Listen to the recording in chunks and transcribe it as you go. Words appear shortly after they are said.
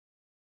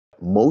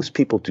most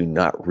people do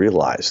not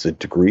realize the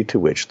degree to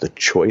which the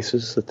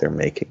choices that they're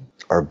making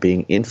are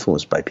being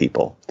influenced by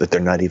people that they're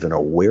not even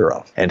aware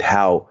of. And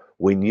how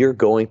when you're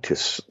going to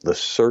the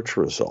search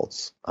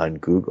results on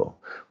Google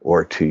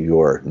or to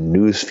your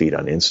news feed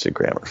on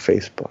Instagram or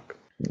Facebook,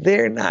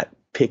 they're not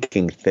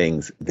picking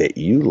things that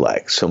you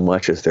like so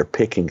much as they're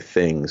picking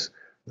things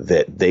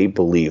that they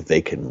believe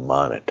they can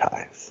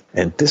monetize.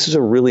 And this is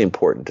a really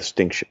important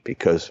distinction,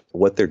 because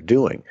what they're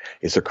doing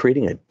is they're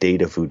creating a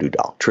data voodoo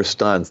doll.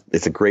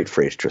 It's a great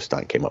phrase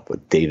Tristan came up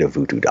with, data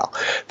voodoo doll.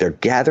 They're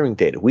gathering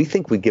data. We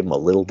think we give them a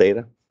little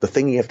data. The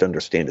thing you have to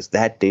understand is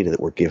that data that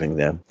we're giving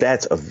them,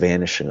 that's a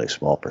vanishingly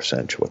small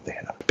percentage of what they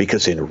have.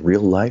 Because in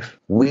real life,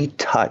 we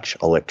touch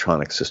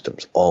electronic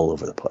systems all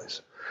over the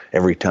place.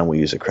 Every time we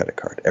use a credit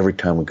card, every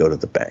time we go to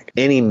the bank,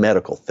 any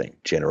medical thing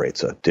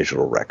generates a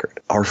digital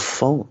record. Our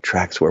phone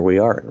tracks where we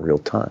are in real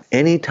time.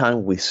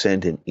 Anytime we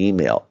send an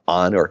email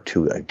on or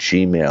to a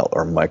Gmail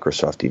or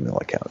Microsoft email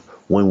account,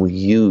 when we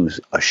use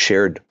a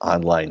shared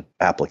online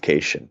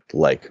application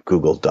like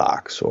Google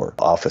Docs or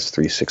Office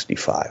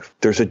 365,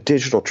 there's a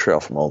digital trail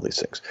from all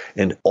these things.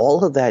 And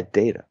all of that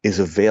data is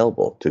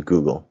available to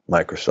Google,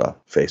 Microsoft,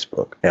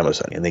 Facebook,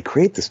 Amazon. And they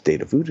create this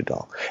data voodoo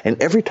doll.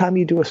 And every time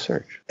you do a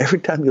search, every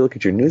time you look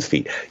at your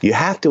newsfeed, you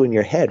have to in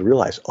your head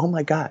realize, oh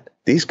my God,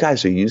 these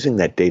guys are using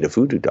that data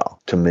voodoo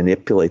doll to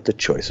manipulate the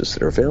choices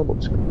that are available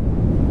to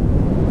them.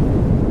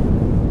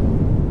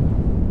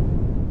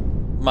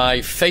 My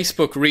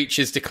Facebook reach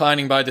is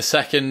declining by the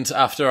second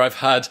after I've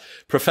had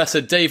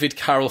Professor David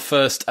Carroll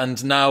first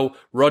and now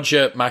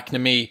Roger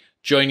McNamee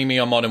joining me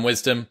on Modern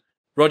Wisdom.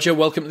 Roger,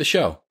 welcome to the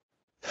show.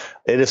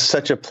 It is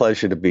such a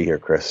pleasure to be here,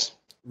 Chris.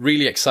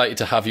 Really excited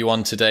to have you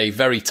on today.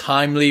 Very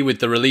timely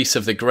with the release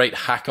of the great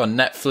hack on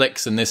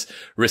Netflix and this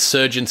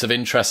resurgence of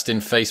interest in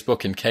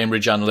Facebook and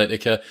Cambridge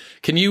Analytica.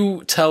 Can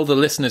you tell the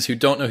listeners who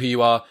don't know who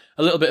you are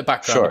a little bit of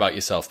background about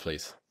yourself,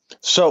 please?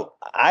 So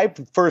I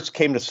first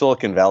came to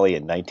Silicon Valley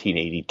in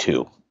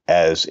 1982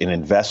 as an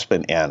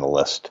investment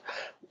analyst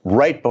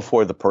right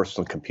before the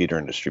personal computer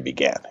industry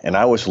began. And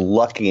I was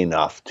lucky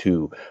enough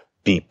to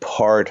be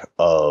part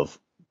of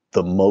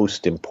the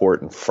most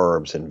important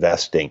firms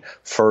investing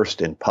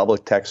first in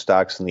public tech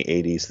stocks in the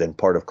 80s, then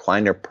part of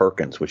Kleiner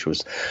Perkins, which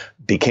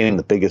became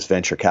the biggest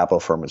venture capital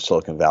firm in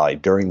Silicon Valley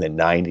during the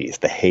 90s,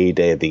 the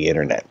heyday of the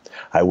internet.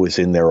 I was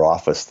in their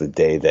office the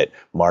day that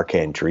Mark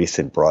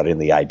Andreessen brought in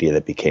the idea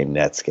that became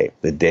Netscape,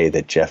 the day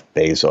that Jeff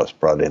Bezos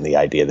brought in the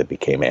idea that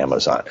became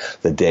Amazon,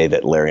 the day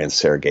that Larry and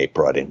Sergey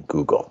brought in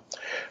Google.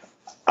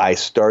 I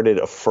started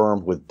a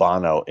firm with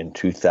Bono in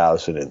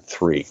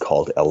 2003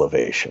 called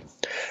Elevation.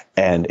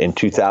 And in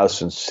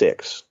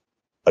 2006,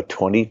 a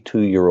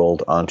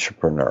 22-year-old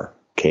entrepreneur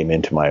came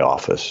into my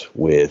office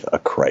with a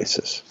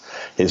crisis.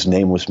 His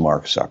name was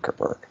Mark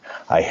Zuckerberg.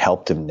 I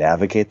helped him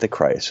navigate the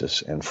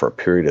crisis, and for a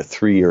period of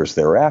 3 years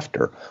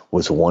thereafter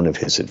was one of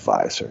his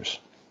advisors.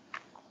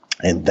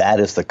 And that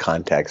is the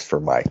context for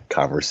my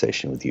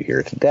conversation with you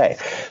here today,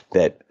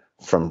 that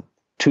from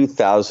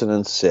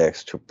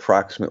 2006 to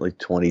approximately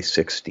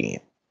 2016,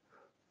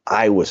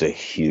 I was a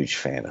huge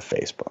fan of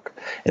Facebook.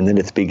 And then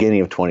at the beginning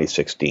of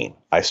 2016,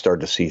 I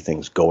started to see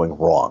things going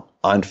wrong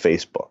on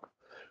Facebook,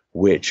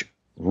 which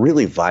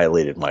really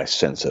violated my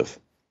sense of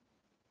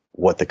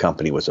what the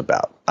company was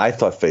about. I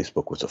thought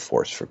Facebook was a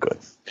force for good.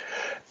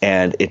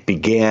 And it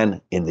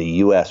began in the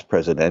U.S.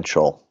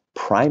 presidential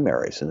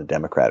primaries in the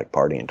Democratic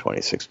Party in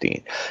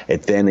 2016.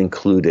 It then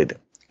included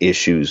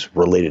issues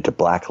related to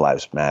Black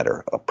Lives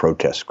Matter, a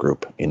protest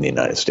group in the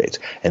United States.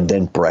 And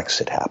then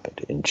Brexit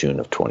happened in June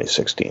of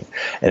 2016.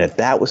 And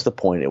that was the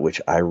point at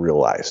which I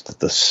realized that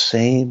the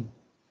same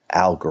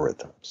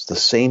algorithms, the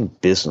same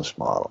business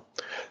model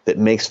that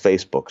makes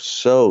Facebook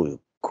so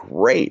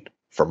great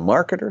for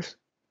marketers,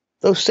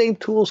 those same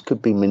tools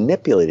could be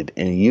manipulated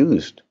and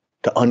used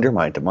to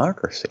undermine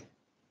democracy.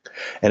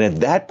 And at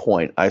that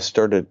point, I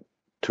started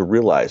to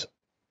realize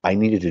I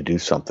needed to do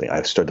something.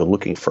 I started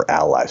looking for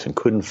allies and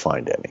couldn't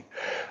find any.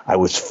 I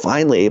was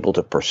finally able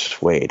to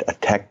persuade a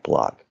tech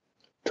blog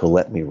to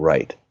let me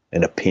write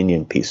an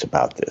opinion piece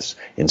about this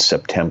in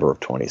September of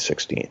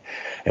 2016.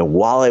 And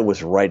while I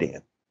was writing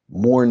it,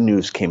 more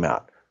news came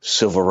out,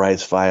 civil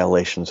rights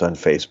violations on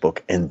Facebook,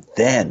 and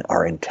then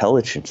our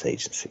intelligence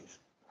agencies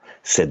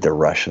said the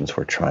Russians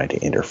were trying to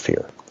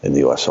interfere in the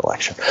U.S.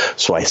 election.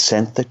 So I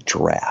sent the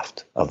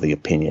draft of the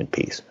opinion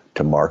piece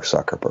to Mark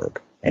Zuckerberg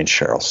and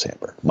Sheryl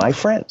Sandberg, my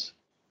friends,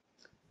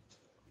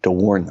 to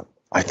warn them.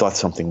 I thought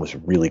something was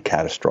really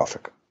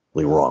catastrophically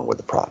wrong with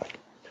the product.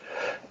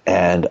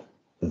 And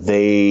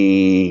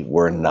they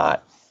were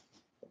not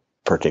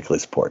particularly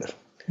supportive.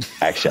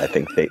 Actually, I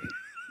think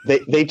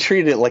they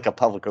treated it like a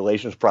public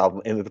relations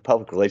problem, and the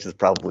public relations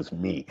problem was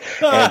me.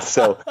 And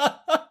so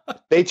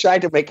they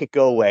tried to make it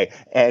go away.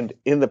 And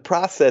in the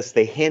process,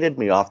 they handed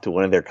me off to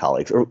one of their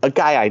colleagues, or a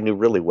guy I knew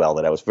really well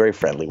that I was very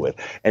friendly with.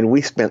 And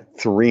we spent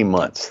 3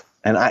 months.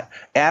 And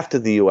after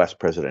the U.S.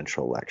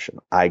 presidential election,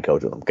 I go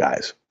to them,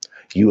 guys,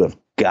 you have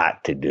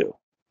got to do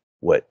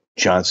what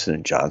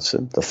Johnson &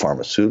 Johnson, the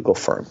pharmaceutical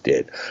firm,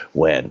 did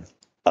when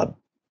a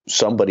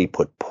somebody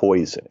put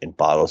poison in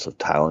bottles of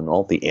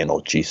Tylenol, the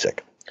analgesic,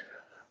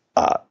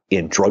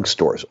 in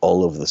drugstores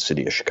all over the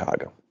city of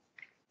Chicago.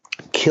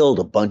 Killed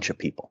a bunch of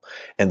people.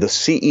 And the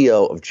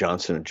CEO of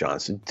Johnson &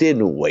 Johnson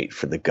didn't wait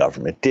for the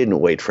government, didn't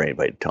wait for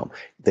anybody to tell them.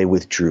 They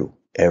withdrew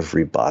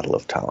every bottle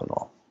of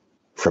Tylenol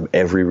from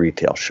every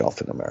retail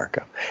shelf in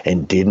America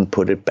and didn't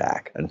put it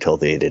back until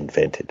they had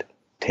invented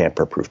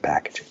tamper-proof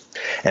packaging.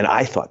 And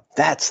I thought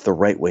that's the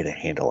right way to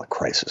handle a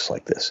crisis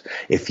like this.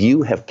 If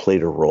you have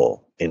played a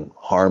role in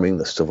harming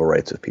the civil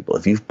rights of people,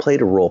 if you've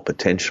played a role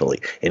potentially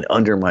in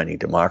undermining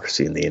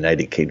democracy in the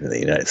United Kingdom and the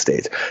United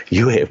States,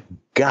 you have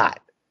got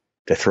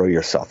to throw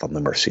yourself on the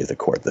mercy of the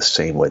court the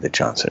same way that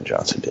Johnson &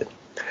 Johnson did.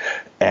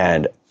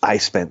 And I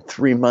spent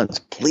 3 months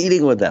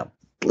pleading with them,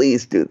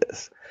 please do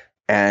this.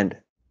 And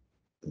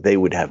they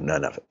would have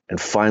none of it. And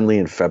finally,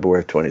 in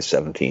February of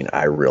 2017,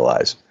 I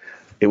realized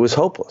it was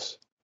hopeless.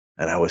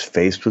 And I was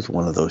faced with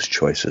one of those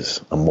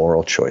choices, a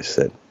moral choice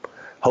that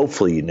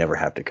hopefully you never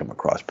have to come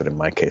across. But in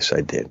my case,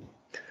 I did,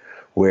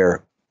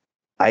 where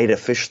I had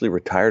officially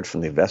retired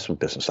from the investment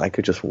business. I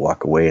could just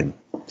walk away and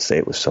say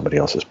it was somebody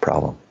else's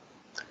problem.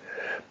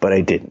 But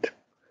I didn't.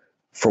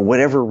 For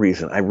whatever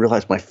reason, I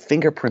realized my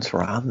fingerprints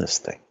were on this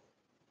thing.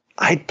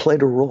 I'd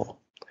played a role.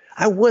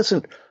 I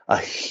wasn't a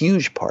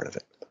huge part of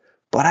it,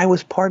 but I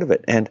was part of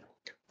it. And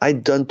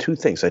I'd done two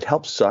things. I'd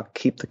helped Zuck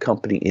keep the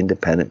company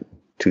independent in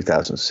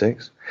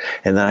 2006,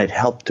 and then I'd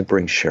helped to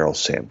bring Sheryl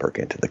Sandberg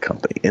into the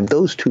company. And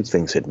those two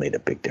things had made a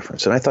big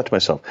difference. And I thought to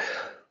myself,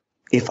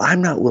 if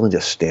I'm not willing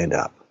to stand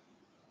up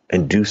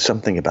and do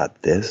something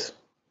about this,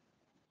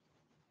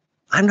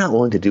 I'm not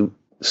willing to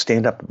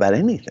stand up about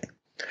anything.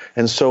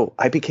 And so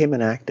I became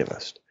an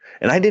activist.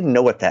 And I didn't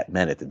know what that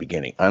meant at the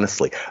beginning.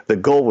 Honestly, the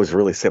goal was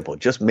really simple.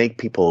 Just make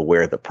people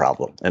aware of the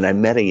problem. And I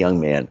met a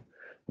young man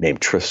named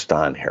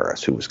Tristan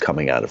Harris, who was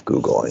coming out of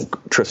Google. And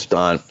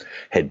Tristan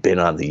had been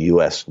on the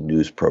U.S.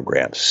 news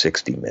program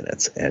 60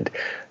 Minutes. And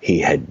he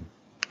had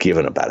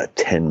given about a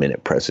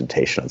 10-minute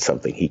presentation on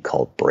something he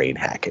called brain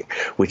hacking,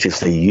 which is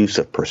the use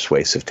of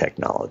persuasive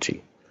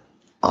technology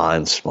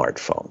on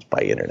smartphones by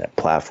internet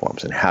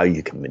platforms and how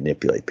you can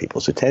manipulate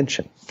people's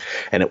attention.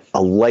 And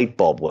a light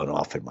bulb went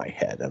off in my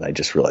head. And I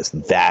just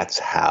realized that's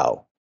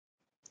how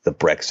the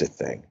Brexit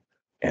thing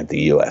and the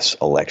U.S.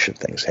 election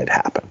things had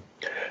happened.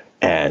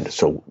 And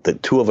so the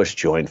two of us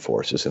joined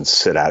forces and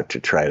set out to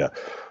try to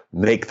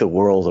make the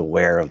world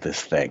aware of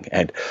this thing.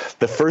 And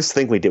the first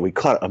thing we did, we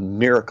caught a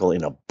miracle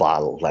in a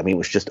bottle. I mean, it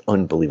was just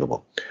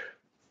unbelievable.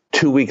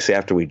 2 weeks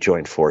after we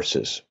joined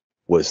forces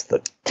was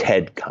the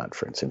TED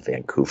conference in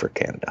Vancouver,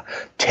 Canada.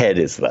 TED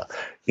is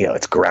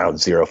it's ground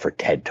zero for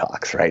TED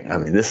Talks, right? I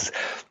mean, this is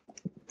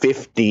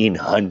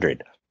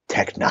 1,500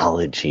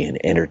 technology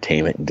and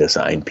entertainment and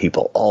design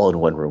people all in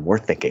one room. We're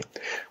thinking,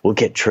 we'll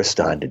get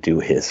Tristan to do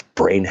his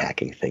brain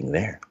hacking thing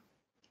there.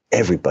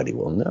 Everybody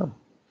will know.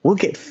 We'll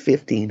get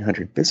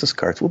 1,500 business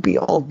cards. We'll be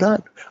all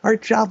done. Our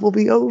job will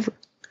be over.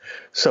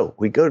 So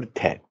we go to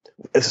TED.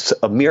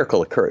 A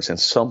miracle occurs, and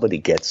somebody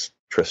gets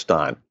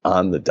Tristan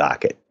on the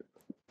docket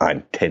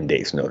on 10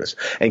 days notice.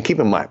 And keep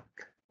in mind,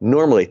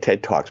 normally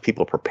TED Talks,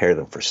 people prepare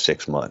them for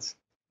 6 months.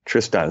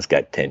 Tristan's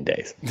got 10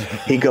 days.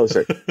 He goes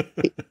there.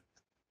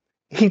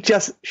 He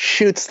just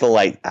shoots the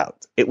light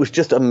out. It was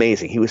just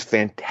amazing. He was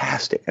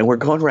fantastic. And we're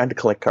going around to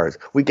collect cards.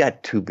 We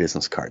got 2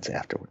 business cards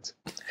afterwards.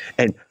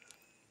 And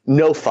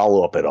no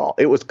follow-up at all.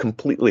 It was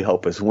completely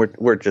hopeless.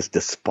 We're just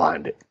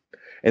despondent.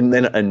 And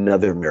then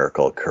another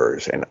miracle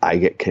occurs, and I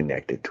get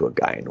connected to a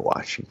guy in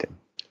Washington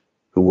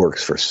who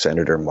works for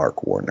Senator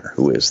Mark Warner,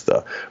 who is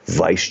the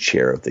vice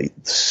chair of the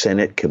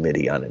Senate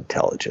Committee on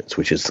Intelligence,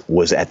 which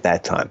was at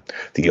that time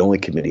the only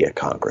committee at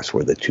Congress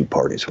where the two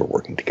parties were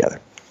working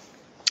together.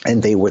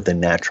 And they were the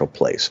natural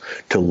place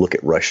to look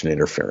at Russian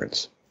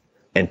interference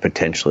and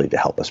potentially to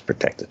help us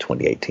protect the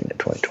 2018 and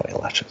 2020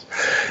 elections.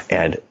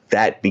 And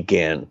that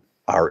began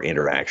our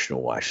interaction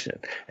in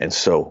Washington. And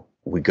so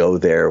we go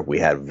there. We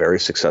had very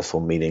successful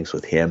meetings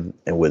with him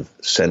and with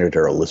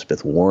Senator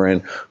Elizabeth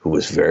Warren, who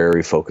was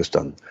very focused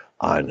on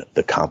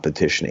the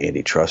competition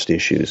antitrust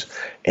issues.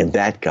 And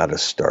that got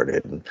us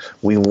started. And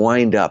we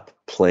wind up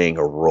playing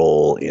a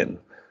role in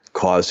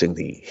causing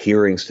the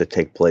hearings to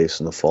take place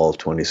in the fall of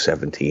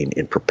 2017,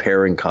 in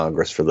preparing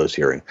Congress for those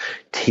hearings,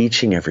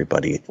 teaching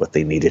everybody what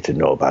they needed to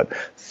know about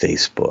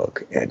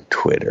Facebook and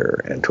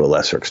Twitter and to a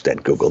lesser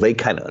extent Google. They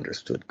kind of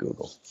understood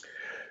Google.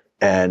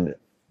 And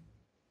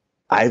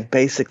I've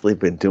basically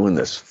been doing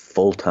this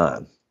full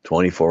time,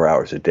 24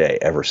 hours a day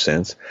ever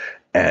since.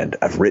 And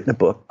I've written a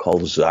book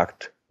called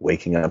Zucked,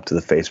 Waking Up to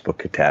the Facebook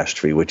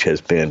Catastrophe, which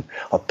has been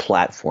a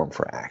platform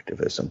for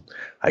activism.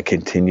 I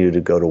continue to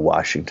go to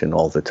Washington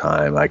all the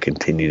time. I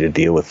continue to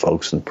deal with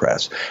folks in the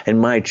press. And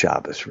my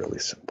job is really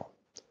simple.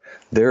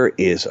 There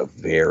is a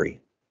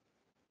very,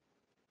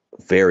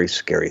 very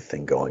scary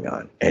thing going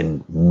on,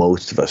 and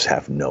most of us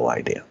have no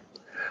idea.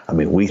 I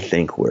mean, we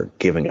think we're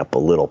giving up a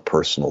little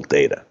personal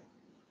data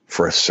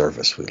for a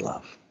service we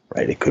love,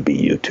 right? It could be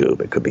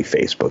YouTube, it could be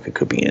Facebook, it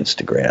could be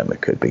Instagram,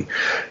 it could be,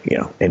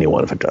 any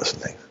one of a dozen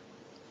things.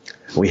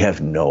 We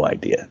have no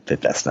idea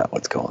that that's not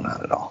what's going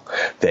on at all.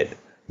 That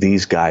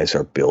these guys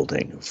are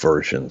building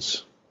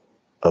versions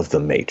of the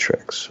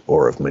Matrix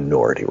or of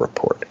Minority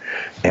Report.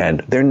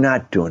 And they're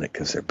not doing it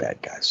because they're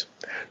bad guys.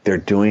 They're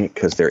doing it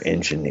because they're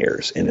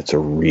engineers, and it's a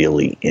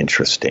really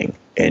interesting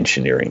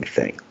engineering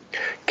thing.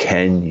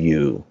 Can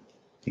you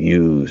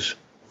use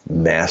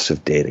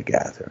massive data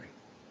gathering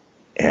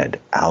and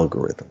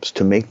algorithms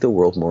to make the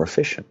world more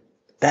efficient?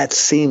 That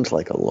seems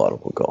like a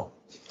laudable goal.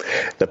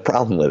 The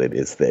problem with it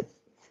is that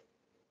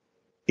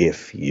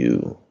if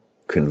you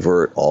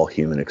convert all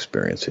human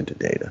experience into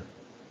data,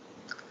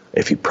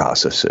 if you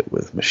process it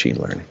with machine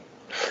learning,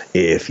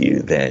 if you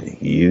then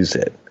use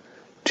it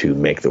to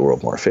make the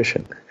world more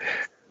efficient,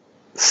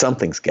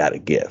 something's got to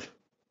give.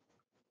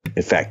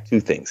 In fact, two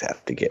things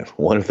have to give.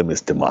 One of them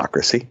is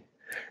democracy,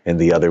 and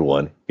the other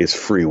one is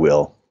free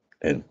will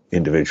and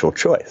individual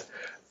choice.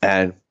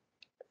 And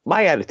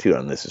my attitude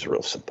on this is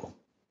real simple.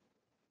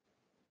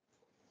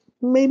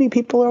 Maybe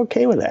people are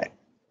okay with that,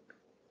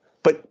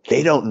 but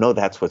they don't know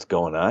that's what's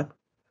going on.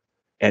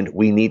 And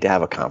we need to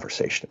have a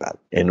conversation about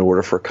it. In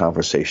order for a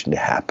conversation to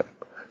happen,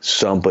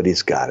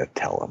 somebody's got to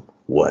tell them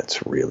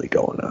what's really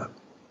going on.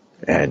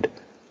 And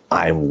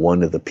I'm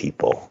one of the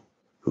people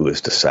who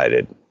has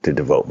decided to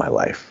devote my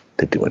life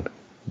to doing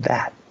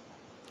that.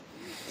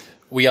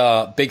 We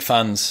are big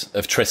fans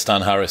of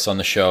Tristan Harris on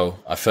the show.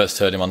 I first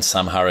heard him on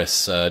Sam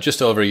Harris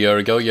just over a year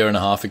and a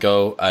half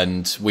ago,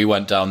 and we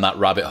went down that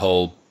rabbit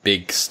hole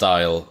big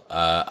style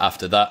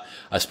after that.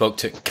 I spoke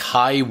to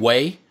Kai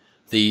Wei,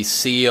 the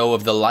CEO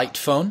of the Light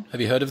Phone.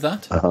 Have you heard of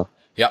that? Uh-huh.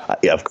 Yeah.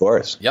 Yeah, of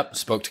course. Yep.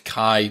 Spoke to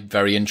Kai,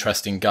 very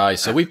interesting guy.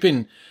 So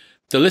the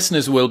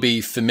listeners will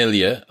be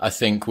familiar, I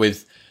think,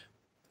 with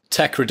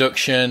tech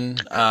reduction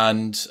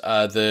and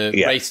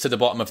the race to the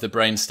bottom of the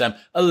brainstem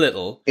a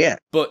little. Yeah.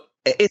 But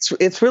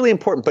it's really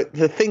important. But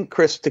the thing,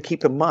 Chris, to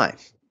keep in mind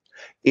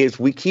is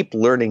we keep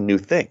learning new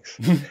things.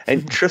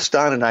 And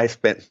Tristan and I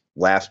spent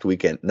last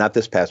weekend, not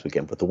this past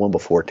weekend, but the one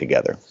before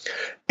together.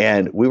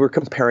 And we were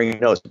comparing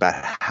notes about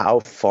how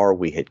far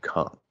we had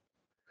come.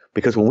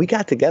 Because when we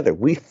got together,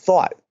 we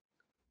thought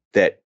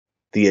that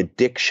the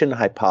addiction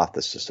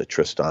hypothesis that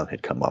Tristan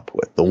had come up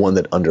with, the one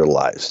that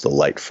underlies the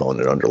Light Phone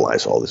and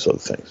underlies all these other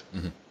things,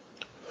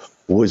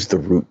 was the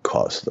root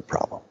cause of the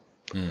problem.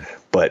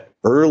 But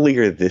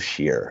earlier this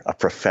year, a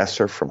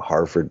professor from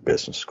Harvard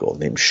Business School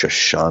named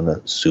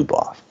Shoshana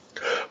Zuboff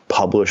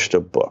published a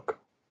book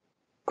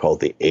called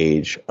The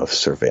Age of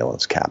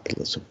Surveillance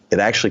Capitalism. It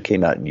actually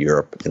came out in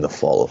Europe in the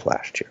fall of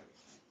last year,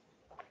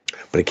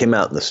 but it came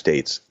out in the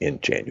States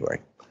in January.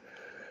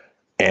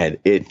 And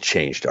it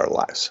changed our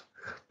lives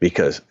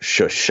because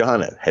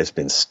Shoshana has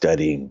been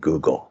studying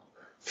Google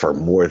for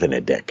more than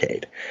a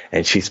decade.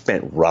 And she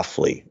spent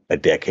roughly a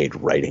decade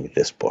writing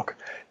this book.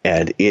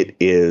 And it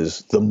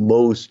is the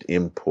most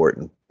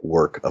important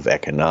work of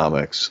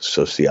economics,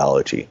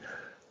 sociology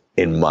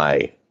in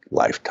my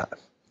lifetime.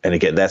 And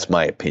again, that's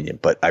my opinion,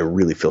 but I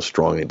really feel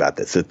strongly about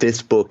this, that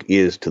this book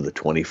is to the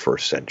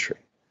 21st century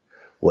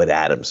what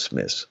Adam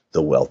Smith's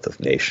The Wealth of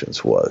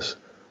Nations was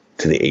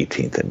to the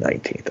 18th and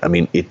 19th. I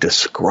mean, it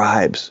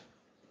describes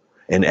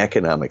an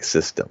economic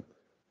system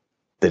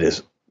that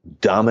is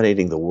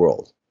dominating the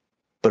world,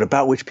 but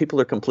about which people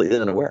are completely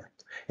unaware.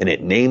 And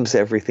it names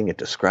everything. It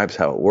describes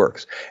how it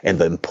works. And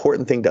the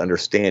important thing to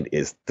understand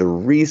is the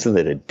reason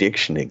that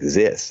addiction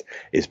exists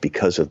is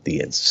because of the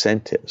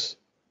incentives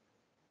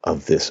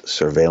of this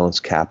surveillance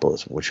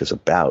capitalism, which is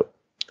about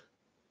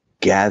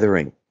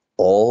gathering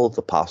all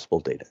the possible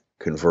data,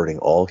 converting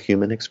all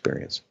human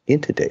experience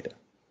into data,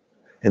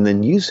 and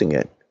then using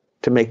it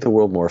to make the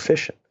world more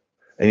efficient.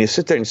 And you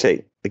sit there and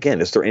say, again,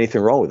 is there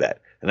anything wrong with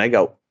that? And I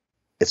go,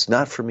 it's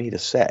not for me to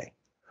say.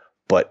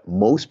 But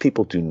most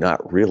people do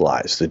not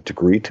realize the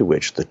degree to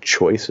which the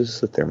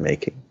choices that they're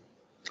making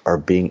are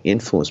being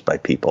influenced by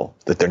people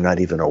that they're not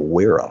even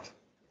aware of.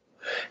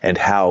 And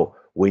how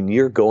when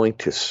you're going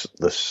to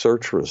the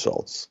search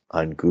results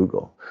on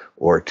Google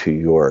or to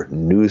your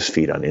news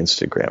feed on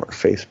Instagram or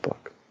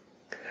Facebook,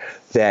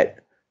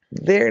 that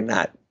they're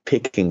not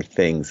picking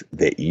things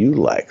that you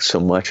like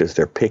so much as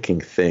they're picking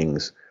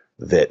things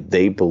that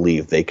they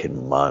believe they can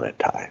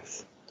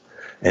monetize.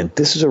 And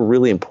this is a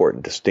really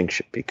important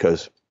distinction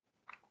because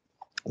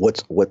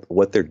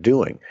what they're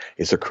doing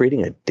is they're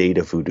creating a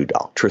data voodoo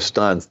doll.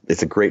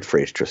 It's a great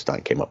phrase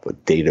Tristan came up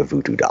with, data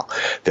voodoo doll.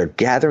 They're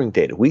gathering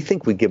data. We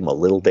think we give them a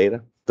little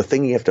data. The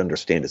thing you have to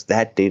understand is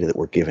that data that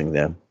we're giving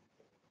them,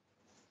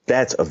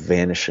 that's a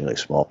vanishingly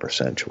small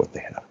percentage of what they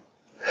have.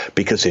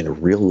 Because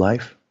in real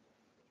life,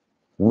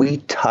 we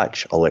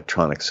touch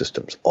electronic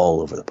systems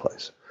all over the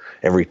place.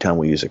 Every time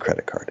we use a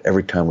credit card,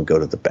 every time we go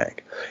to the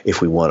bank,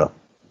 if we want to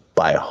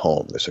buy a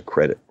home, there's a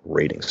credit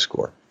rating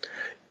score.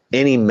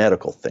 Any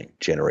medical thing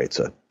generates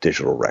a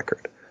digital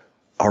record.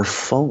 Our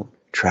phone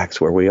tracks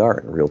where we are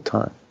in real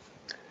time.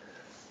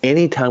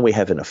 Anytime we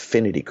have an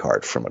affinity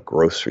card from a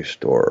grocery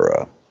store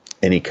or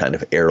any kind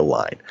of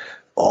airline,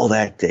 all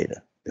that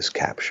data is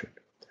captured.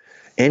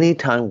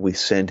 Anytime we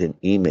send an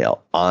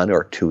email on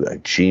or to a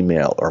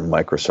Gmail or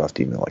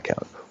Microsoft email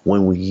account,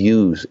 when we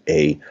use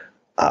a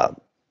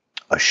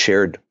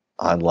shared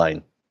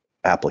online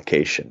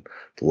application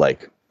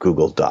like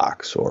Google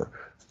Docs or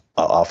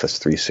Office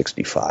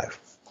 365.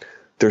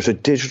 There's a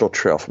digital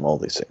trail from all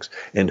these things.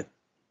 And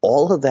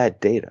all of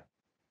that data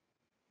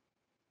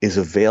is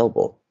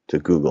available to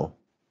Google,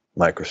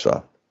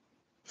 Microsoft,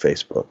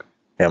 Facebook,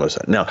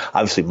 Amazon. Now,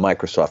 obviously,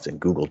 Microsoft and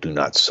Google do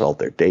not sell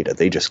their data.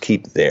 They just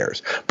keep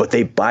theirs, but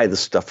they buy the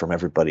stuff from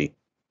everybody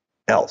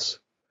else.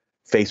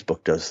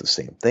 Facebook does the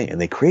same thing, and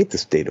they create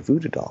this data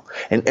voodoo doll.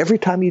 And every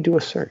time you do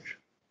a search,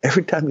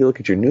 every time you look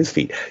at your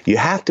newsfeed, you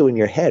have to, in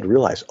your head,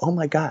 realize, oh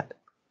my God,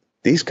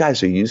 these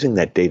guys are using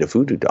that data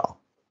voodoo doll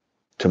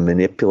to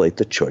manipulate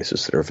the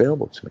choices that are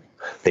available to me.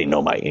 They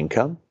know my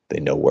income. They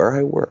know where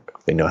I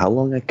work. They know how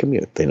long I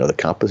commute. They know the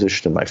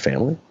composition of my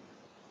family,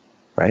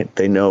 right?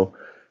 They know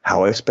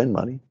how I spend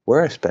money,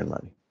 where I spend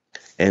money.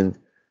 And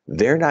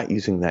they're not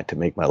using that to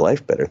make my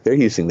life better. They're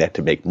using that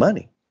to make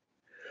money.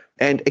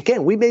 And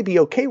again, we may be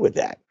okay with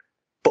that,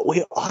 but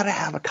we ought to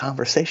have a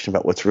conversation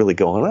about what's really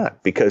going on,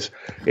 because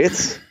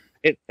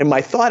and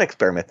my thought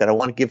experiment that I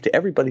want to give to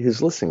everybody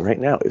who's listening right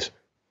now is,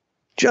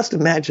 just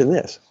imagine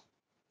this.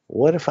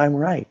 What if I'm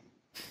right?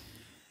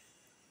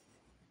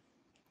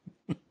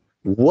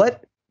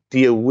 What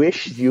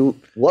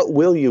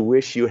will you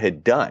wish you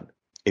had done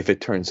if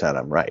it turns out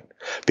I'm right?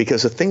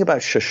 Because the thing about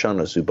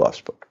Shoshana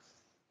Zuboff's book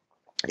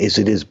is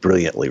it is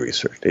brilliantly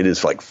researched. It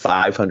is like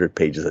 500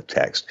 pages of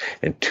text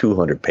and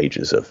 200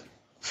 pages of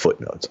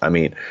footnotes. I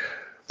mean,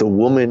 the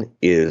woman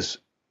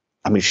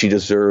she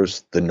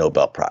deserves the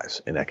Nobel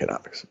Prize in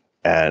economics.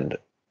 And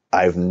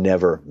I've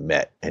never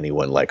met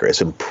anyone like her.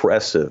 As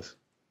impressive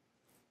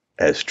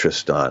as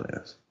Tristan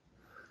is,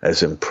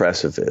 as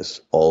impressive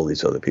as all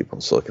these other people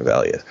in Silicon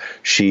Valley is,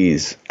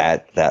 she's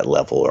at that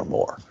level or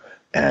more.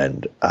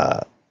 And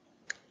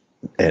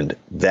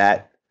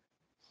that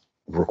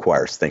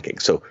requires thinking.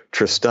 So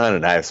Tristan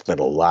and I have spent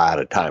a lot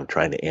of time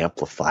trying to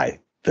amplify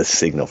the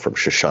signal from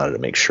Shoshana to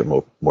make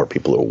sure more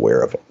people are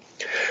aware of it.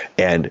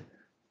 And,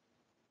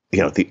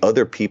 the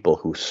other people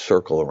who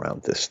circle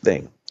around this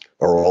thing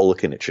are all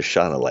looking at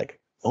Shoshana like,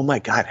 oh my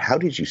God, how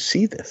did you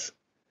see this?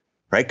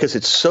 Right? Because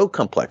it's so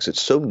complex.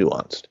 It's so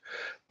nuanced.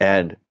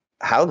 And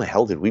how in the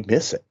hell did we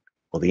miss it?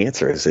 Well, the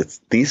answer is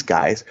it's these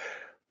guys.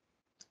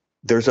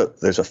 There's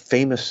a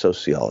famous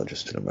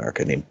sociologist in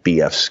America named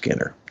B.F.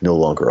 Skinner, no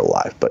longer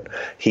alive, but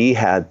he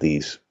had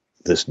this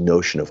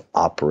notion of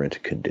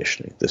operant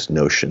conditioning, this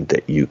notion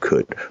that you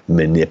could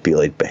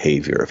manipulate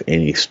behavior of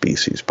any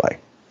species by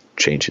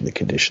changing the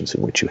conditions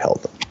in which you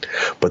held them.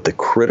 But the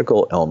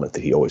critical element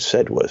that he always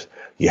said was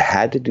you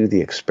had to do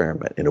the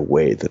experiment in a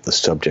way that the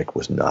subject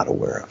was not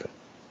aware of it.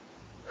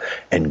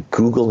 And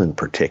Google in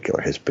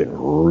particular has been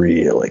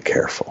really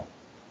careful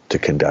to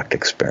conduct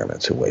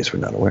experiments in ways we're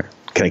not aware.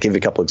 Can I give you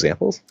a couple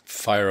examples?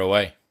 Fire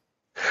away.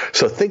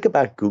 So think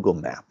about Google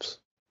Maps.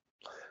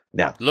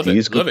 Now, love it.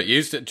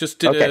 Used it. Just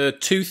did a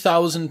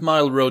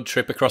 2,000-mile road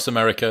trip across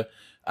America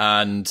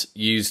and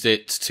used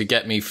it to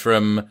get me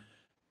from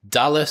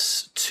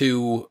Dallas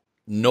to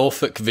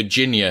Norfolk,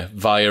 Virginia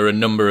via a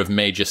number of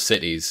major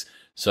cities.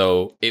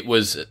 So it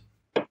was,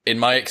 in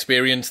my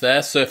experience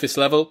there, surface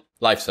level,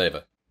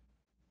 lifesaver.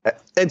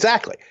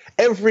 Exactly.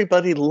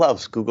 Everybody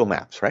loves Google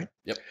Maps, right?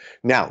 Yep.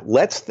 Now,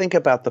 let's think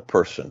about the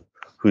person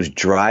whose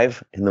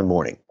drive in the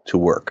morning to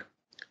work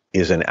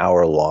is an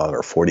hour long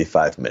or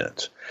 45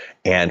 minutes,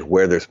 and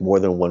where there's more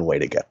than one way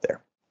to get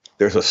there.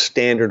 There's a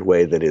standard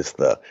way that is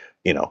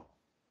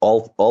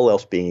all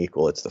else being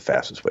equal, it's the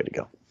fastest way to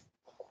go.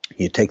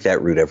 You take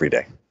that route every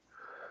day,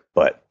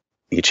 but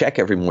you check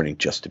every morning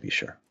just to be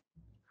sure.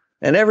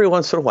 And every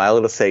once in a while,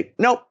 it'll say,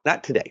 nope,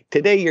 not today.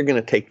 Today, you're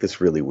going to take this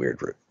really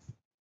weird route.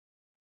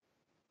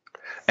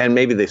 And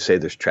maybe they say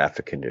there's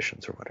traffic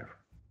conditions or whatever.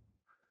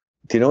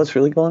 Do you know what's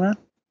really going on?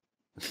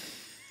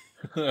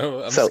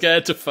 I'm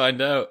scared to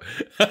find out.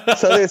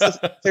 So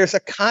there's a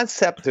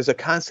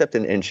concept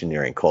in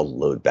engineering called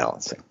load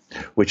balancing,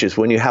 which is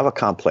when you have a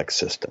complex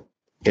system,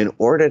 in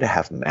order to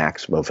have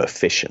maximum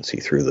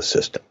efficiency through the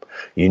system,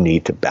 you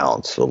need to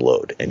balance the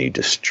load and you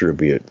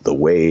distribute the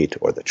weight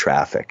or the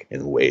traffic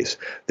in ways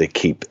that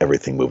keep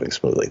everything moving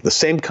smoothly. The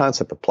same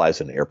concept applies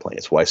in an airplane.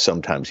 It's why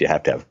sometimes you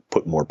have to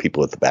put more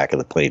people at the back of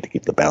the plane to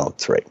keep the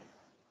balance right.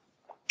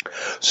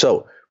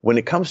 So when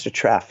it comes to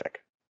traffic,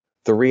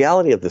 the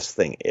reality of this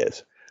thing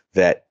is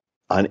that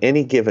on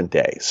any given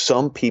day,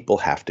 some people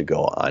have to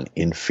go on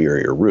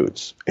inferior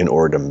routes in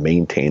order to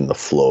maintain the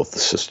flow of the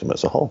system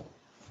as a whole.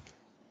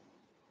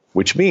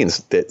 Which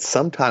means that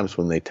sometimes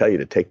when they tell you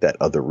to take that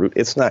other route,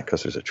 it's not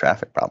because there's a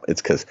traffic problem. It's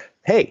because,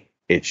 hey,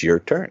 it's your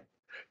turn.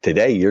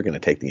 Today, you're going to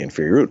take the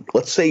inferior route.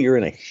 Let's say you're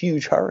in a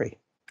huge hurry.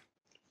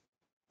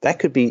 That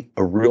could be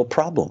a real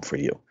problem for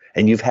you.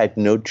 And you've had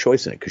no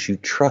choice in it because you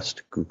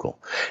trust Google.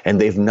 And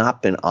they've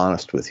not been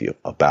honest with you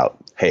about,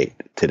 hey,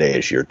 today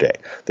is your day.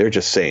 They're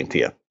just saying to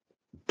you,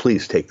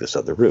 please take this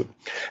other route.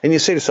 And you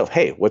say to yourself,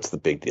 hey, what's the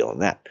big deal in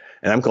that?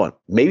 And I'm going,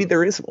 maybe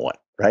there isn't one,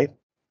 right?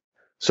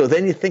 So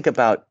then you think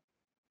about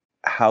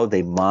how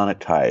they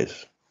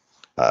monetize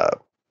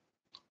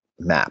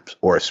maps,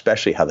 or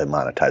especially how they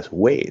monetize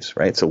Waze,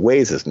 right? So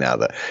Waze is now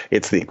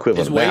it's the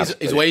equivalent of Maps.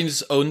 Is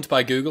Waze owned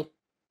by Google?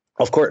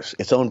 Of course,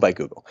 it's owned by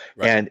Google.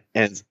 Right.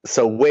 And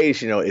so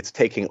Waze, it's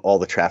taking all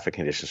the traffic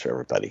conditions for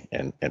everybody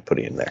and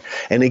putting it in there.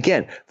 And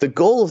again, the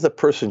goal of the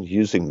person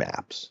using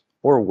Maps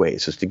or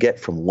Waze is to get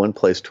from one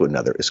place to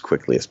another as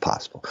quickly as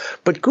possible.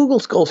 But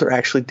Google's goals are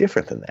actually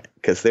different than that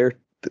because they're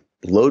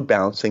load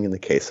balancing in the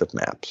case of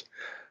Maps.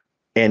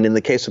 And in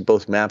the case of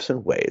both Maps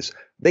and Waze,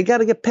 they got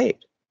to get paid.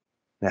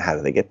 Now, how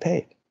do they get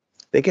paid?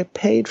 They get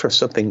paid for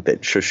something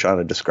that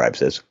Shoshana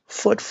describes as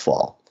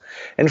footfall.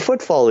 And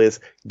footfall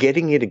is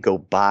getting you to go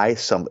by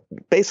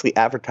basically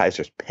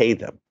advertisers pay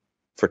them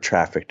for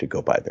traffic to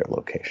go by their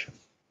location.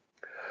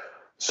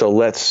 So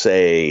let's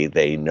say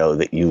they know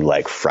that you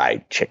like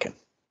fried chicken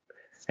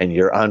and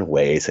you're on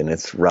Waze and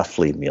it's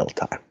roughly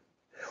mealtime.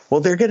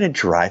 Well, they're going to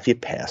drive you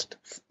past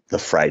the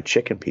fried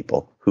chicken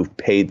people who've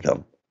paid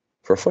them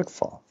for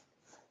footfall.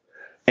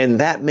 And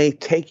that may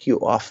take you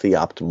off the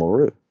optimal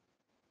route.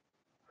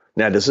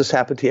 Now, does this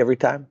happen to you every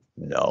time?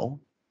 No.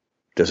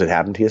 Does it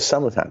happen to you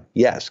some of the time?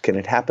 Yes. Can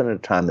it happen at a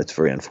time that's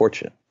very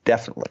unfortunate?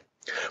 Definitely.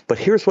 But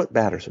here's what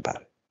matters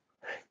about it.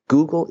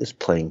 Google is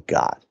playing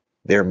God.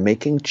 They're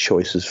making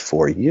choices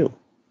for you.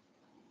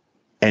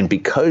 And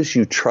because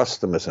you trust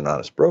them as an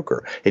honest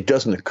broker, it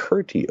doesn't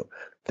occur to you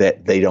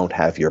that they don't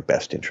have your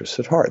best interests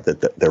at heart,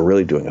 that they're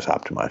really doing is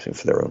optimizing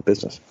for their own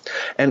business.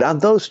 And on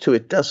those two,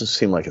 it doesn't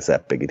seem like it's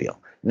that big a deal.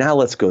 Now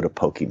let's go to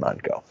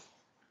Pokemon Go.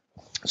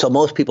 So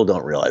most people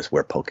don't realize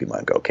where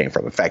Pokemon Go came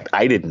from. In fact,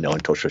 I didn't know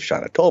until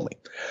Shoshana told me.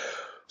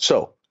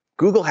 So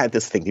Google had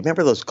this thing. Do you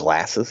remember those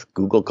glasses,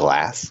 Google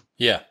Glass?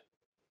 Yeah.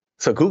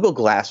 So Google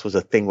Glass was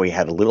a thing where you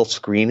had a little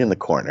screen in the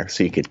corner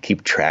so you could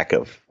keep track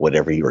of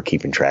whatever you were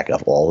keeping track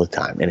of all the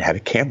time, and it had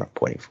a camera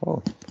pointing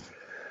forward.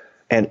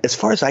 And as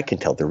far as I can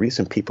tell, the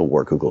reason people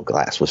wore Google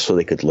Glass was so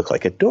they could look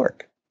like a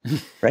dork,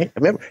 right?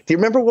 Do you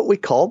remember what we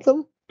called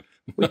them?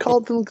 We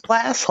called them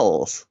glass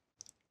holes.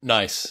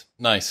 Nice.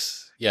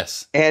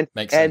 Yes.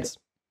 Makes And sense.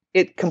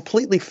 it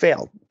completely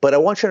failed. But I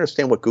want you to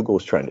understand what Google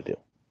was trying to do.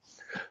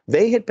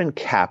 They had been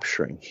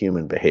capturing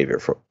human behavior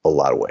for a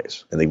lot of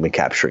ways, and they've been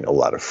capturing a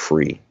lot of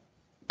free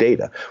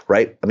data,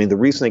 right? I mean, the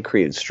reason they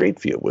created Street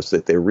View was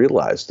that they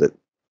realized that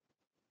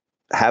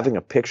having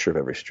a picture of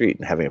every street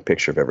and having a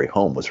picture of every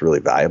home was really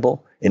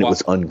valuable, and it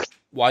was unclear.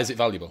 Why is it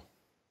valuable?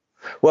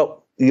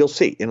 Well, you'll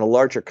see in a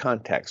larger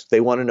context,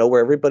 they want to know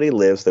where everybody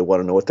lives. They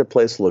want to know what their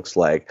place looks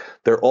like.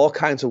 There are all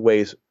kinds of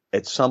ways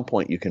at some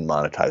point you can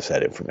monetize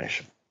that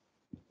information.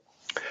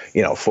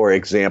 For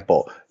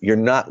example, you're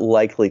not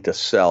likely to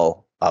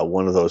sell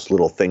one of those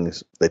little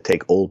things that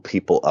take old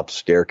people up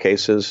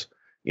staircases,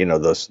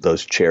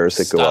 those chairs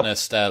that go up.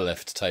 Stair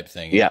lift type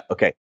thing. Yeah.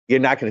 Okay. You're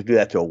not going to do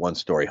that to a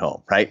one-story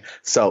home, right?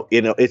 So,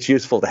 it's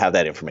useful to have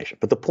that information.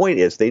 But the point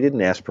is they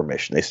didn't ask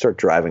permission. They start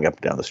driving up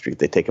and down the street.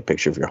 They take a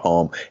picture of your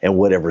home and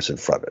whatever's in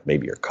front of it,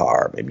 maybe your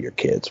car, maybe your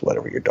kids,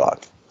 whatever, your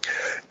dog.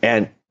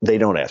 And they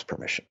don't ask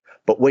permission.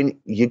 But when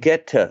you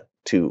get to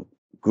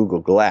Google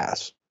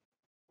Glass,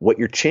 what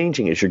you're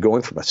changing is you're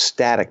going from a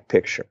static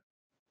picture,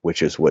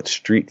 which is what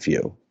Street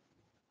View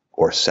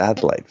or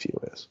satellite view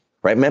is,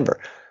 right? Remember,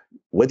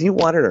 whether you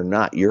want it or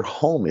not, your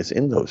home is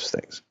in those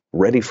things,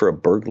 ready for a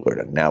burglar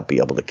to now be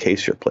able to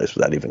case your place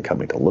without even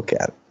coming to look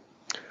at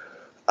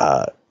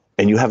it.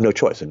 And you have no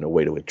choice and no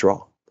way to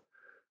withdraw.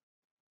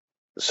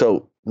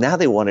 So now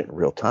they want it in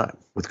real time.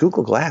 With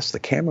Google Glass, the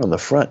camera on the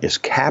front is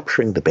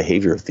capturing the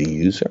behavior of the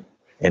user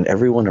and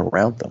everyone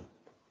around them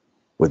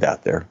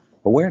without their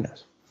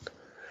awareness.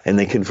 And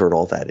they convert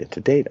all that into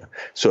data.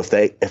 So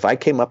if I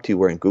came up to you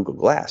wearing Google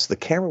Glass, the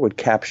camera would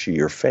capture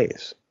your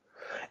face.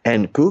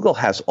 And Google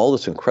has all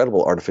this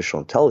incredible artificial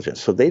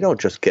intelligence, so they don't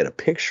just get a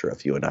picture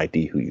of you and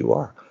ID who you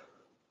are.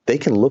 They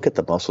can look at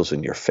the muscles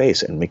in your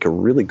face and make a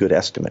really good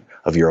estimate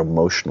of your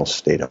emotional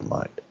state of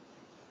mind.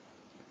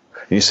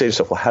 And you say to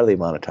yourself, well, how do they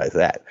monetize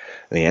that?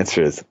 And the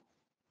answer is,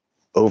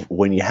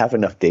 when you have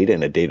enough data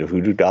in a data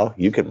voodoo doll,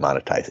 you can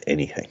monetize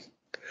anything.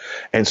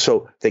 And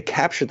so they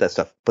captured that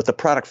stuff, but the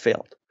product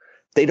failed.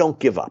 They don't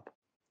give up.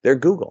 They're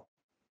Google,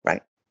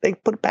 right? They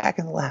put it back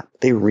in the lab.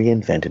 They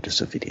reinvented it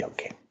as a video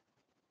game.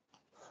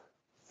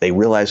 They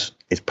realize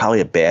it's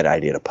probably a bad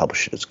idea to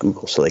publish it as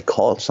Google, so they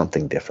call it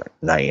something different,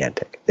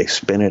 Niantic. They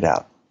spin it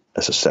out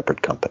as a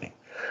separate company.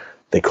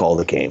 They call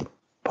the game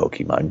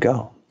Pokemon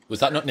Go.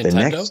 Was that not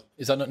Nintendo?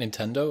 Is that not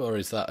Nintendo, or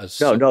is that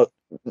a... No.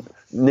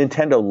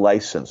 Nintendo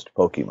licensed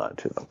Pokemon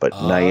to them, but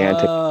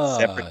Niantic is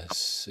separate. I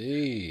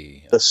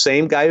see. The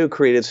same guy who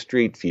created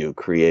Street View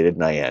created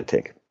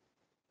Niantic,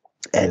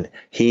 and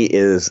he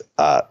is,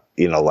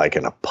 like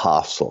an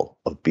apostle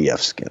of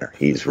B.F. Skinner.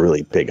 He's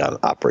really big on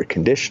operant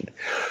conditioning.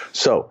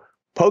 So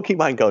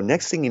Pokemon Go,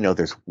 next thing you know,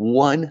 there's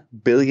 1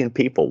 billion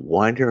people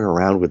wandering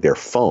around with their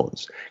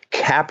phones,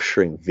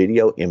 capturing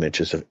video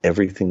images of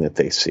everything that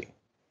they see.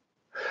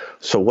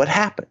 So what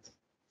happens?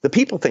 The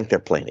people think they're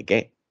playing a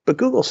game, but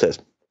Google says,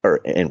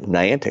 and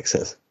Niantic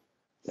says,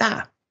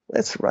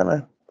 let's run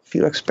a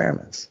few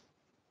experiments.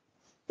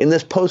 In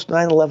this post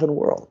 9/11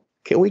 world,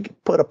 can we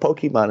put a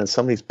Pokemon in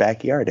somebody's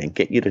backyard and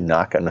get you to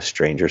knock on a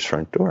stranger's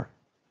front door?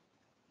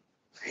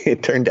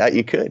 It turned out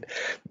you could.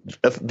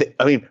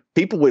 I mean,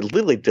 people would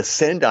literally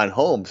descend on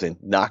homes and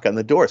knock on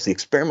the doors. The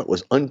experiment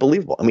was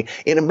unbelievable. I mean,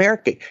 in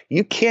America,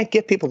 you can't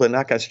get people to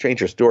knock on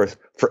strangers' doors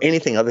for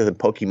anything other than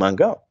Pokemon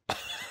Go.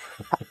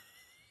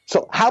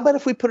 So how about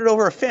if we put it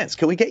over a fence?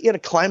 Can we get you to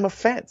climb a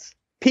fence?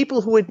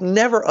 People who would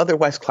never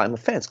otherwise climb a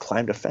fence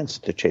climbed a fence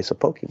to chase a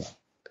Pokemon.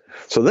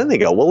 So then they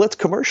go, well, let's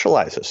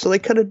commercialize this. So they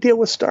cut a deal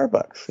with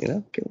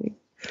Starbucks.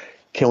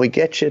 Can we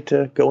get you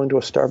to go into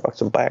a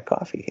Starbucks and buy a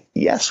coffee?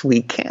 Yes,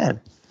 we can.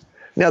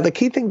 Now, the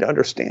key thing to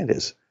understand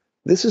is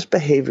this is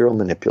behavioral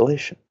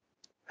manipulation.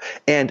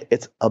 And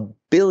it's 1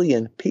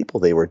 billion people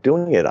they were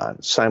doing it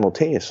on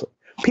simultaneously.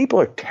 People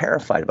are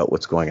terrified about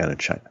what's going on in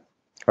China,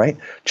 right?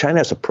 China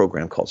has a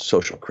program called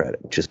social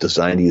credit, which is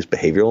designed to use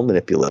behavioral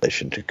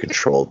manipulation to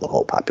control the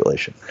whole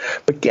population.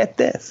 But get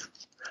this,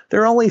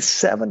 there are only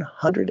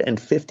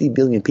 750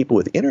 million people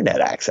with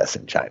internet access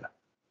in China.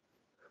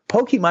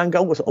 Pokemon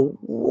Go was a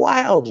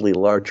wildly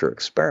larger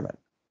experiment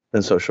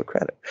than social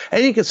credit.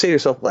 And you can say to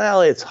yourself,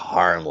 well, it's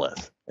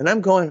harmless. And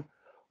I'm going,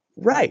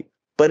 right,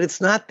 but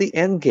it's not the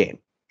end game.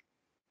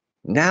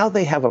 Now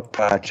they have a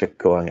project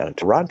going on in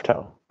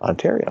Toronto,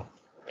 Ontario,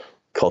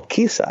 called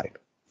Quayside.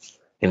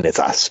 And it's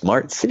a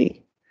smart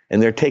city.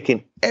 And they're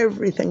taking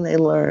everything they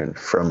learned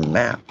from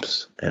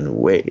maps and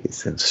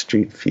Waze and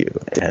Street View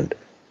and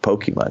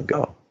Pokemon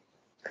Go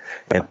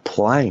and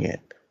applying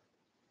it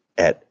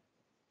at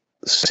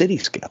city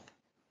scale.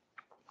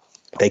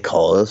 They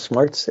call it a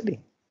smart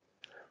city.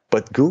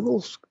 But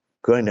Google's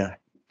going to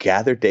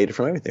gather data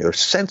from everything. There's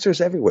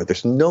sensors everywhere.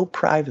 There's no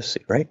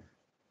privacy, right?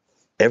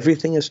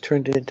 Everything is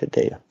turned into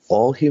data,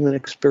 all human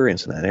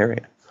experience in that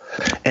area.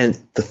 And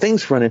the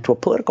things run into a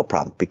political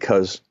problem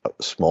because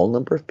a small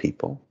number of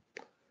people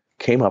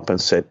came up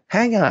and said,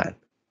 hang on,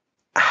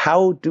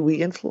 how do we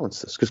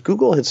influence this? Because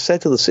Google had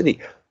said to the city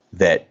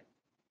that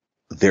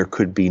there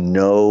could be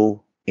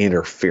no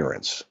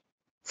interference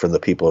from the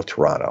people of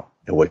Toronto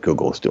and what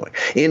Google was doing.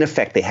 In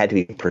effect, they had to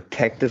be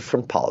protected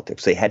from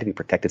politics. They had to be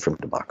protected from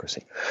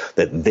democracy,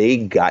 that they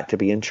got to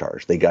be in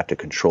charge. They got to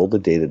control the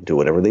data, do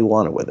whatever they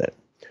wanted with it.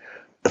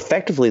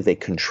 Effectively, they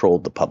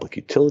controlled the public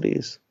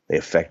utilities. They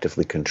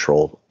effectively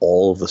controlled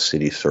all of the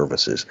city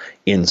services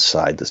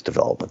inside this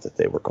development that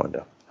they were going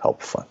to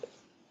help fund.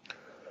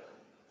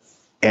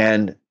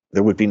 And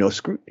there would be no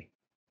scrutiny,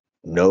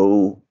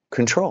 no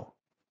control.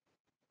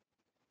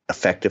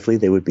 Effectively,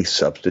 they would be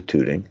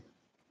substituting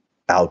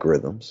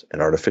algorithms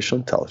and artificial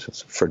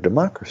intelligence for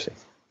democracy.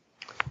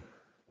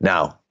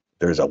 Now,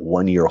 there's a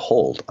 1-year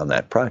hold on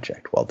that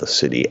project while the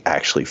city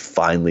actually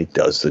finally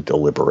does the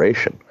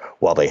deliberation,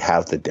 while they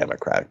have the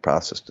democratic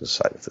process to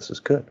decide if this is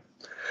good.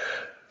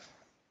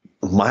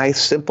 My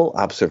simple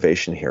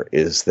observation here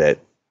is that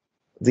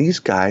these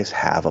guys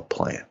have a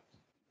plan.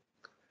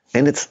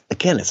 And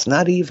it's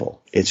not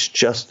evil. It's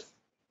just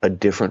a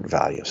different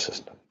value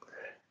system.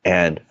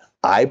 And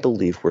I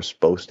believe we're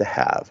supposed to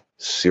have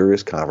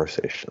serious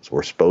conversations.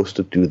 We're supposed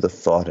to do the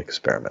thought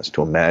experiments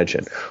to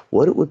imagine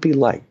what it would be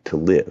like to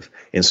live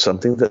in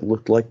something that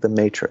looked like The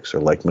Matrix or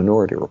like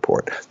Minority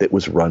Report that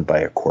was run by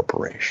a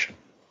corporation,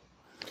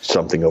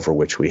 something over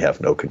which we have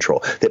no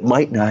control, that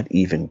might not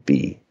even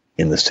be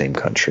in the same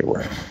country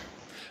we're in.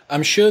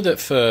 I'm sure that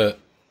for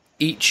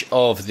each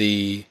of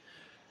the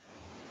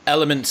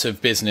elements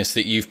of business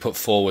that you've put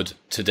forward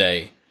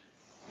today,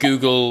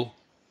 Google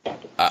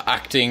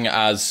acting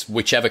as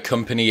whichever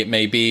company it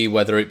may be,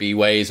 whether it be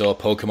Waze or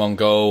Pokemon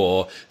Go,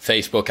 or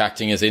Facebook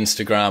acting as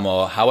Instagram,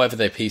 or however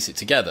they piece it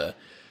together,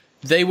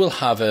 they will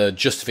have a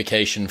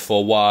justification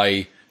for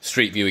why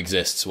Street View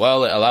exists.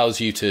 Well, it allows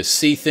you to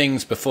see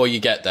things before you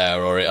get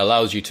there, or it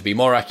allows you to be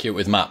more accurate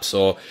with maps,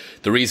 or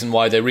the reason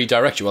why they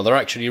redirect you. Well, there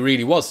actually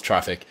really was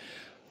traffic.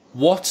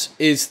 What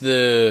is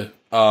the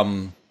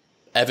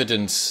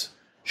evidence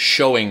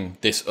showing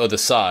this other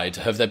side?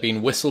 Have there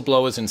been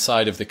whistleblowers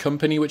inside of the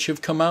company which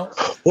have come out?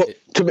 Well,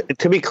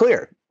 to be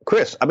clear,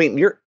 Chris, I mean,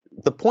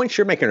 the points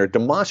you're making are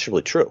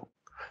demonstrably true.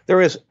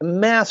 There is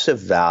massive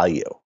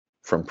value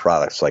from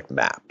products like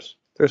maps.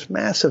 There's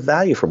massive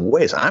value from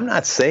Waze. I'm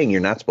not saying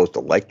you're not supposed to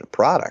like the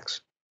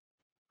products.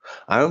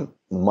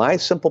 My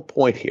simple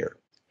point here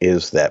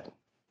is that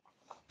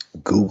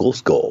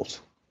Google's goals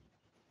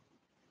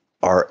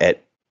are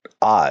at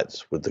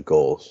odds with the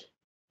goals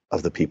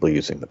of the people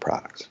using the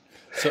products.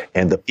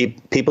 And the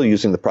people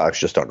using the products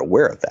just aren't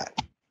aware of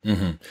that.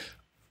 Mm-hmm.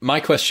 My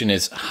question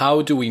is,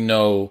 how do we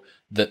know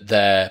that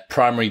their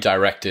primary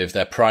directive,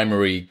 their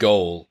primary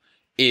goal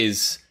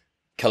is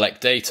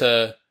collect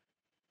data?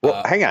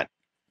 Well, hang on.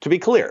 To be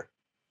clear,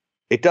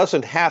 it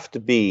doesn't have to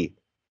be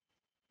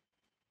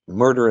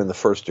murder in the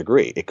first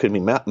degree. It could be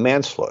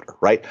manslaughter,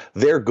 right?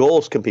 Their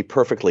goals can be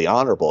perfectly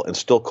honorable and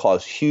still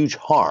cause huge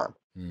harm,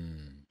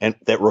 and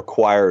that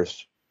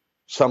requires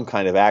some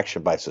kind of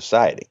action by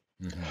society.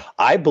 Mm-hmm.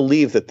 I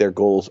believe that their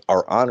goals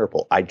are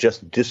honorable. I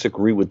just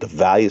disagree with the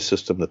value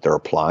system that they're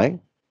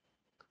applying.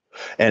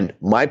 And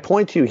my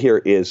point to you here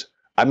is,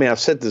 I mean, I've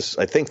said this,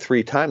 I think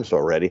 3 times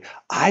already.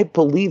 I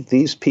believe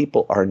these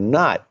people are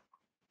not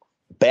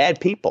bad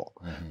people.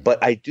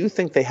 But I do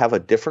think they have a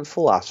different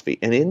philosophy.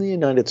 And in the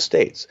United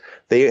States,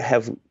 they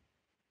have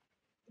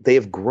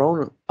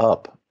grown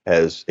up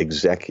as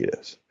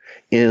executives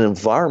in an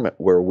environment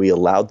where we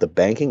allowed the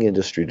banking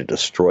industry to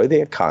destroy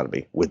the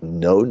economy with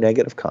no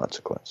negative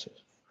consequences,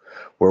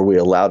 where we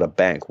allowed a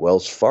bank,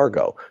 Wells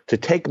Fargo, to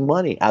take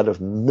money out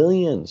of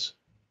millions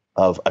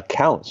of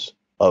accounts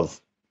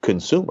of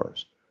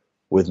consumers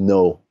with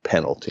no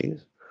penalties,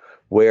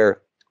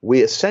 where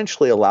we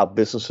essentially allow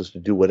businesses to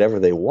do whatever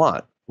they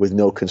want with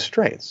no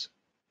constraints.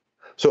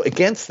 So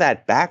against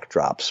that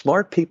backdrop,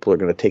 smart people are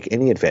going to take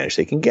any advantage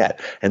they can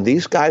get. And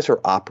these guys are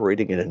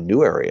operating in a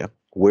new area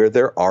where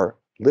there are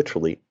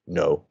literally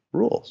no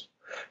rules.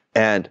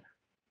 And,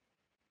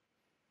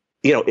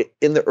 you know,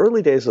 in the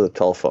early days of the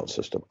telephone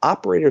system,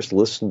 operators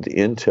listened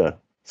into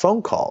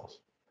phone calls.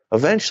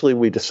 Eventually,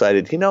 we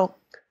decided, you know,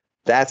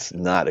 that's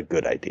not a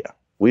good idea.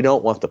 We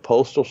don't want the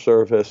Postal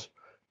Service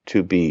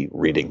to be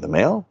reading the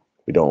mail.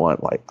 We don't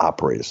want like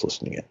operators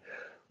listening in.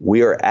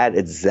 We are at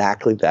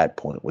exactly that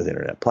point with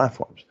internet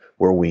platforms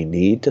where we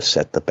need to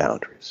set the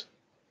boundaries.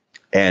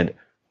 And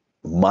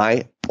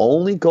my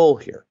only goal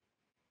here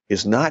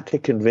is not to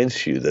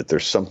convince you that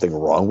there's something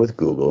wrong with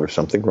Google or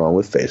something wrong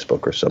with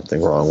Facebook or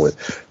something wrong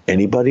with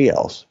anybody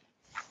else,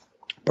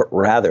 but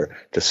rather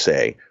to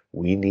say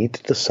we need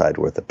to decide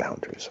where the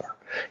boundaries are.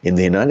 In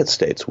the United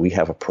States, we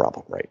have a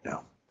problem right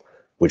now,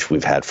 which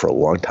we've had for a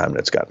long time, and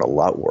it's gotten a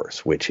lot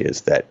worse, which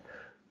is that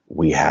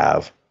we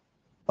have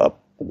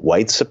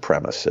white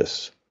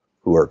supremacists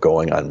who are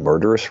going on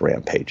murderous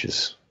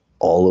rampages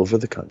all over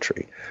the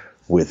country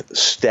with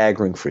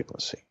staggering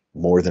frequency,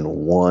 more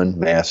than one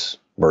mass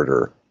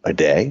murder a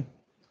day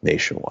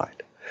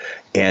nationwide.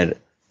 And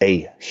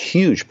a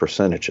huge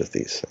percentage of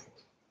these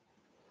things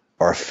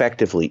are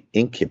effectively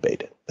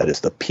incubated. That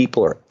is, the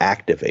people are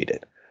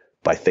activated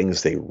by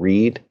things they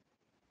read,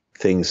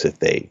 things that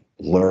they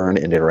learn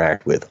and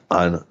interact with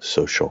on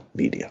social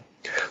media.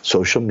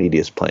 Social media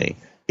is playing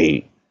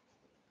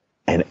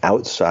an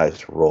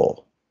outsized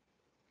role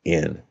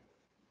in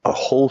a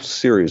whole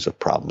series of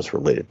problems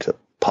related to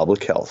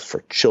public health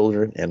for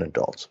children and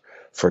adults,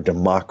 for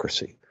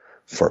democracy,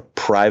 for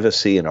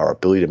privacy and our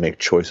ability to make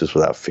choices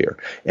without fear,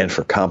 and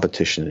for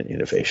competition and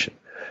innovation.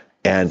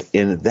 And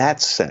in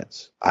that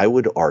sense, I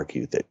would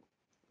argue that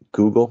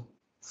Google,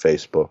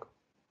 Facebook,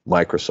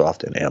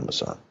 Microsoft, and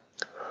Amazon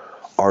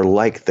are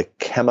like the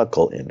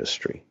chemical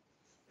industry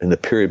in the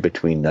period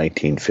between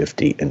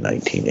 1950 and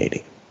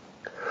 1980,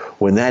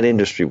 when that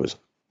industry was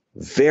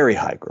very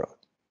high growth,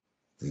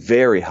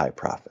 very high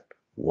profit.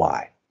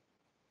 Why?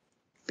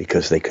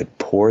 Because they could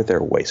pour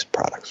their waste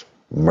products,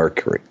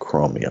 mercury,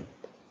 chromium,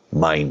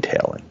 mine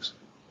tailings,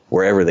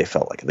 wherever they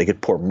felt like it. They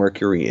could pour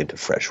mercury into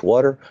fresh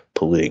water,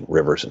 polluting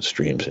rivers and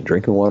streams and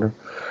drinking water.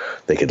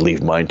 They could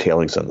leave mine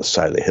tailings on the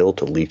side of the hill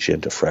to leach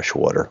into fresh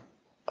water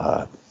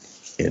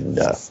in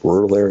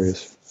rural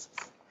areas.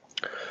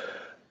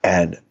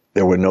 And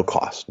there were no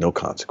costs, no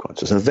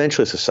consequences. And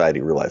eventually society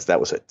realized that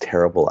was a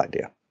terrible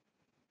idea.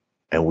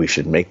 And we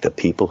should make the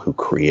people who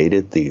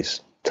created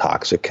these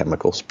toxic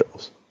chemical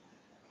spills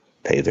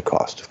pay the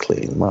cost of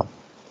cleaning them up.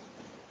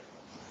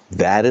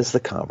 That is the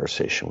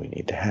conversation we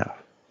need to have.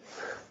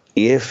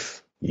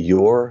 If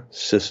your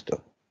system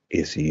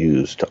is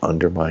used to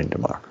undermine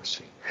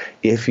democracy,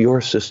 if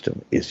your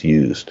system is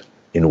used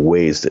in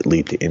ways that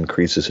lead to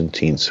increases in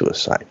teen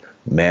suicide,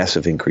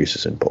 massive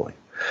increases in bullying,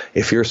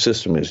 if your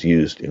system is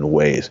used in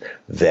ways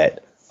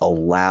that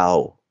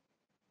allow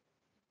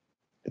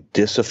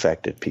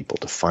disaffected people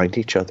to find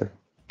each other,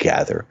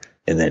 gather,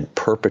 and then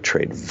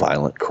perpetrate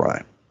violent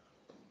crime,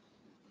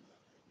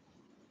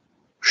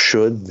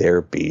 should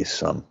there be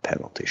some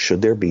penalty?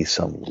 Should there be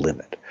some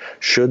limit?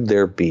 Should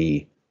there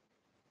be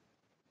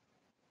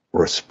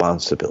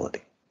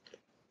responsibility?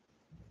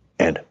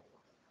 And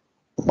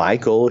my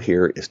goal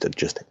here is to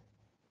just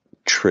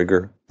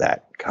trigger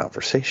that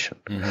conversation.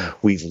 Mm-hmm.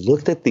 We've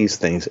looked at these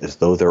things as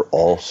though they're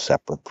all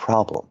separate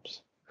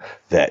problems,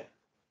 that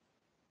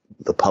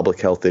the public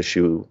health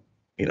issue,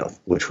 you know,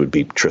 which would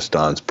be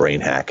Tristan's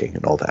brain hacking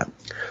and all that,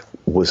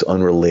 was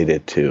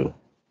unrelated to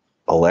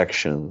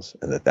elections,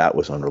 and that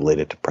was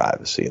unrelated to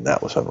privacy, and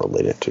that was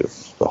unrelated to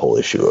the whole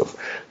issue of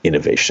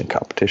innovation and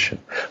competition.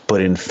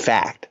 But in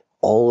fact,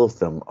 all of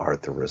them are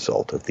the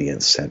result of the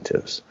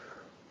incentives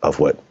of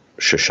what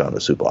Shoshana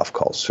Zuboff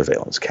calls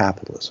surveillance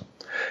capitalism.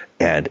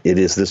 And it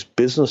is this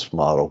business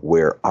model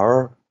where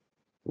our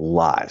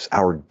lives,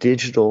 our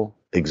digital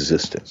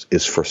existence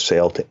is for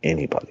sale to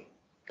anybody,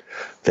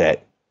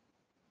 that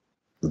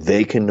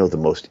they can know the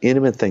most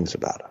intimate things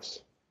about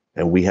us,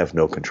 and we have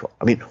no control.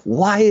 I mean,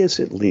 why is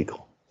it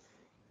legal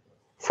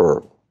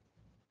for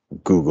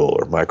Google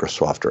or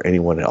Microsoft or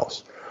anyone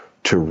else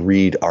to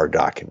read our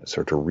documents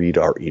or to read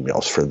our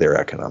emails for their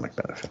economic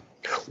benefit?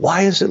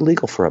 Why is it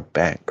legal for a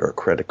bank or a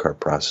credit card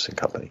processing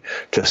company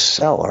to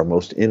sell our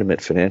most intimate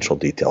financial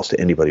details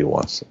to anybody who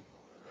wants them?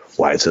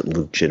 Why is it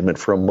legitimate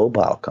for a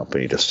mobile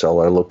company to sell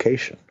our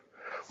location?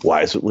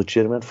 Why is it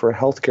legitimate for a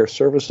healthcare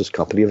services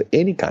company of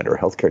any kind or a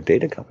healthcare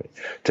data company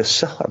to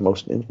sell our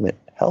most intimate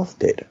health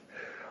data?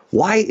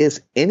 Why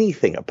is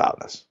anything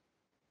about us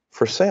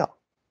for sale?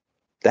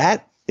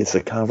 That is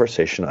the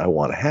conversation I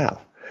want to have.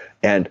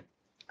 And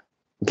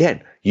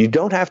again, you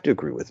don't have to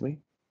agree with me,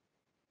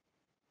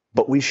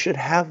 but we should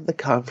have the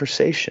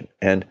conversation.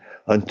 And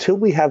until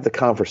we have the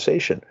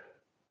conversation,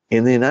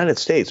 in the United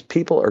States,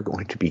 people are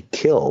going to be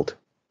killed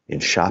in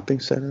shopping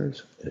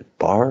centers, in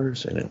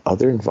bars, and in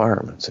other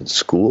environments, in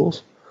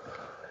schools.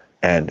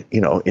 And,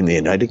 in the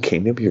United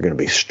Kingdom, you're going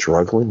to be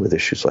struggling with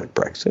issues like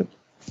Brexit.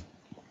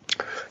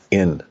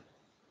 In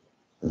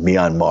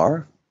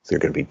Myanmar, they're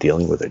going to be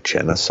dealing with a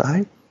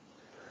genocide.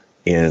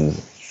 In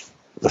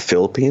the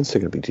Philippines, they're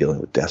going to be dealing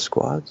with death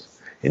squads.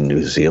 In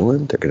New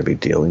Zealand, they're going to be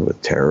dealing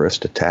with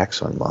terrorist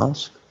attacks on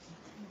mosques.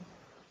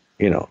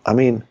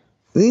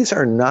 These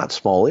are not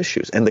small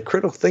issues. And the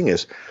critical thing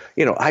is,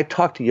 I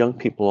talk to young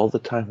people all the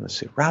time and I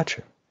say,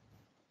 Roger,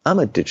 I'm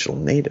a digital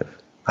native.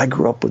 I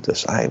grew up with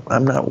this.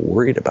 I'm not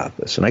worried about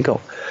this. And I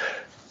go,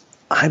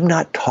 I'm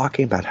not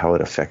talking about how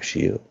it affects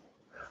you.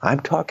 I'm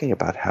talking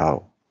about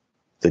how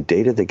the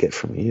data they get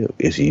from you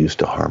is used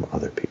to harm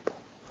other people.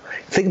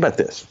 Think about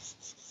this.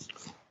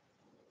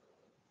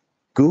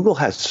 Google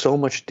has so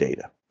much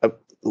data.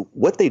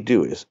 What they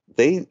do is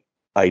they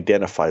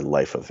identify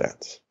life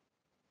events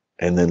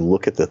and then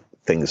look at the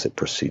things that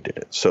preceded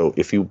it. So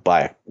if you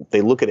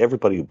they look at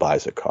everybody who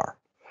buys a car,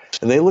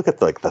 and they look at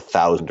the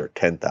 1,000 or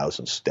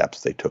 10,000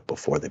 steps they took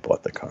before they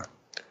bought the car.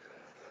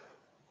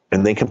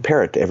 And they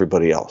compare it to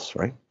everybody else,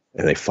 right?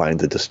 And they find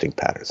the distinct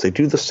patterns. They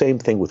do the same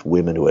thing with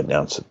women who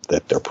announce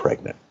that they're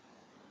pregnant.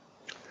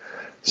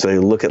 So they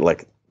look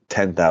at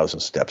 10,000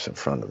 steps in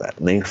front of that,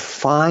 and they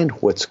find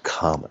what's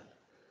common.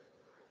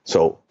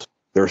 So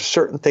there are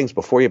certain things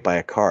before you buy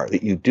a car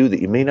that you do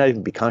that you may not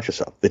even be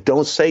conscious of, that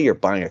don't say you're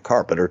buying a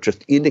car, but are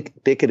just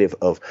indicative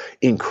of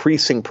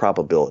increasing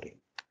probability.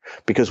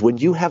 Because when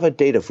you have a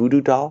data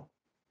voodoo doll,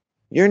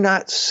 you're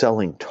not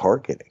selling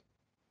targeting.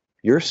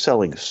 You're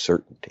selling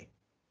certainty,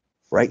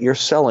 right? You're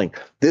selling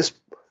this.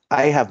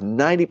 I have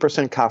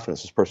 90%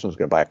 confidence this person is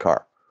going to buy a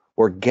car.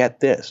 Or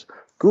get this.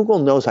 Google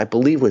knows, I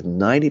believe, with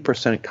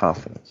 90%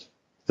 confidence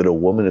that a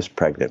woman is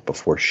pregnant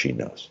before she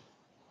knows.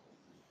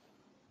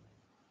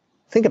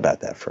 Think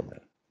about that for a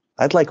minute.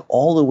 I'd like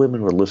all the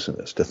women who are listening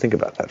to this to think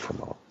about that for a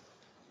moment.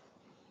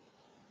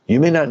 You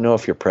may not know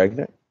if you're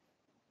pregnant,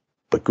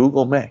 but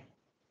Google may.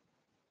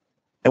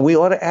 And we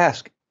ought to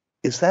ask,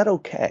 is that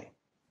okay?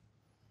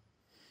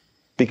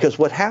 Because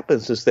what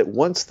happens is that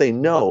once they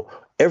know,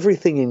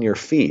 everything in your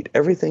feed,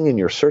 everything in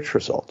your search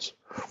results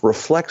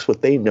reflects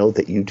what they know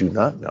that you do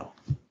not know.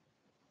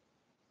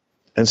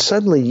 And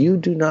suddenly you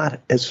do not,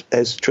 as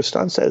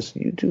Tristan says,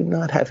 you do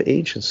not have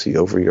agency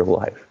over your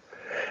life.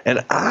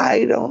 And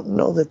I don't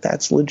know that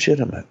that's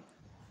legitimate.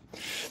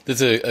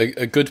 There's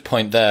a good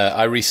point there.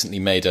 I recently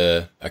made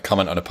a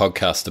comment on a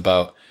podcast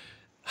about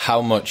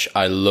how much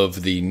I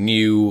love the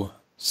new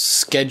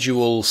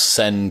schedule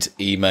send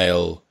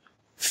email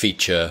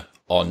feature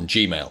on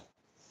Gmail.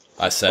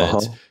 I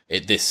said,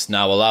 this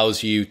now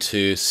allows you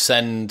to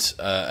send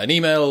an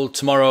email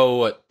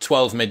tomorrow at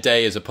 12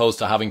 midday as opposed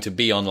to having to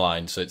be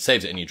online. So it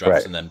saves it in your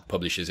drafts and then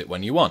publishes it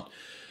when you want.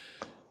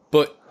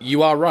 But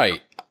you are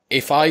right.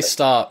 If I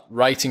start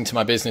writing to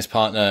my business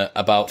partner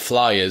about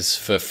flyers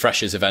for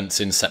Freshers events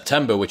in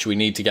September, which we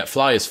need to get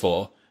flyers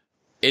for,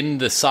 in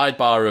the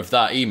sidebar of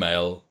that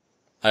email,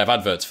 I have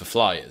adverts for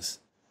flyers.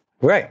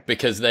 Right.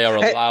 Because they are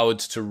allowed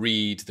to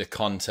read the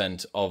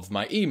content of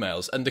my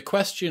emails. And the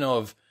question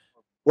of...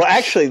 Well,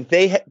 actually,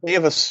 they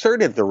have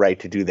asserted the right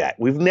to do that.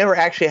 We've never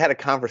actually had a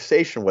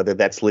conversation whether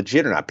that's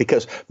legit or not.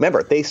 Because,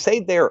 remember, they say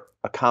they're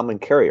a common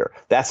carrier.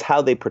 That's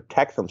how they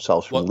protect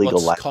themselves from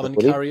legal liability. What's common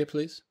carrier,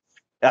 please?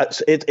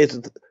 It's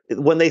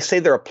when they say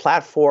they're a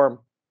platform,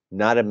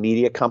 not a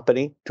media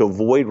company, to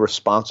avoid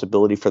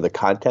responsibility for the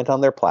content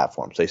on their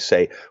platforms. They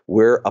say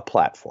we're a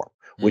platform,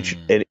 which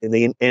in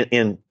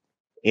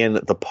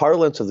the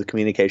parlance of the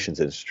communications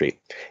industry,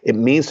 it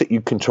means that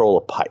you control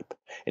a pipe.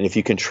 And if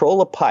you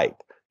control a pipe,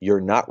 you're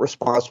not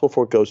responsible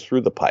for what goes through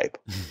the pipe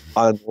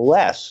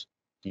unless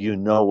you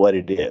know what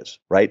it is,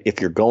 right? If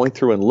you're going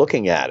through and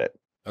looking at it.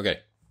 Okay.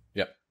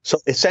 Yeah. So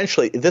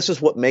essentially, this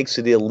is what makes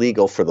it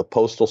illegal for the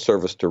Postal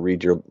Service to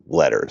read your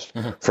letters,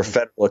 for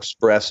Federal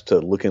Express to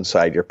look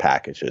inside your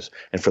packages,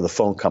 and for the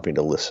phone company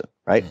to listen,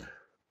 right?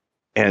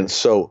 And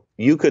so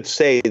you could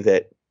say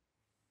that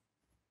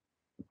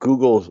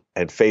Google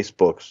and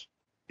Facebook's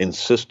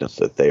insistence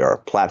that they are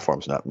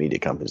platforms, not media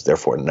companies,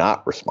 therefore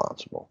not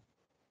responsible,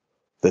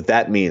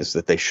 that means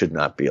that they should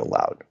not be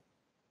allowed.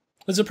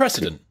 There's a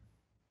precedent.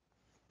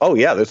 Oh,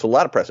 yeah, there's a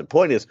lot of precedent.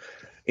 Point is,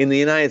 in the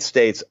United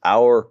States,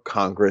 our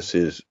Congress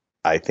is,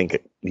 I think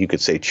you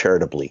could say,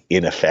 charitably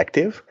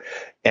ineffective.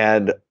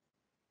 And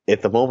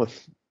at the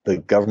moment, the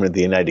government of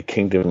the United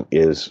Kingdom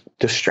is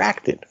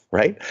distracted,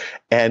 right?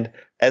 And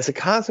as a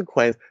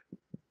consequence,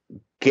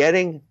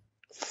 getting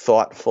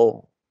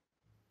thoughtful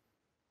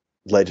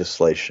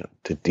legislation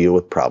to deal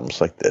with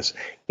problems like this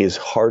is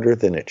harder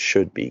than it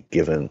should be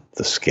given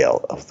the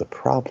scale of the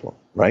problem,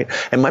 right?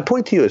 And my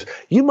point to you is,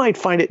 you might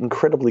find it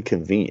incredibly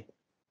convenient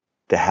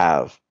to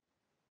have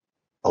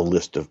a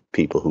list of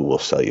people who will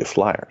sell you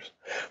flyers.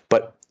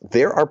 But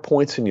there are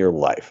points in your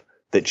life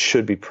that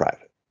should be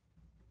private.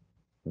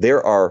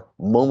 There are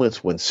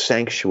moments when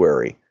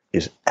sanctuary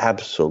is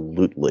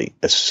absolutely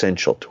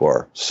essential to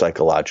our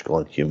psychological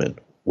and human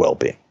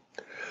well-being.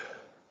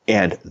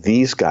 And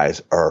these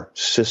guys are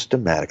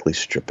systematically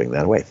stripping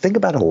that away. Think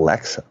about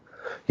Alexa.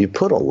 You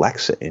put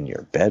Alexa in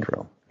your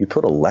bedroom. You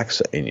put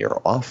Alexa in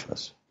your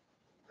office.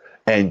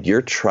 And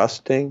you're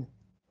trusting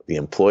the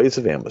employees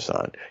of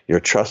Amazon. You're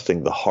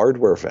trusting the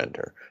hardware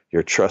vendor.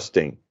 You're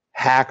trusting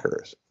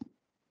hackers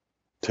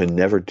to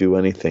never do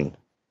anything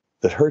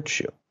that hurts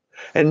you.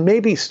 And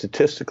maybe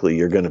statistically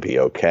you're going to be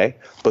okay,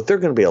 but there are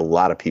going to be a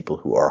lot of people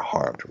who are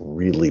harmed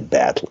really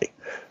badly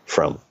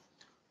from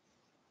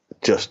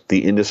just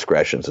the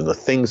indiscretions and the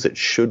things that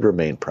should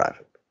remain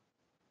private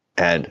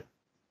and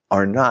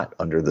are not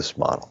under this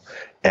model.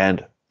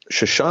 And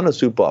Shoshana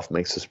Zuboff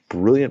makes this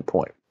brilliant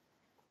point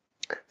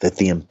that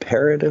the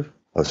imperative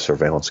of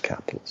surveillance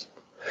capitalism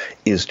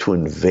is to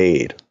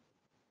invade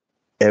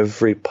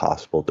every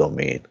possible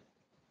domain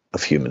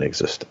of human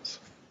existence.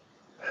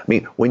 I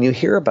mean, when you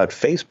hear about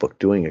Facebook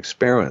doing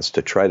experiments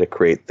to try to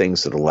create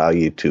things that allow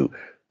you to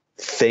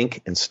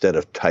think instead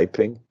of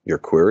typing your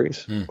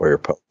queries or your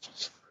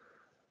posts,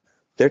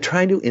 they're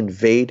trying to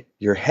invade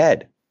your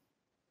head.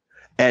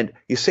 And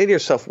you say to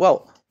yourself,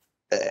 well,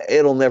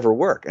 it'll never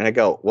work. And I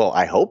go, well,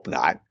 I hope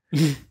not.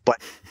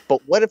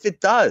 But what if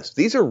it does?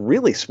 These are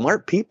really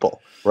smart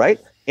people, right?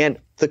 And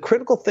the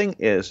critical thing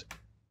is,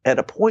 at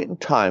a point in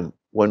time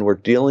when we're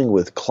dealing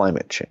with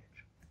climate change,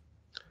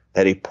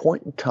 at a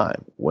point in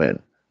time when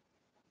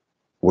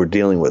we're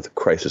dealing with the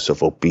crisis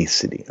of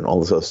obesity and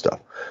all this other stuff,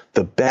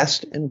 the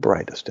best and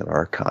brightest in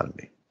our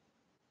economy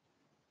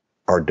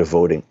are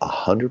devoting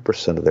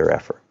 100% of their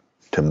effort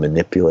to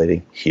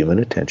manipulating human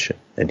attention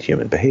and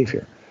human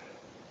behavior.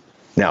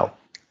 Now,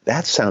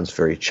 that sounds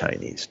very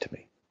Chinese to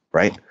me,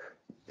 right?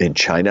 In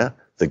China,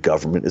 the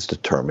government is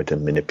determined to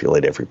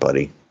manipulate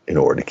everybody in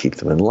order to keep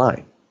them in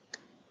line.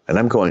 And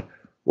I'm going,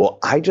 well,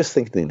 I just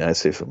think in the United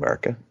States of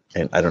America,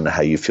 and I don't know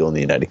how you feel in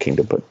the United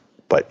Kingdom,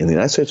 but in the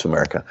United States of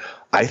America,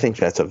 I think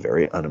that's a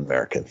very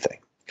un-American thing.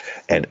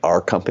 And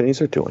our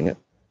companies are doing it,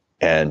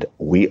 and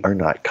we are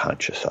not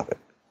conscious of it.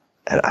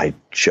 And I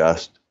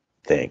just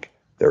think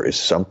there is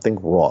something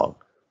wrong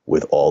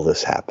with all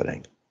this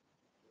happening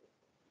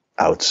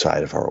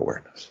outside of our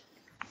awareness.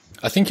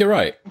 I think you're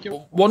right.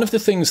 One of the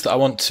things that I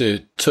want to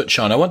touch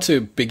on, I want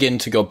to begin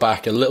to go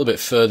back a little bit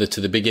further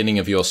to the beginning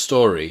of your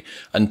story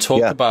and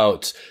talk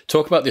about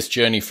this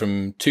journey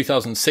from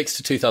 2006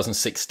 to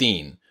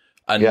 2016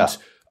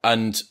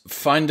 and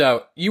find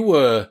out you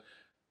were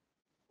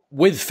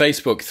with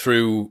Facebook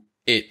through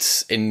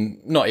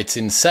not its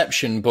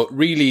inception, but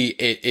really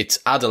its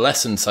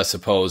adolescence, I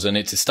suppose, and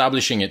it's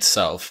establishing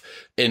itself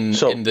in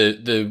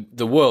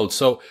the world.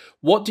 So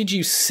what did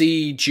you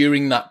see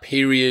during that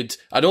period?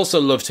 I'd also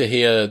love to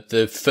hear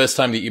the first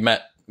time that you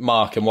met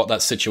Mark and what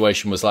that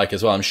situation was like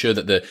as well. I'm sure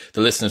that the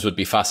listeners would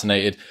be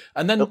fascinated.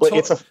 And then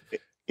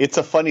it's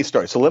a funny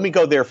story. So let me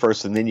go there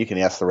first, and then you can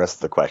ask the rest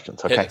of the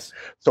questions. Okay.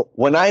 So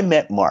when I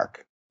met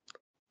Mark,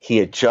 he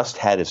had just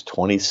had his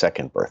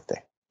 22nd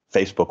birthday.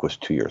 Facebook was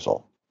 2 years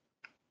old.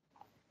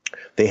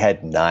 They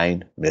had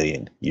 9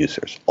 million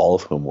users, all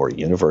of whom were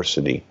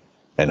university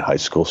and high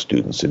school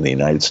students in the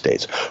United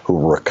States who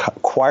were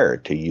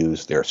required to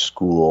use their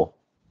school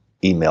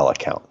email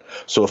account.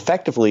 So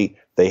effectively,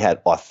 they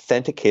had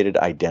authenticated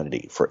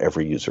identity for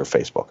every user of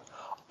Facebook.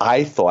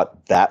 I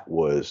thought that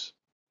was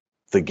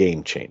the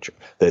game changer,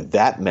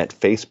 that meant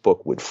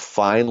Facebook would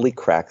finally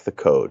crack the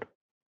code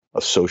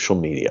of social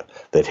media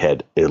that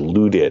had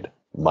eluded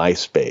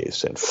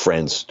MySpace and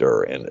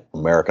Friendster and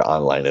America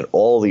Online and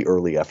all the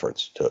early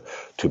efforts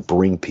to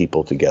bring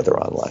people together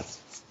online.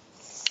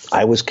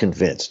 I was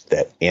convinced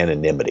that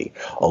anonymity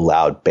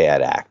allowed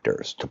bad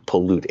actors to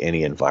pollute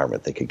any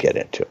environment they could get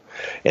into,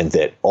 and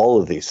that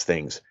all of these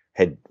things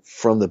had,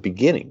 from the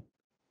beginning,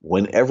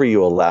 whenever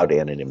you allowed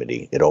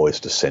anonymity, it always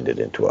descended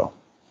into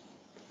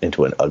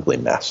an ugly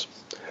mess.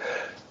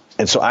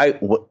 And so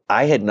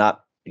I had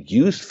not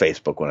used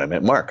Facebook when I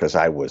met Mark because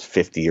I was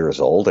 50 years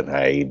old and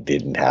I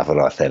didn't have an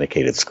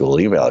authenticated school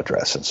email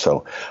address. And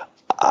so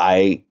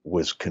I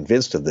was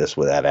convinced of this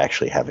without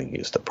actually having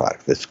used the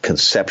product. This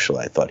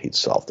conceptually, I thought he'd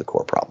solved the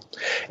core problem.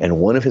 And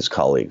one of his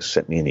colleagues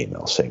sent me an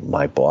email saying,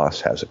 my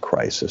boss has a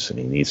crisis and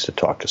he needs to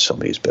talk to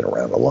somebody who's been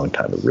around a long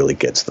time who really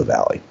gets the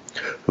Valley,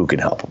 who can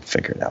help him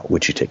figure it out.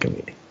 Would you take a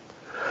meeting?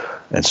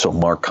 And so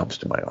Mark comes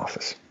to my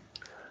office.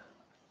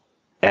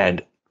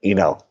 And,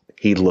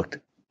 he looked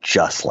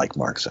just like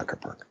Mark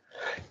Zuckerberg.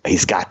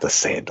 He's got the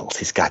sandals.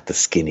 He's got the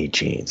skinny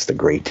jeans, the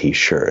gray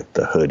T-shirt,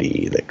 the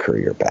hoodie, the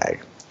courier bag,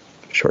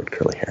 short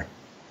curly hair.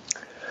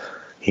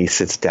 He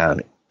sits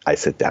down. I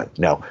sit down.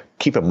 Now,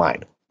 keep in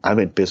mind, I'm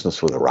in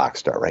business with a rock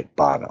star, right?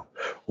 Bono.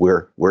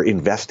 We're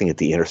investing at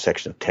the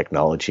intersection of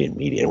technology and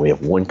media, and we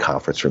have one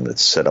conference room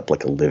that's set up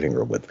like a living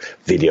room with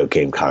video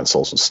game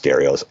consoles and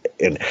stereos,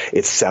 and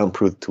it's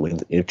soundproof to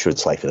into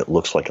its life, and it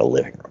looks like a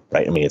living room,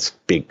 right? I mean, it's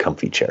big,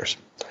 comfy chairs.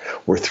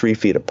 We're 3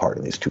 feet apart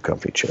in these two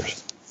comfy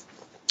chairs.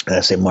 And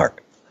I say,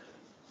 Mark,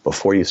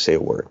 before you say a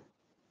word,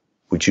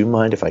 would you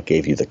mind if I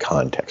gave you the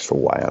context for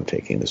why I'm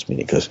taking this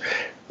meeting? Because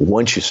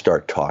once you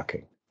start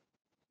talking,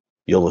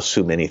 you'll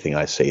assume anything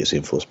I say is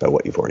influenced by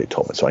what you've already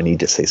told me. So I need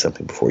to say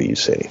something before you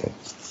say anything.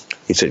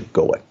 He said,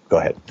 go away. Go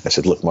ahead. I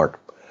said, look, Mark,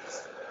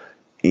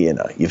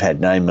 you've had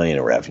 9 million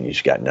in revenues.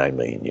 You've got 9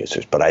 million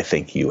users. But I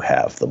think you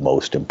have the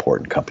most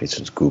important company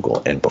since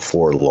Google. And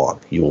before long,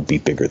 you will be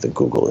bigger than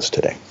Google is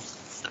today.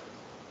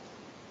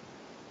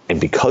 And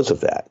because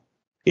of that,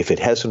 if it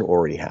hasn't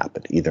already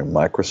happened, either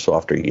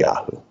Microsoft or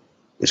Yahoo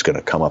is going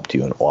to come up to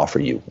you and offer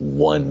you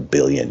 $1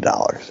 billion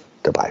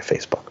to buy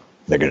Facebook.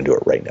 They're going to do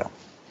it right now.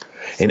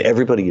 And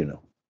everybody you know,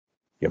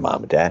 your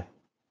mom and dad,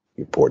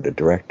 your board of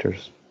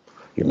directors,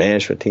 your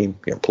management team,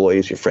 your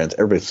employees, your friends,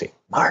 everybody say,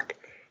 Mark,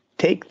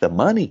 take the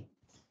money.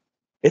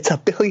 It's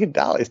 $1 billion.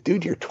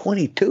 Dude, you're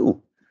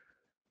 22.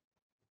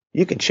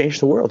 You can change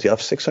the world. You'll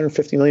have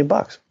 $650 million.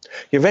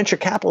 Your venture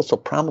capitalist will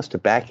promise to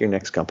back your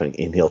next company,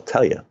 and he'll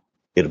tell you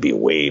it'll be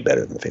way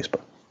better than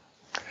Facebook.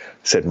 I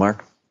said,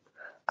 Mark,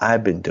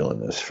 I've been doing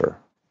this for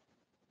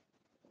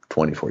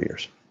 24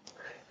 years,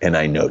 and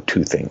I know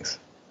two things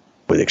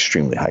with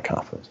extremely high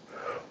confidence.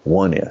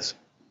 One is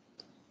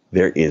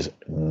there is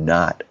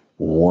not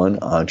one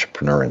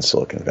entrepreneur in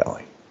Silicon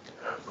Valley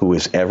who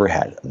has ever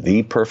had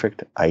the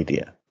perfect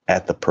idea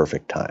at the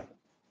perfect time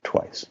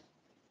twice.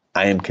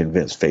 I am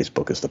convinced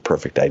Facebook is the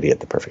perfect idea at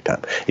the perfect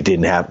time. It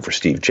didn't happen for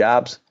Steve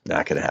Jobs,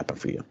 not going to happen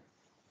for you.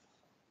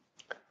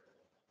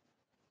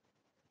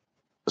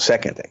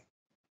 Second thing,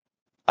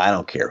 I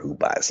don't care who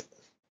buys it.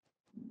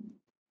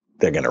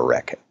 They're going to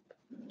wreck it.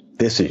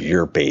 This is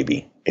your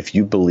baby. If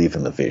you believe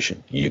in the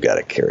vision, you got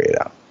to carry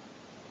it out.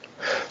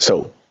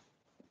 So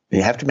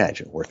you have to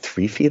imagine we're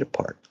 3 feet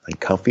apart on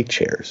comfy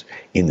chairs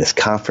in this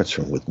conference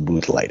room with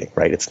mood lighting,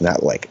 right? It's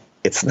not like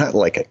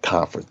a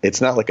conference.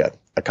 It's not like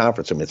a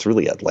conference room. It's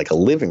really like a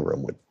living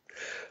room with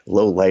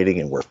low lighting,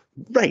 and we're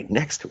right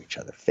next to each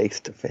other, face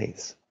to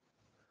face.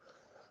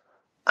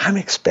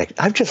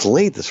 I've just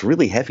laid this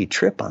really heavy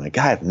trip on a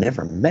guy I've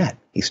never met.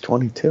 He's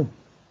 22,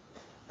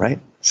 right?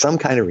 Some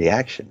kind of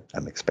reaction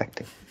I'm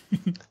expecting.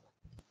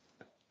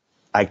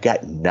 I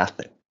got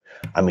nothing.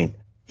 I mean,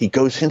 he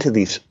goes into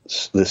this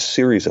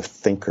series of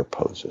thinker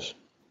poses.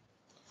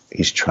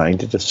 He's trying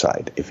to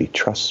decide if he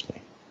trusts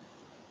me.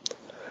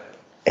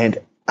 And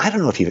I don't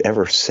know if you've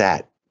ever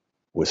sat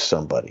with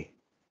somebody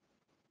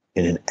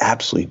in an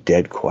absolutely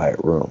dead quiet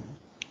room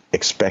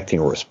expecting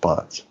a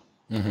response.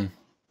 Mm-hmm.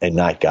 And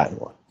not gotten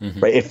one,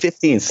 right? In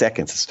 15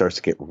 seconds, it starts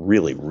to get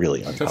really, really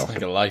uncomfortable. That's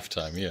like a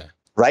lifetime, yeah.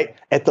 Right?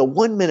 At the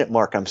 1 minute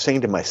mark, I'm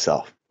saying to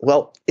myself,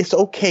 well, it's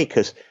okay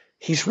because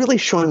he's really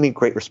showing me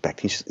great respect.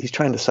 He's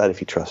trying to decide if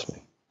he trusts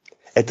me.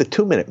 At the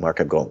 2 minute mark,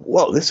 I'm going,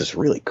 whoa, this is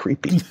really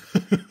creepy.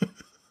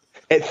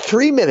 At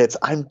 3 minutes,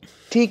 I'm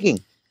digging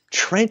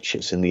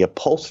trenches in the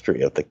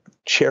upholstery of the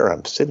chair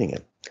I'm sitting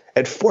in.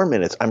 At 4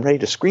 minutes, I'm ready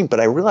to scream,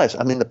 but I realize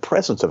I'm in the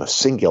presence of a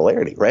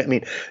singularity, right? I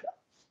mean,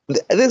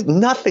 there's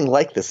nothing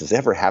like this has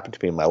ever happened to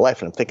me in my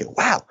life. And I'm thinking,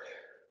 wow,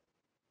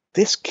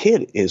 this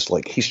kid is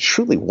like, he's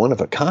truly one of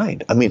a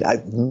kind. I mean,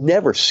 I've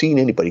never seen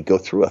anybody go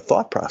through a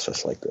thought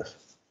process like this.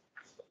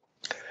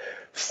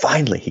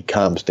 Finally, he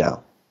calms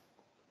down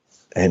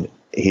and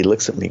he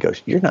looks at me and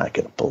goes, you're not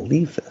going to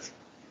believe this.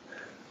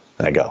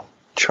 And I go,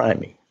 try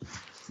me.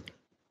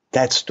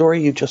 That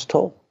story you just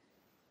told,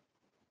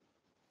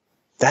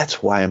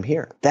 that's why I'm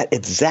here. That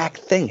exact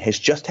thing has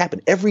just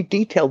happened. Every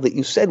detail that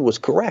you said was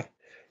correct.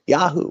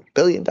 Yahoo, $1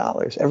 billion.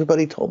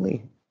 Everybody told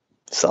me,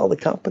 sell the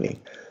company.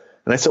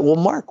 And I said, well,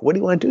 Mark, what do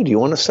you want to do? Do you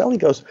want to sell? He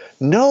goes,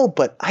 no,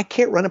 but I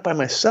can't run it by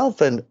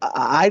myself, and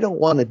I don't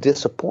want to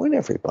disappoint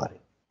everybody.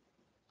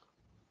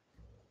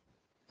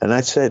 And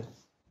I said,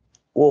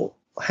 well,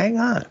 hang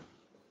on.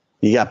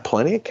 You got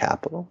plenty of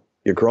capital.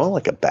 You're growing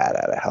like a bat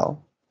out of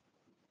hell.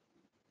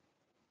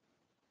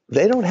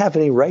 They don't have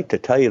any right to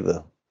tell you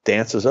the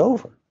dance is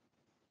over.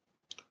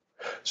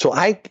 So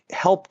I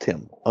helped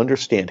him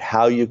understand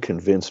how you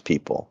convince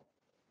people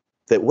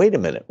that, wait a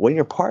minute, when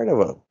you're part of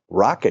a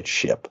rocket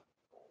ship,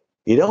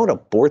 you don't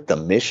abort the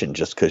mission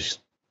just because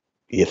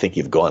you think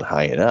you've gone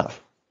high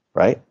enough,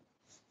 right?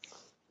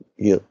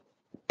 You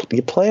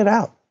play it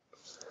out.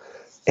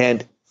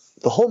 And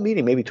the whole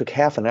meeting maybe took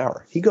half an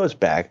hour. He goes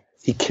back,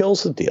 he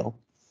kills the deal,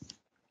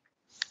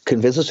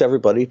 convinces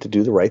everybody to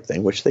do the right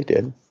thing, which they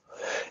did.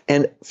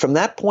 And from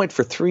that point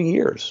for 3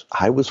 years,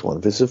 I was one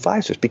of his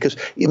advisors. Because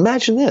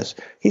imagine this,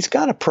 he's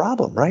got a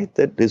problem, right?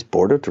 That his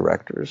board of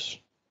directors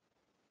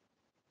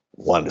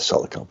wanted to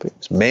sell the company.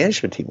 His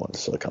management team wanted to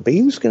sell the company.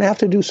 He was going to have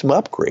to do some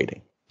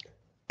upgrading.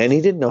 And he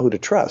didn't know who to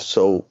trust.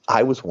 So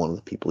I was one of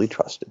the people he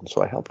trusted. And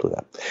so I helped with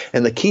that.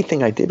 And the key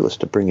thing I did was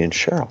to bring in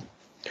Cheryl.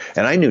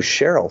 And I knew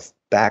Cheryl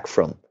back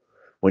from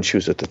when she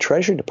was at the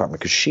Treasury Department,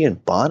 because she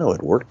and Bono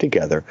had worked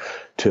together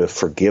to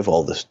forgive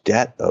all this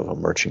debt of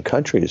emerging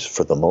countries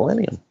for the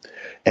millennium.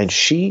 And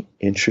she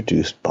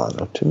introduced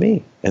Bono to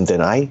me. And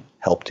then I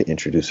helped to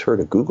introduce her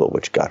to Google,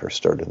 which got her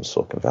started in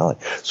Silicon Valley.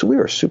 So we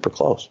were super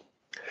close.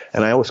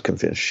 And I was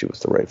convinced she was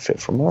the right fit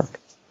for Mark.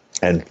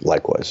 And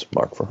likewise,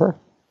 Mark for her.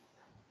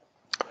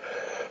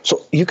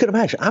 So you can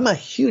imagine, I'm a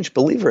huge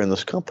believer in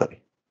this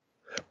company.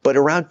 But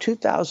around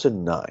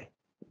 2009,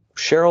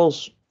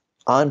 Cheryl's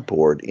on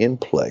board, in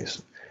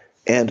place.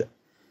 And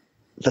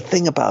the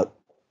thing about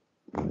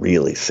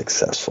really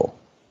successful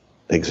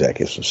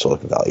executives from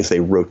Silicon Valley is they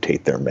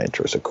rotate their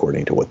mentors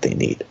according to what they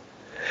need.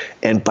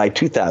 And by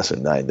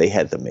 2009, they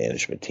had the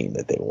management team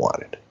that they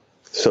wanted.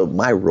 So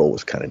my role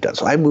was kind of done.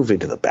 So I moved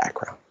into the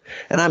background.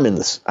 And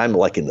I'm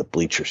like in the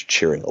bleachers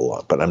cheering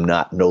along, but I'm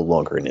no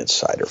longer an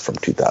insider from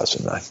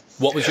 2009.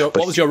 What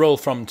was your role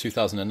from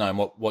 2009?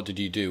 What did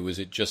you do? Was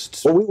it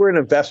just... Well, we were an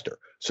investor.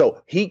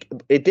 So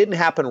it didn't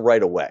happen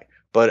right away,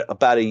 but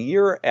about a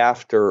year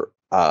after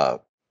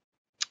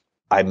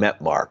I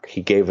met Mark,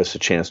 he gave us a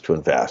chance to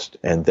invest,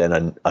 and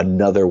then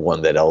another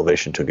one that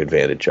Elevation took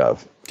advantage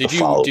of.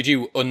 Did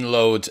you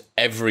unload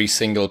every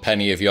single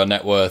penny of your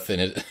net worth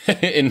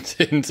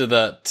into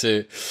that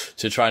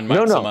to try and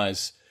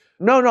maximize?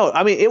 No.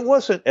 I mean, it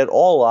wasn't at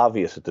all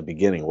obvious at the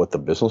beginning what the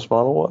business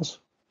model was.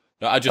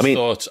 No,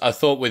 I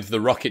thought with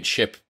the rocket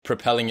ship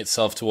propelling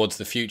itself towards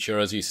the future,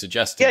 as you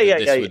suggested,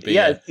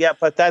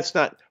 but that's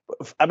not.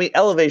 I mean,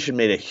 Elevation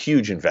made a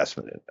huge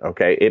investment in it.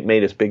 Okay, it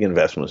made as big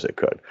investment as it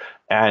could,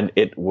 and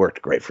it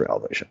worked great for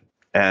Elevation.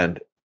 And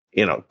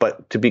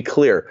but to be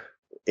clear,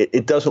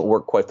 it doesn't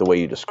work quite the way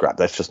you described.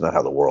 That's just not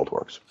how the world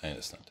works. I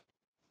understand.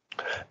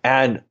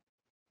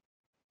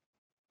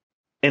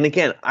 And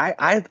again,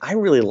 I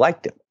really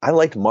liked him. I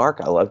liked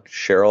Mark. I liked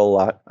Cheryl a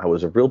lot. I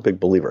was a real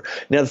big believer.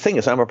 Now, the thing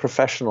is, I'm a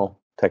professional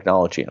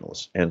technology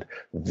analyst, and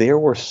there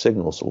were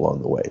signals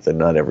along the way that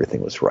not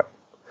everything was right.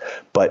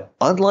 But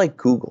unlike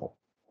Google,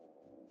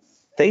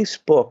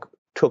 Facebook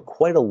took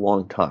quite a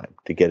long time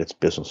to get its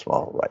business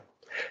model right.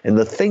 And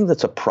the thing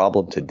that's a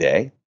problem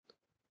today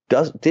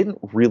didn't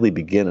really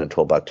begin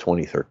until about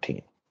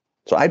 2013.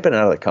 So I'd been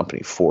out of the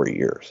company 4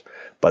 years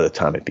by the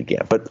time it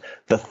began. But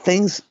the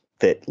things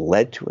that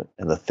led to it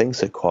and the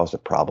things that caused the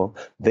problem,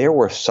 there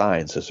were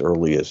signs as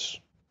early as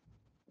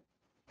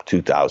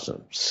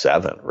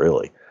 2007,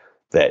 really,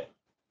 that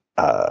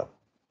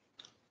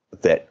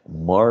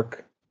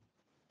Mark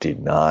did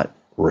not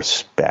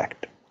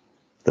respect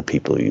the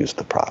people who used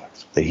the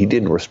products, that he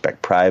didn't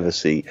respect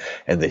privacy,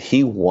 and that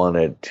he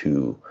wanted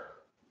to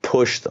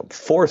push them,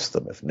 force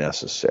them if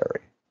necessary,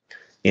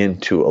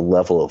 into a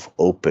level of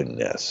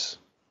openness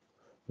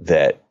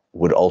that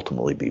would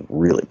ultimately be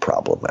really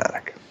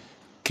problematic.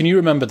 Can you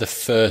remember the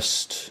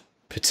first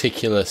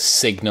particular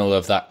signal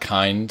of that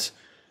kind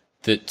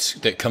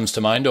that comes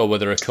to mind, or were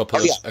there a couple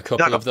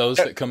of those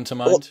that come to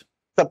mind? Well,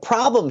 the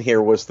problem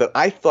here was that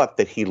I thought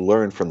that he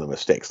learned from the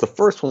mistakes. The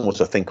first one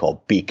was a thing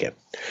called Beacon.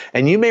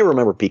 And you may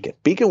remember Beacon.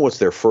 Beacon was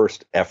their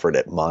first effort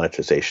at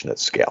monetization at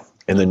scale.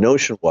 And the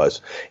notion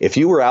was, if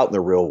you were out in the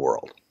real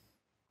world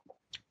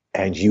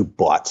and you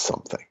bought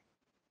something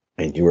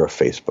and you were a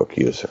Facebook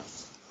user,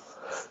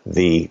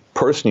 the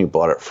person you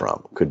bought it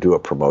from could do a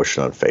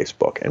promotion on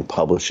Facebook and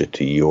publish it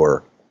to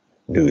your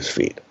news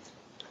feed.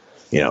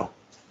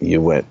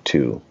 You went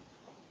to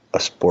a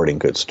sporting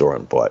goods store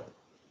and bought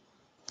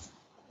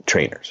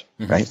trainers,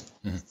 right?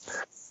 Mm-hmm.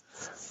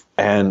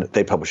 And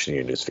they published it in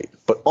your news feed.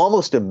 But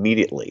almost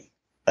immediately,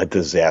 a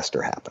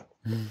disaster happened.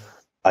 Mm.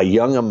 A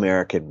young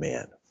American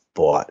man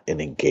bought an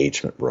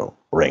engagement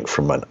ring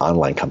from an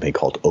online company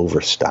called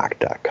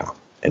Overstock.com.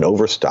 And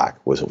Overstock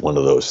was one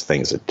of those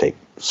things that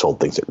sold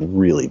things at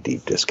really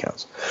deep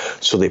discounts.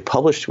 So they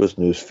published to his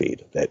news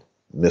feed that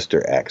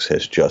Mr. X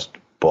has just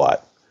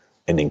bought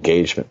an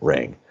engagement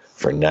ring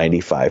for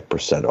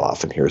 95%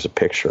 off, and here's a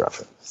picture of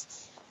it.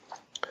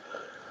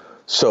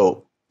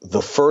 So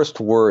the first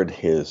word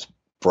his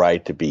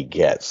bride-to-be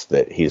gets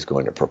that he's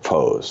going to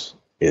propose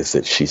is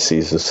that she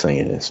sees this thing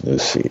in his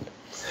news feed.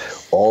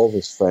 All of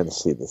his friends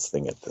see this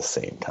thing at the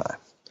same time.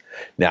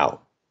 Now,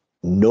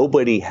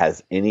 nobody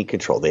has any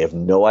control. They have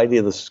no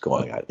idea this is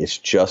going on. It's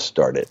just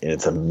started, and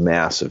it's a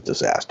massive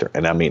disaster.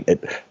 And I mean,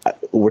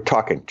 we're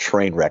talking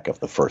train wreck of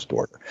the first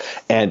order.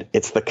 And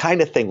it's the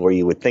kind of thing where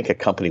you would think a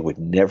company would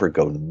never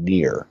go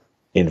near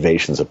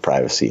invasions of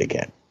privacy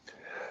again.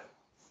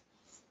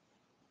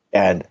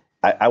 And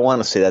I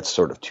want to say that's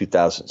sort of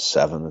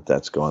 2007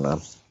 that's going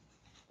on.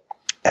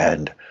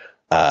 And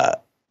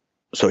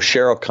so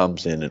Cheryl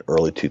comes in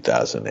early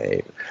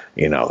 2008,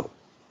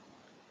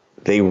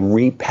 they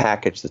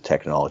repackage the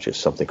technology as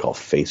something called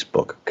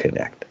Facebook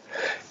Connect,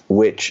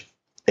 which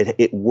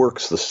it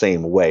works the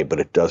same way, but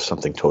it does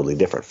something totally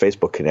different.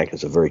 Facebook Connect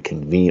is a very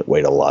convenient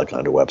way to log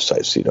onto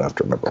websites so you don't have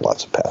to remember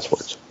lots of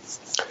passwords.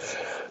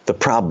 The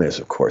problem is,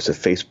 of course, that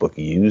Facebook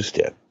used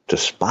it to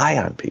spy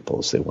on people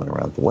as they went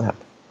around the web.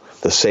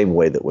 The same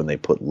way that when they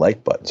put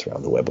like buttons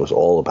around the web, it was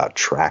all about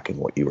tracking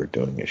what you were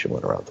doing as you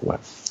went around the web.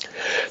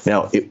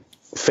 Now,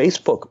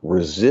 Facebook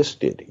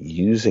resisted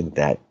using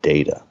that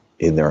data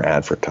in their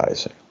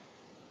advertising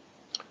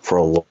for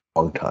a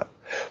long time.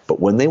 But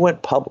when they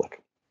went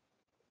public,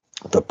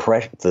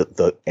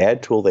 the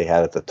ad tool they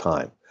had at the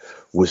time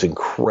was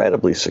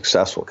incredibly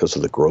successful because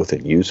of the growth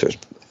in users.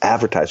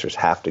 Advertisers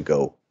have to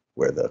go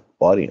where the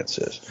audience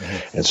is.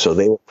 And so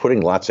they were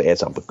putting lots of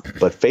ads on,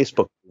 but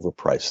Facebook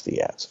overpriced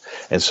the ads.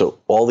 And so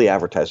all the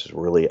advertisers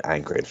were really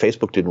angry. And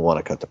Facebook didn't want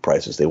to cut the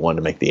prices. They wanted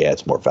to make the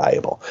ads more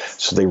valuable.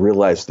 So they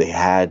realized they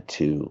had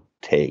to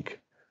take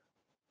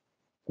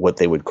what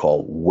they would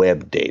call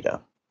web data,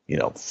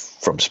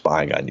 from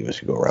spying on you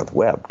as you go around the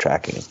web,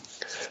 tracking them,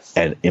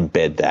 and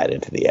embed that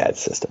into the ad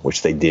system,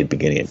 which they did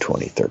beginning in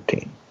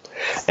 2013.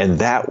 And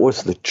that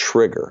was the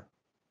trigger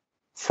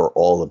for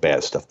all the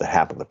bad stuff that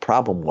happened. The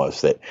problem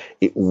was that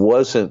it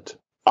wasn't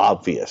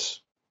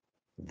obvious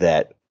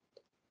that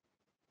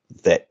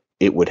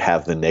it would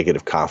have the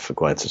negative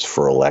consequences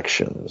for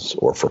elections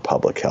or for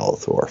public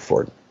health or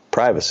for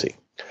privacy.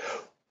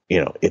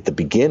 At the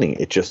beginning,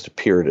 it just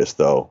appeared as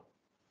though,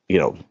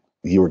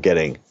 you were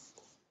getting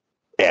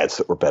ads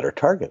that were better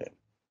targeted,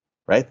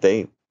 right?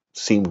 They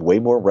seemed way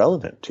more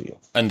relevant to you.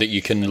 And that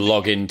you can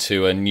log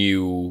into a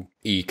new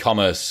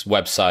e-commerce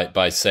website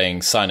by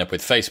saying sign up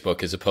with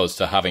Facebook as opposed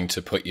to having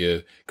to put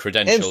your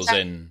credentials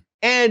in.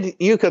 And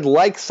you could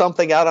like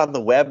something out on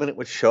the web and it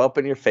would show up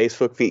in your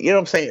Facebook feed. You know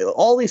what I'm saying?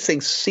 All these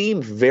things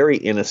seemed very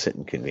innocent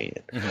and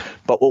convenient.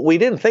 But what we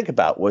didn't think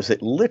about was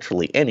that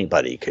literally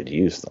anybody could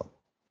use them,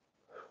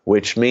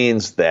 which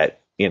means that,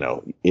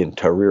 in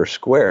Tahrir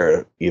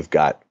Square, you've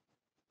got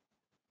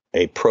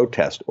a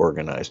protest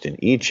organized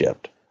in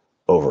Egypt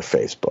over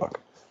Facebook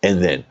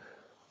and then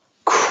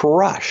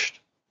crushed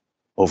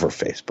over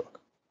Facebook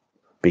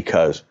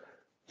because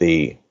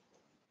the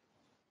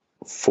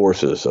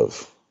forces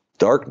of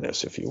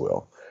darkness, if you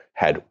will,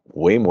 had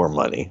way more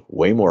money,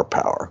 way more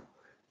power,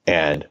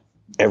 and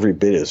every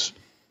bit as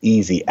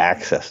easy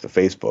access to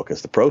Facebook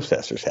as the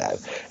protesters had.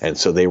 And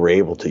so they were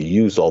able to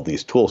use all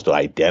these tools to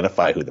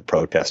identify who the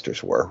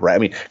protesters were, right? I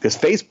mean, because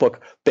Facebook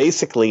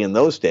basically in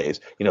those days,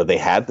 they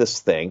had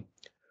this thing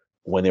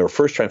when they were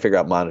first trying to figure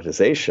out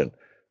monetization.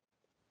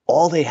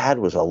 All they had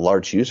was a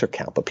large user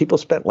count, but people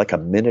spent like a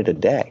minute a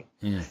day.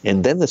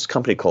 And then this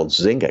company called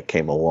Zynga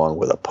came along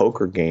with a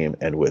poker game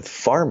and with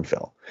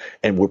Farmville,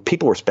 and where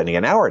people were spending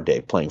an hour a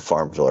day playing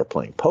Farmville or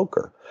playing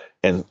poker.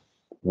 And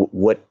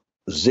what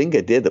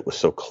Zynga did that was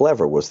so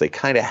clever was they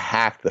kind of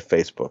hacked the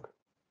Facebook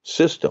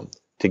system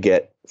to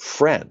get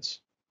friends.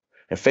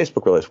 And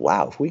Facebook realized,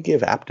 wow, if we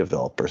give app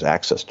developers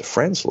access to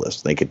friends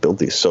lists, they could build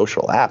these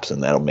social apps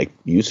and that'll make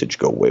usage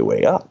go way,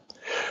 way up.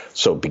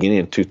 So beginning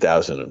in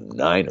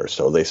 2009 or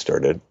so, they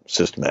started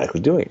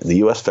systematically doing it. And the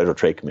U.S. Federal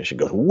Trade Commission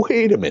goes,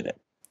 wait a minute,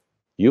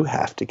 you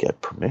have to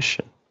get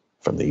permission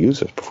from the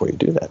users before you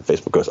do that.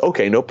 Facebook goes,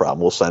 okay, no problem.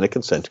 We'll sign a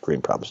consent decree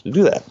and promise to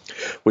do that,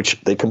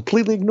 which they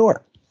completely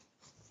ignore.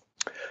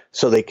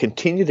 So they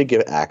continue to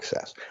give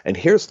access. And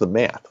here's the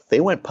math.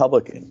 They went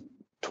public in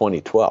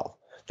 2012.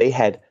 They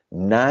had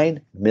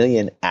 9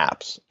 million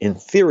apps. In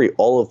theory,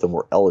 all of them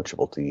were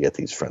eligible to get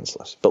these friends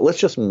lists. But let's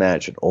just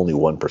imagine only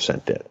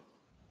 1% did.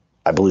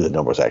 I believe the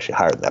number was actually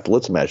higher than that, but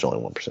let's imagine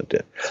only 1%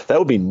 did. That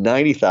would be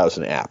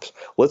 90,000 apps.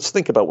 Let's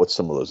think about what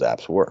some of those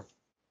apps were.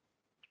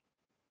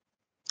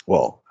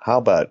 Well, how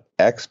about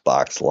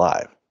Xbox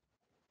Live?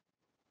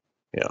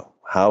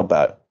 How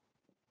about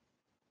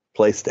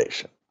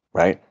PlayStation,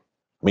 right?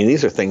 I mean,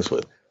 these are things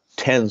with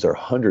tens or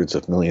hundreds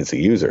of millions of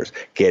users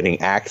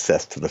getting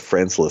access to the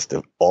friends list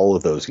of all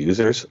of those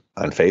users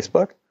on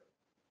Facebook.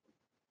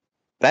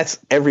 That's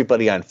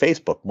everybody on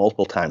Facebook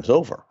multiple times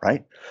over,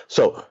 right?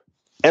 So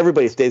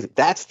everybody's data,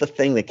 that's the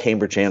thing that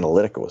Cambridge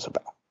Analytica was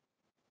about,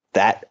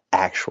 that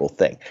actual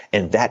thing.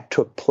 And that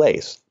took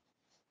place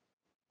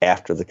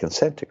after the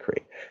consent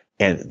decree.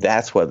 And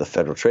that's why the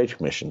Federal Trade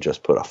Commission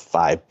just put a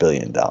 $5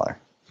 billion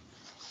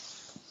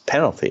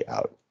penalty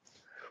out,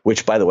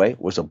 which, by the way,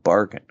 was a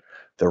bargain.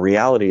 The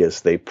reality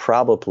is they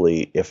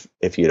probably, if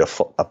you'd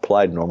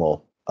applied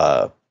normal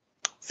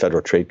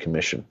Federal Trade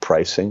Commission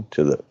pricing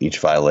to each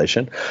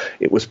violation,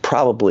 it was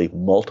probably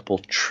multiple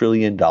 $1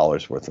 trillion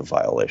worth of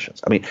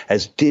violations. I mean,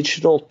 as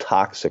digital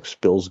toxic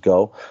spills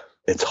go,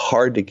 it's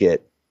hard to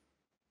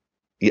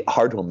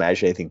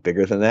imagine anything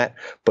bigger than that.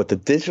 But the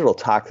digital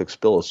toxic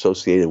spill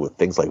associated with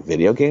things like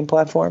video game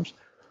platforms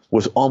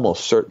was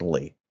almost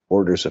certainly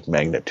orders of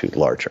magnitude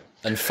larger.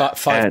 And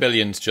 $5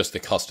 billion is just the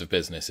cost of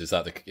business. Is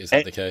that the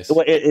case?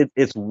 Well,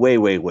 it's way,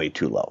 way, way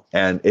too low.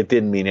 And it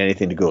didn't mean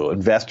anything to Google.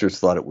 Investors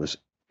thought it was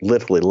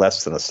literally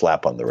less than a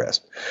slap on the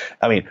wrist.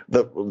 I mean,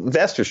 the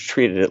investors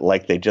treated it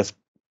like they'd just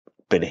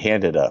been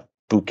handed a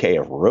bouquet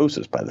of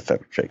roses by the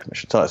Federal Trade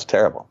Commission. So it's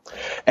terrible.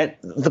 And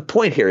the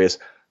point here is,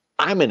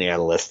 I'm an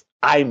analyst.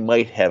 I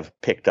might have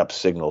picked up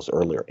signals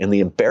earlier. And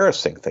the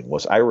embarrassing thing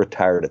was I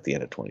retired at the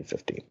end of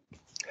 2015.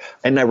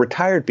 And I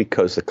retired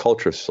because the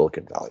culture of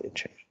Silicon Valley had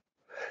changed.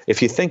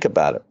 If you think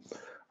about it,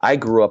 I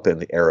grew up in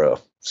the era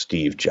of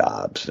Steve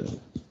Jobs and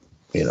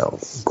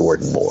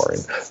Gordon Moore,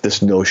 and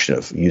this notion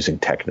of using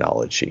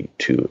technology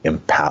to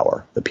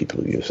empower the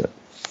people who use it.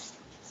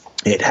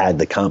 It had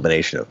the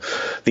combination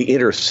of the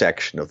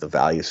intersection of the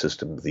value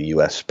system of the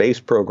U.S. space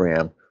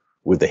program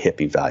with the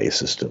hippie value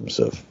systems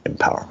of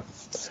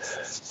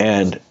empowerment.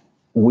 And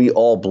we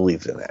all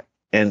believed in that.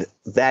 And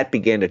that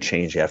began to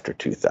change after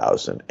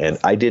 2000. And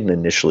I didn't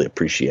initially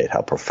appreciate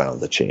how profound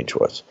the change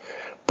was,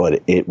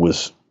 but it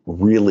was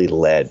really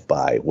led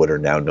by what are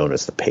now known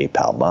as the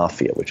PayPal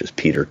Mafia, which is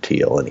Peter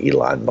Thiel and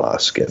Elon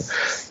Musk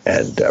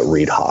and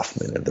Reid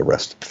Hoffman and the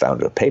rest of the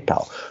founder of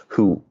PayPal,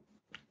 who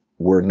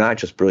were not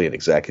just brilliant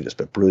executives,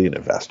 but brilliant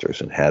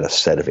investors and had a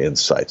set of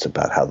insights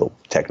about how the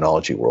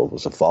technology world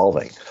was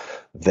evolving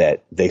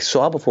that they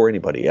saw before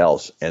anybody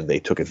else and they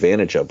took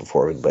advantage of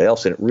before anybody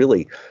else. And it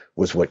really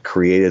was what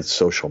created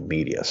social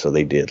media. So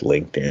they did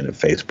LinkedIn and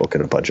Facebook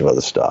and a bunch of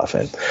other stuff.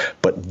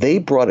 But they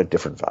brought a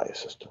different value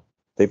system.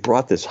 They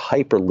brought this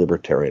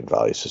hyper-libertarian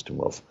value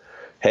system of,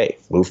 hey,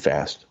 move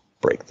fast,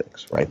 break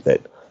things, right?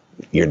 That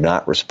you're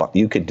not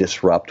you could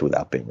disrupt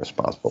without being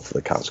responsible for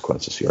the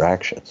consequences of your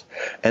actions.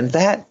 And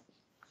that,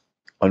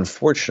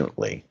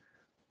 unfortunately,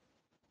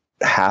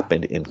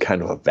 happened in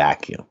kind of a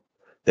vacuum.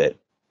 That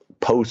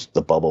post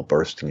the bubble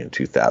bursting in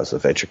 2000,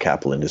 the venture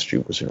capital industry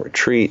was in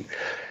retreat.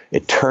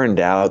 It turned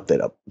out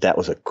that that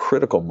was a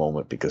critical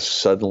moment because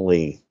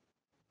suddenly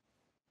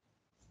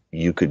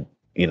you could,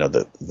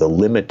 the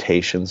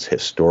limitations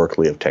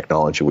historically of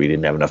technology, we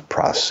didn't have enough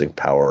processing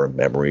power or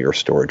memory or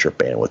storage or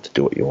bandwidth to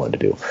do what you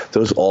wanted to do.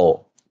 Those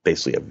all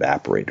basically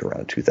evaporated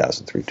around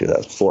 2003,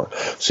 2004.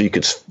 So you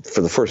could, for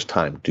the first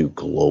time, do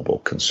global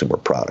consumer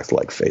product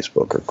like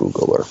Facebook or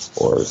Google or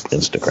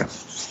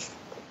Instagram.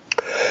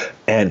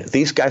 And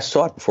these guys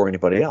saw it before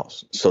anybody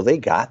else. So they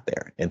got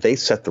there and they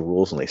set the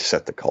rules and they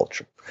set the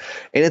culture.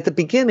 And at the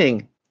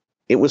beginning,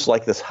 it was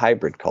like this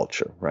hybrid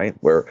culture, right?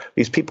 Where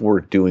these people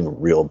were doing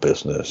real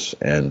business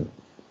and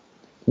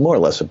more or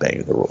less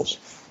obeying the rules.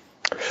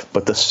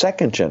 But the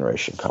second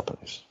generation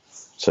companies,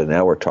 so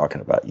now we're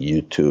talking about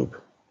YouTube,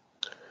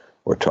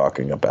 we're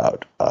talking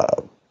about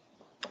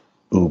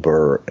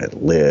Uber and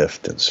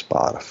Lyft and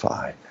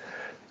Spotify,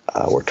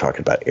 we're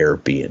talking about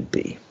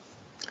Airbnb.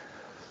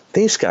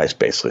 These guys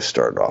basically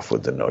started off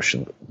with the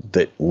notion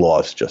that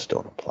laws just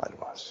don't apply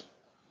to us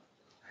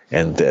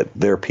and that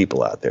there are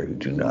people out there who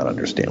do not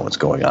understand what's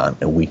going on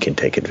and we can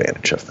take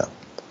advantage of them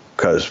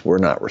because we're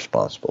not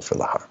responsible for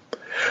the harm.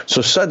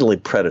 So suddenly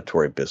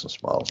predatory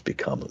business models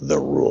become the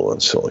rule in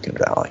Silicon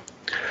Valley.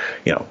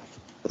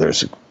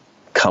 There's a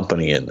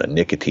company in the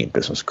nicotine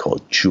business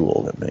called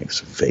Juul that makes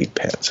vape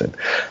pens. And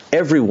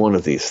every one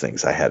of these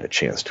things I had a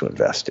chance to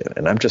invest in.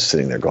 And I'm just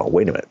sitting there going,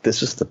 wait a minute,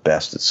 this is the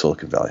best that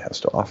Silicon Valley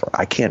has to offer.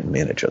 I can't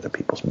manage other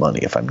people's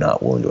money if I'm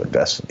not willing to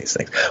invest in these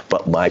things.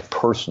 But my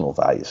personal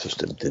value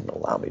system didn't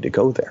allow me to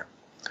go there.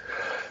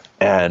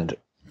 And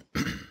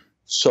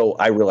so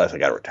I realized I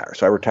got to retire.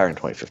 So I retired in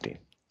 2015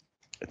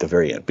 at the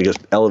very end because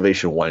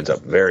Elevation winds up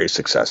very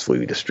successfully.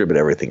 We distribute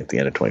everything at the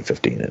end of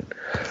 2015 and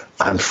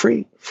I'm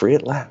free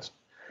at last.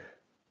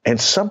 And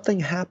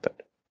something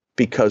happened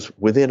because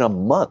within a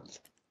month,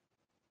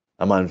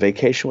 I'm on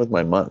vacation with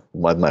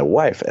my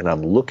wife, and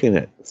I'm looking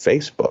at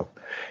Facebook,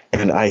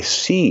 and I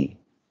see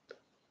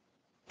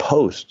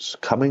posts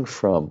coming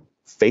from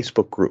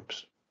Facebook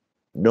groups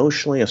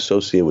notionally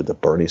associated with the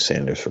Bernie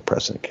Sanders for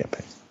president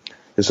campaign.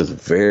 This is the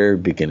very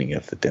beginning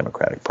of the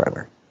Democratic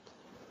primary.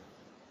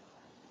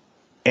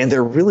 And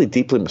they're really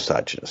deeply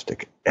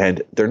misogynistic,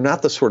 and they're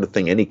not the sort of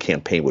thing any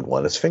campaign would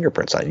want its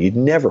fingerprints on. You'd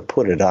never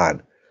put it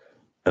on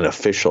an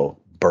official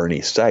Bernie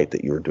site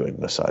that you were doing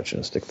a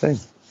misogynistic thing.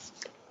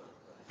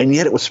 And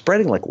yet it was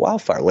spreading like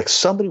wildfire. Like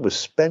somebody was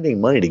spending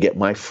money to get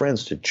my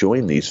friends to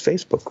join these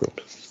Facebook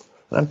groups.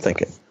 And I'm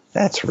thinking,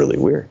 that's really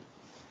weird.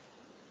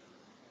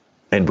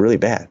 And really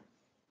bad.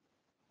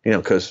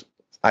 Because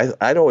I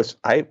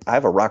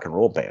have a rock and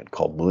roll band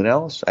called Moon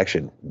Alice,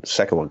 actually the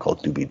second one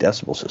called Doobie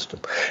Decibel System.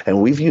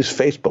 And we've used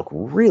Facebook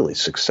really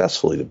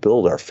successfully to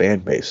build our fan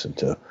base and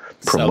to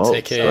promote. Sell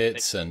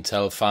tickets and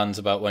tell fans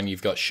about when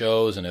you've got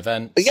shows and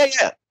events.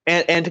 Yeah.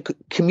 And to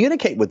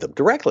communicate with them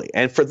directly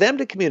and for them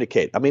to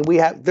communicate. I mean,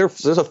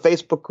 there's a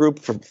Facebook group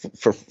for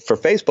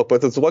Facebook,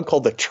 but there's one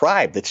called The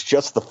Tribe that's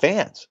just the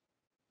fans,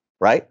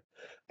 right?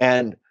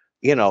 And,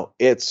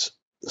 it's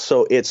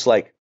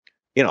like,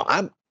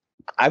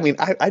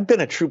 I've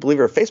been a true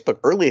believer of Facebook,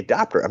 early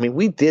adopter. I mean,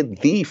 we did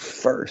the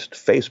first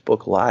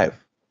Facebook Live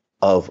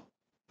of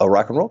a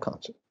rock and roll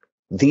concert.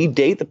 The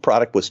day the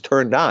product was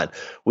turned on,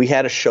 we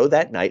had a show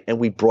that night and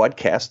we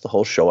broadcast the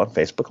whole show on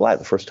Facebook Live,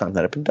 the first time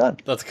that had been done.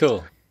 That's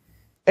cool.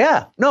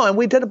 Yeah. No, and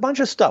we did a bunch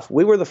of stuff.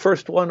 We were the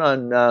first one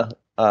on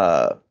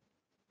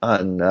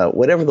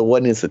whatever the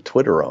one is that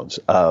Twitter owns.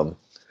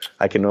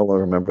 I can no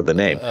longer remember the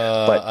name.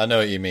 But I know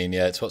what you mean.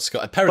 Yeah, it's what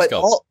Scott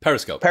Periscope.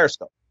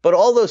 Periscope. But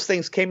all those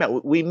things came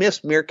out. We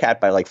missed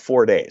Meerkat by like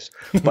 4 days.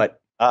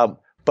 But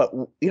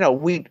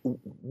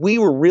we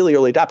were really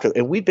early adopters,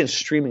 and we'd been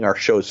streaming our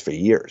shows for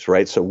years,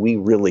 right? So we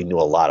really knew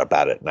a lot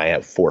about it. And I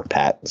have 4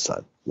 patents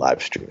on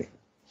live streaming,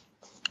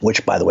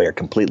 which, by the way, are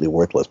completely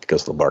worthless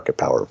because of the market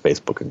power of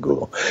Facebook and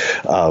Google.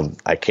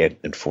 I can't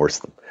enforce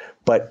them.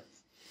 But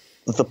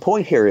the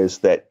point here is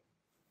that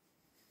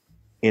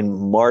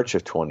in March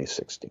of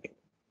 2016,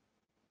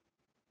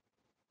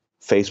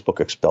 Facebook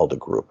expelled a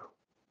group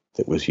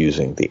that was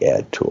using the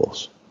ad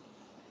tools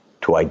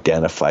to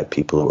identify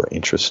people who are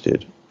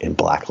interested in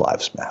Black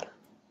Lives Matter,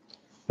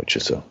 which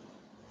is a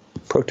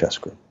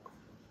protest group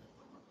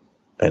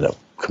and a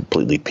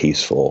completely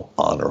peaceful,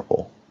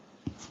 honorable,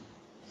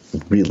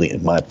 really,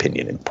 in my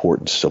opinion,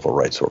 important civil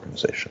rights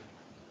organization.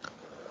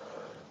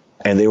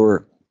 And they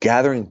were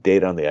gathering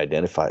data on the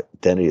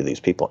identity of these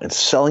people and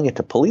selling it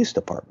to police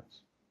departments,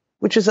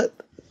 which is a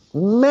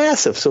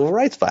massive civil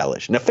rights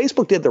violation. Now,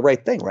 Facebook did the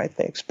right thing, right?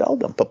 They expelled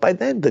them. But by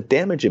then, the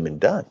damage had been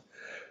done.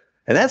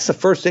 And that's the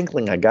first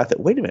inkling I got that,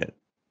 wait a minute,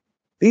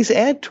 these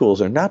ad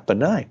tools are not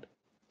benign.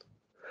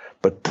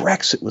 But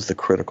Brexit was the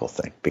critical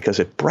thing, because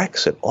at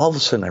Brexit, all of a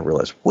sudden I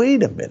realized,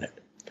 wait a minute,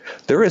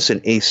 there is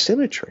an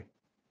asymmetry.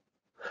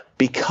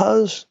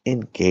 Because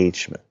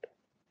engagement,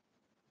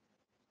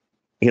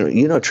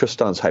 you know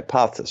Tristan's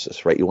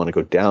hypothesis, right? You want to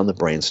go down the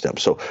brainstem.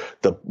 So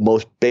the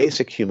most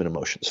basic human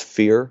emotions,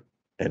 fear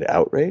and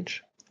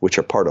outrage, which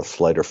are part of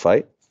flight or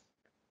fight,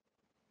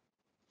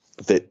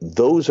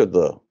 those are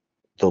the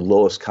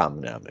lowest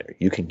common denominator.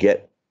 You can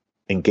get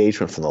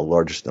engagement from the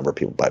largest number of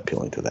people by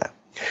appealing to that.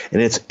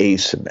 And it's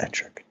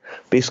asymmetric.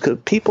 Because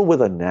people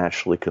with a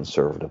naturally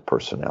conservative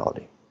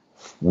personality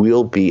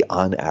will be,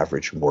 on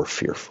average, more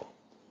fearful.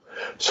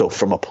 So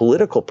from a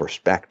political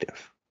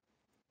perspective,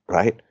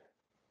 right,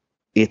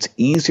 it's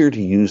easier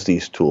to use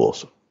these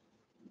tools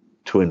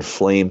to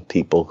inflame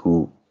people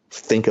who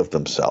think of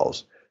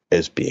themselves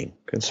as being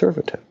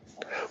conservative,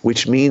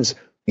 which means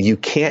you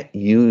can't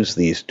use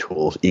these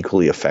tools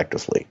equally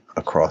effectively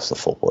across the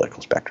full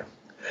political spectrum.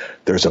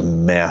 There's a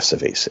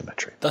massive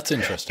asymmetry. That's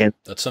interesting.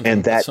 That's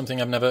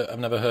something I've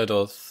never heard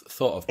or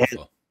thought of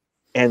before.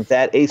 And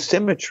that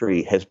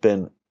asymmetry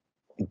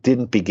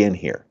didn't begin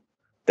here.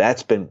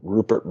 That's been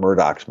Rupert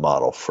Murdoch's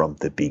model from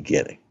the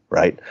beginning,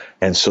 right?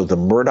 And so the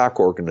Murdoch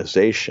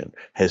organization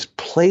has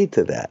played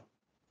to that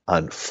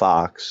on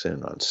Fox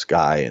and on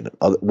Sky and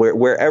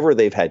wherever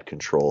they've had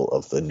control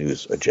of the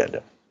news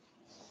agenda.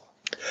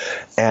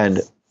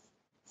 And,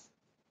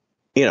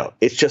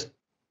 it's just,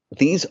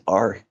 these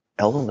are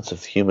elements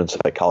of human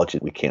psychology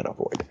that we can't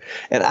avoid.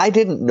 And I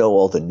didn't know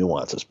all the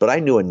nuances, but I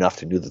knew enough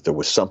to know that there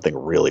was something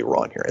really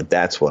wrong here. And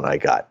that's when I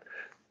got,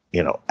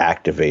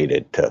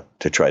 activated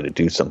to try to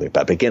do something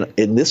about it. But again,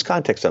 in this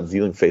context, I'm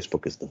viewing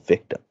Facebook as the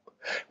victim.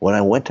 When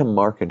I went to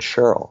Mark and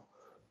Cheryl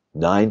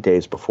 9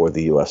 days before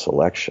the U.S.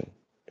 election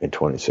in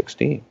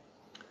 2016,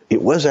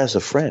 it was as a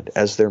friend,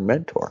 as their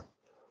mentor,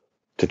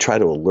 to try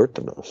to alert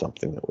them of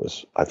something that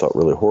was, I thought,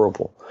 really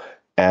horrible.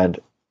 And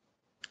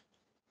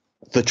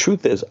the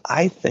truth is,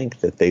 I think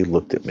that they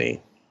looked at me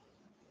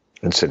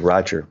and said,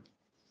 Roger,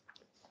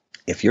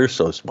 if you're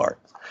so smart,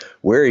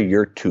 where are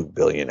your 2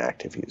 billion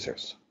active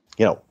users?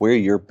 Where are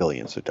your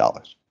billions of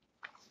dollars?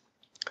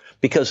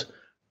 Because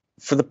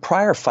for the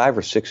prior 5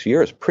 or 6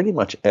 years, pretty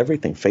much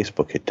everything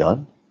Facebook had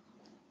done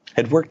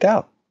had worked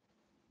out.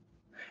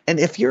 And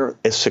if you're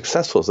as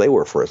successful as they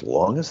were for as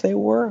long as they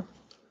were,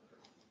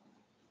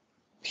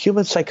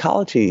 human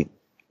psychology,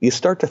 you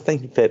start to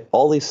think that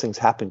all these things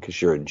happen because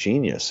you're a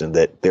genius and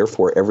that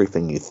therefore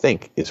everything you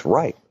think is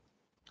right.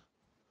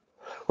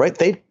 Right?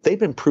 They've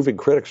been proving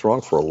critics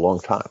wrong for a long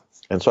time.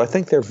 And so I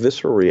think their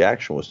visceral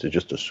reaction was to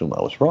just assume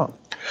I was wrong.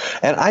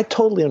 And I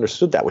totally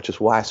understood that, which is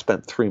why I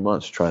spent 3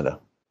 months trying to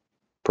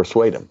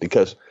persuade them.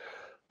 Because,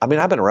 I've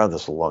been around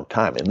this a long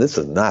time, and this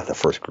is not the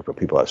first group of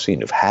people I've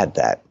seen who've had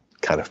that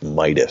kind of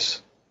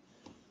Midas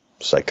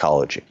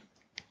psychology.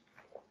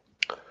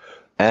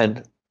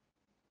 And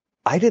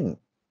I didn't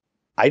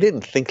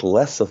think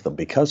less of them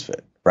because of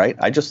it, right?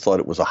 I just thought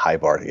it was a high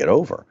bar to get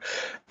over.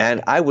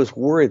 And I was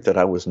worried that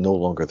I was no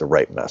longer the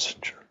right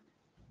messenger.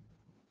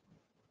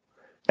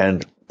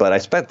 But I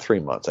spent 3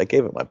 months. I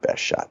gave it my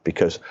best shot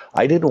because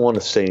I didn't want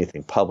to say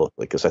anything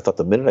publicly, because I thought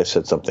the minute I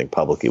said something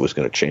publicly, it was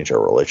going to change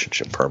our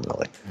relationship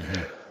permanently.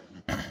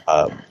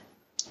 Mm-hmm.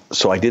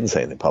 So I didn't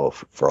say anything public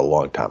for a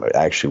long time. I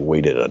actually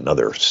waited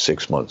another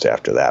 6 months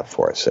after that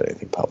before I said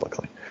anything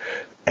publicly.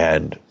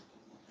 And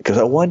because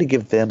I wanted to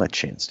give them a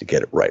chance to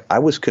get it right. I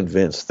was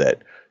convinced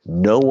that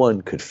no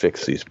one could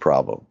fix these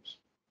problems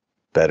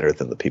better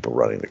than the people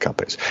running the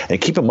companies.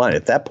 And keep in mind,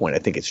 at that point, I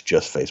think it's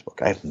just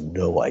Facebook. I have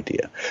no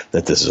idea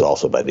that this is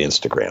also about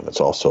Instagram. It's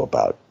also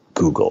about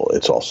Google.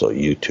 It's also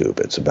YouTube.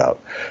 It's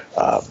about,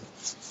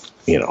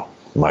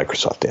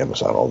 Microsoft,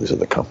 Amazon, all these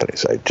other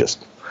companies. I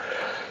just,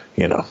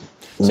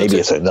 maybe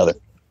it's another.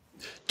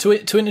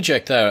 To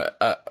interject there,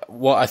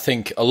 what I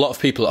think a lot of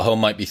people at home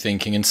might be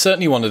thinking, and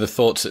certainly one of the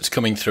thoughts that's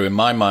coming through in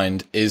my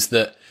mind, is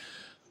that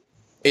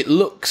it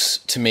looks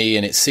to me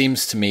and it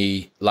seems to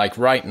me like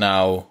right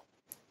now,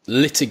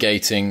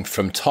 litigating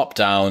from top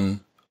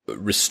down,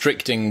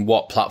 restricting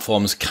what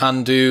platforms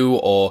can do,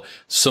 or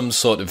some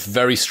sort of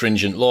very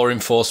stringent law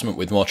enforcement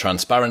with more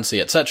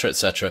transparency,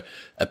 etc.,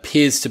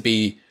 appears to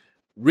be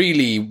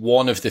really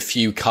one of the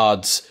few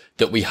cards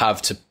that we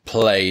have to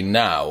play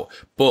now.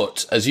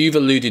 But as you've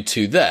alluded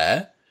to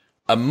there,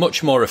 a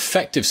much more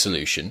effective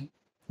solution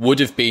would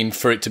have been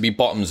for it to be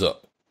bottoms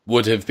up,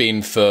 would have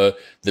been for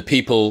the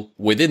people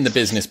within the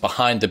business,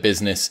 behind the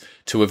business,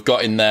 to have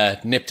got in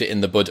there, nipped it in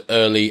the bud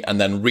early,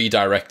 and then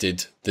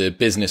redirected the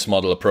business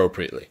model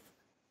appropriately.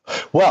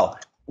 Well,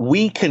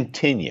 we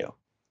continue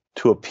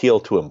to appeal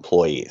to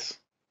employees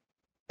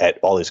at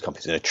all these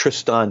companies. And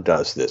Tristan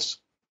does this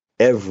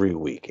every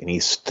week, and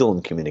he's still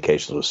in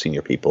communications with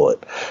senior people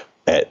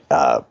at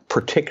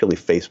particularly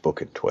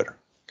Facebook and Twitter.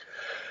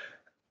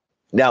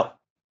 Now,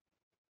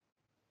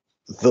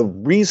 the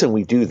reason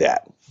we do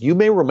that, you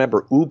may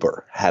remember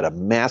Uber had a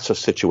massive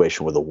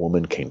situation with a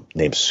woman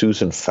named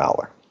Susan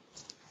Fowler.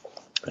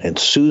 And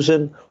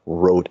Susan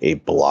wrote a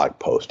blog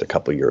post a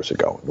couple of years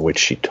ago in which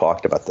she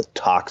talked about the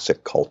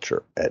toxic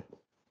culture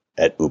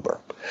at Uber.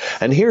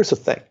 And here's the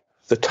thing.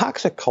 The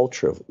toxic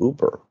culture of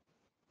Uber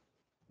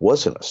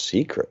wasn't a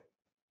secret.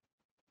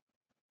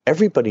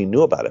 Everybody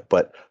knew about it,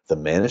 but the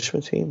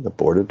management team, the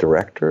board of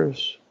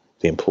directors,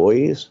 the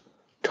employees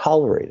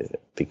tolerated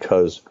it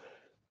because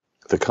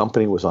the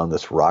company was on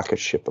this rocket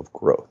ship of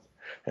growth.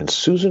 And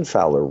Susan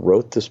Fowler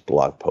wrote this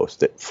blog post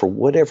that, for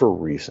whatever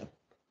reason,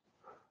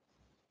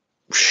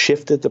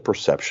 shifted the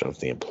perception of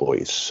the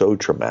employees so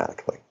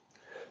dramatically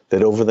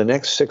that over the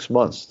next 6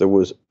 months, there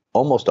was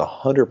almost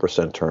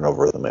 100%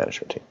 turnover of the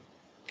management team.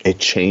 It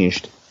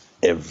changed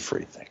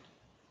everything.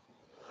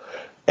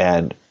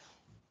 And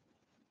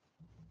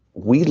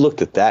we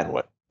looked at that and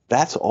went,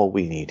 that's all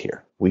we need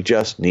here. We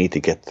just need to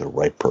get the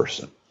right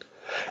person.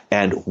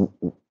 And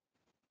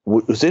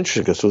what was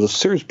interesting, because there was a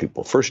series of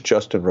people. First,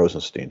 Justin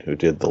Rosenstein, who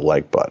did the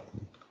like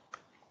button.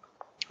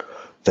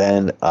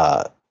 Then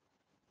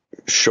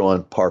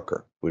Sean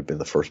Parker, who had been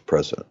the first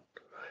president.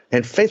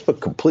 And Facebook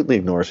completely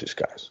ignores these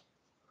guys.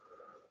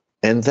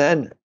 And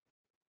then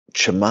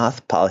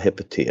Chamath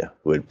Palihapitiya,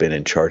 who had been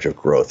in charge of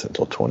growth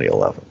until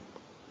 2011,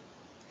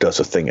 does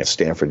a thing at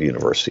Stanford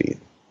University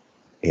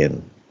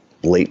in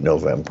late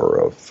November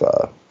of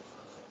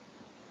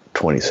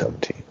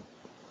 2017.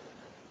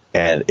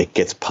 And it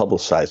gets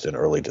publicized in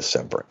early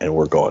December. And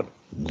we're going,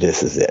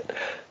 this is it.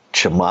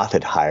 Chamath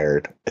had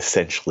hired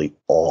essentially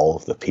all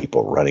of the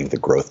people running the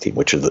growth team,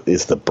 which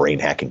is the brain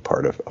hacking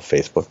part of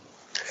Facebook.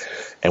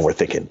 And we're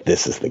thinking,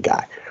 this is the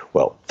guy.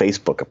 Well,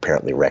 Facebook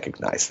apparently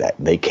recognized that.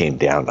 And they came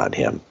down on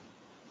him.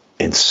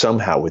 And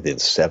somehow within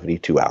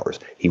 72 hours,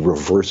 he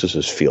reverses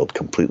his field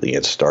completely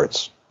and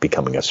starts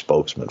becoming a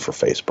spokesman for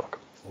Facebook.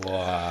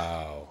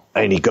 Wow.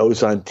 And he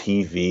goes on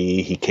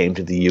TV. He came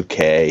to the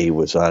UK. He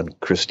was on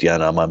Christiane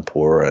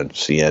Amanpour on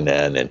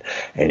CNN.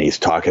 And he's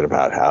talking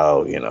about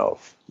how,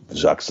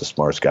 Zuck's the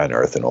smartest guy on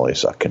earth and only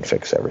Zuck can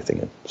fix everything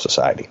in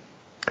society.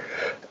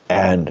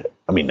 And,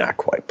 I mean, not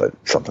quite, but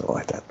something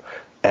like that.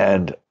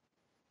 And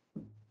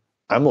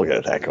I'm looking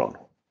at that going,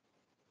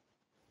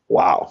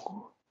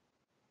 wow.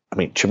 I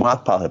mean,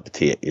 Chamath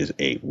Palihapitiya is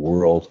a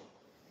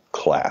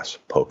world-class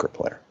poker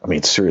player. I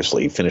mean,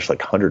 seriously, he finished like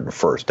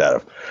 101st out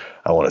of,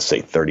 I want to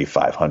say,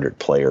 3,500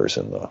 players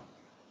in the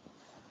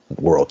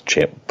World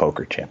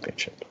Poker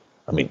Championship.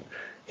 I mean,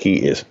 he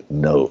is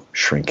no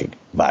shrinking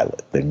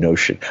violet. There's no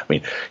shit. I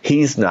mean,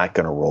 he's not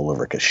going to roll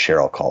over because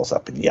Cheryl calls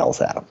up and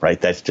yells at him, right?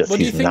 That's just, what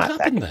do you think not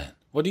happened then?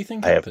 What do you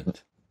think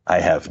happened? I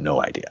have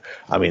no idea.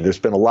 I mean, there's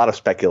been a lot of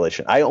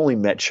speculation. I only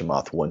met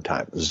Chamath one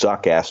time.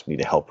 Zuck asked me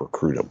to help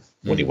recruit him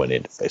when he went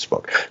into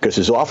Facebook because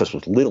his office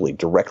was literally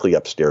directly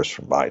upstairs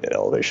from mine at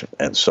Elevation.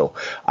 And so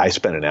I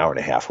spent an hour and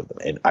a half with him.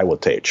 And I will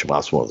tell you,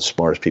 Chamath's one of the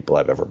smartest people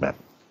I've ever met.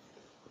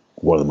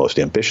 One of the most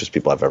ambitious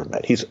people I've ever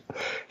met. He's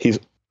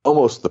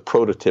almost the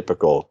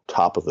prototypical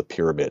top of the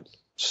pyramid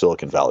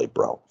Silicon Valley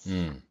bro.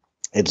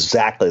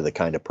 Exactly the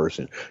kind of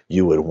person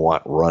you would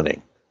want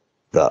running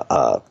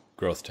the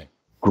growth team.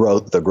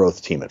 The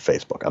growth team at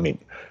Facebook. I mean,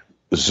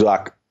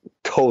 Zuck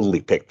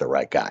totally picked the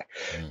right guy.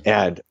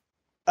 And,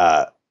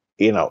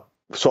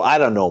 so I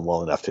don't know him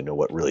well enough to know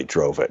what really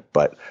drove it,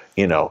 but,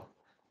 you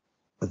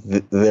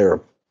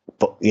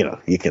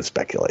can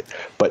speculate,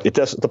 but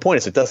the point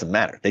is, it doesn't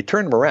matter. They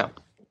turned him around.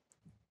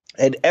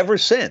 And ever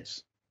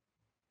since,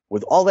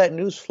 with all that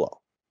news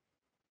flow,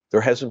 there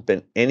hasn't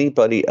been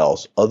anybody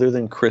else other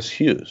than Chris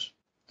Hughes,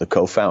 the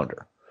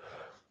co-founder,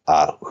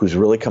 who's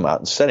really come out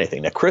and said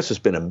anything. Now, Chris has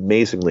been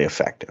amazingly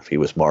effective. He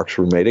was Mark's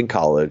roommate in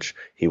college.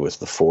 He was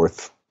the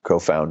fourth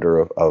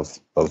co-founder of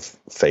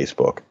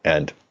Facebook.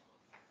 And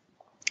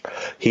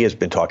he has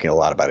been talking a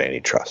lot about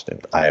antitrust.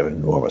 And I have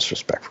enormous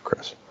respect for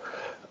Chris.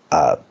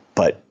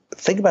 But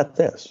think about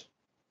this.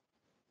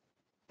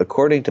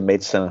 According to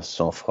Médecins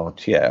Sans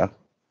Frontières,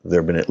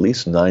 there have been at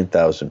least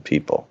 9,000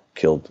 people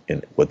killed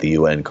in what the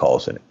UN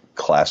calls a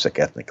classic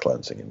ethnic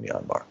cleansing in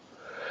Myanmar.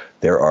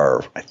 There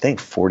are, I think,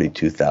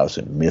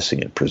 42,000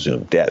 missing and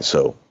presumed dead.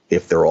 So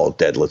if they're all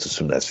dead, let's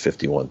assume that's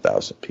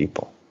 51,000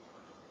 people.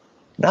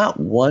 Not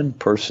one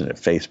person at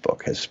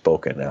Facebook has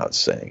spoken out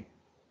saying,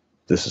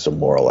 this is a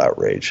moral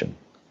outrage and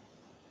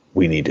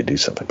we need to do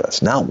something about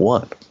this. Not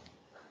one.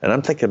 And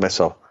I'm thinking to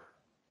myself,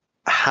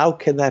 how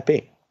can that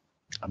be?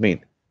 I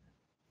mean,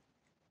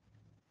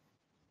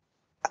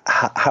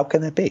 how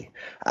can that be?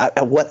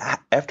 What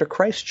after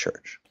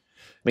Christchurch?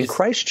 I mean,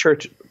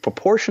 Christchurch,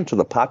 proportion to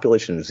the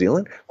population of New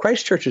Zealand,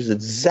 Christchurch is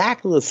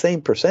exactly the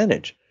same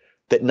percentage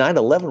that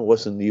 9/11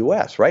 was in the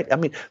U.S., right? I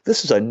mean,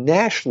 this is a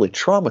nationally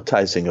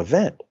traumatizing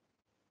event.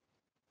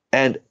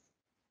 And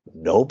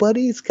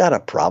nobody's got a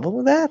problem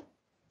with that?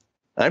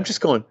 I'm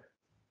just going,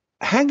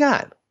 hang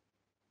on.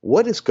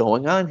 What is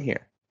going on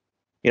here?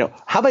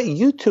 How about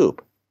YouTube?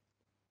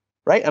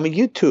 Right? I mean,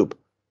 YouTube,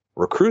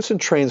 recruits and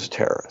trains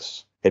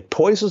terrorists. It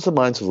poisons the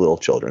minds of little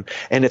children,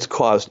 and it's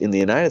caused in the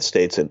United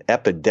States an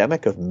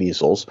epidemic of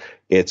measles.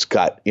 It's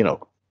got,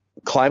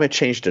 climate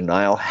change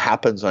denial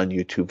happens on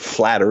YouTube.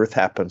 Flat Earth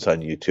happens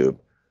on YouTube.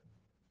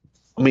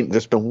 I mean,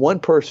 there's been one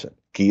person,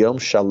 Guillaume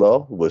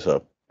Chalot, who was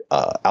a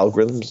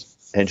algorithms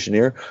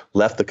engineer,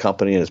 left the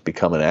company and has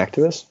become an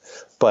activist,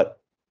 but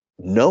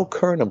no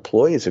current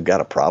employees have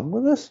got a problem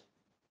with this.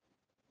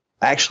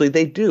 Actually,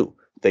 they do.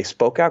 They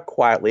spoke out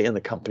quietly and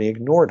the company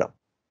ignored them,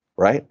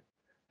 right?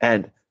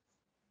 And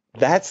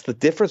that's the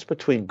difference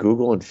between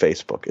Google and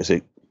Facebook. Is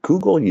at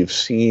Google, you've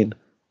seen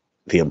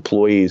the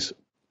employees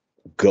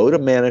go to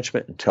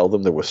management and tell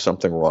them there was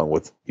something wrong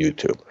with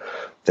YouTube.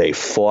 They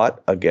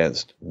fought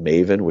against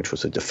Maven, which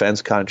was a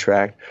defense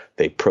contract.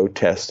 They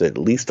protested at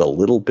least a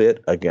little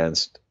bit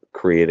against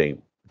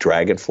creating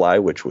Dragonfly,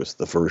 which was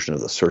the version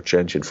of the search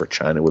engine for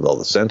China with all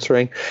the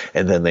censoring.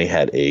 And then they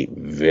had a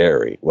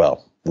very,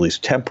 well, at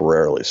least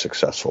temporarily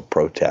successful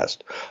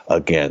protest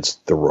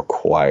against the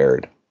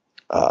required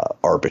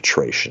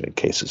arbitration in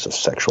cases of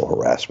sexual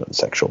harassment and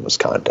sexual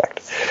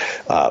misconduct.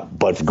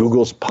 But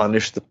Google's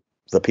punished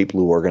the people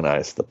who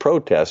organized the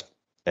protest,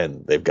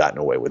 and they've gotten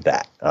away with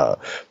that.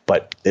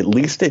 But at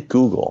least at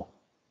Google,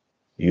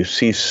 you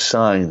see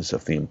signs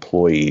of the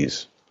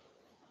employees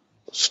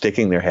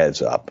sticking their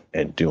heads up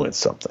and doing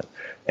something.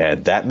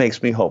 And that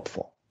makes me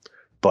hopeful.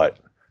 But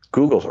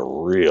Google's a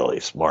really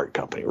smart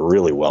company,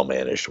 really well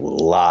managed, with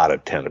a lot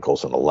of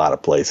tentacles in a lot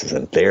of places.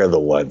 And they're the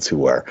ones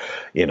who are,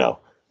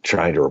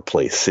 trying to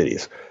replace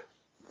cities.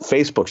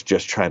 Facebook's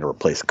just trying to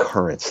replace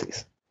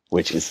currencies,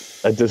 which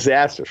is a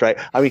disaster, right?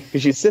 I mean,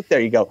 because you sit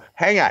there, you go,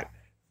 hang on,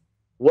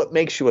 what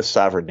makes you a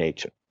sovereign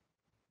nation?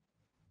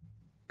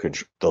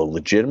 The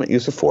legitimate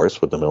use of force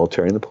with the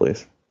military and the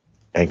police,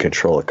 and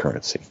control of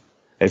currency.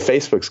 And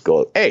Facebook's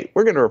go, hey,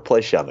 we're going to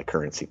replace you on the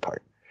currency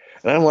part.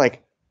 And I'm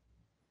like,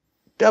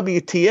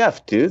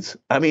 WTF, dudes?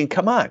 I mean,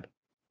 come on.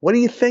 What are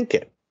you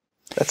thinking?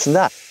 That's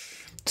nuts.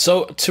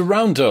 So to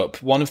round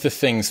up, one of the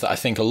things that I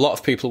think a lot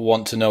of people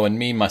want to know, and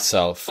me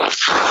myself,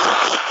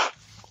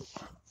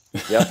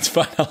 that's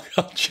fine.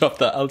 I'll chop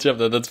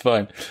that. That's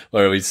fine.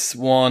 Where are we?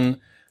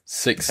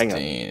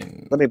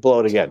 1:16. Let me blow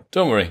it again.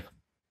 Don't worry.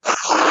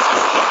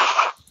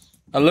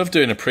 I love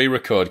doing a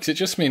pre-record because it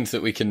just means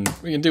that we can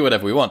do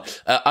whatever we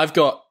want. I've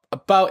got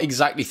about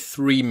exactly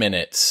 3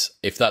 minutes,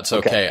 if that's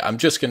okay. I'm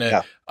just gonna.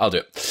 Yeah. I'll do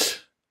it.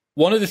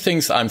 One of the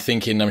things that I'm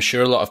thinking, I'm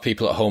sure a lot of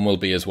people at home will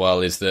be as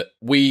well, is that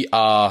we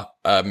are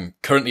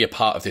currently a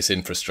part of this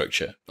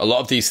infrastructure. A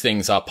lot of these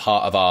things are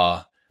part of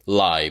our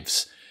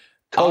lives.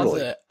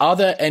 Totally. Are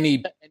there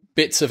any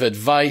bits of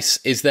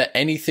advice? Is there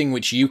anything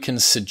which you can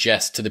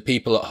suggest to the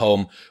people at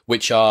home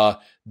which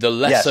are the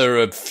lesser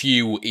of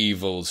few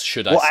evils,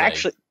 should I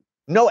say?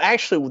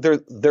 Actually,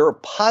 there are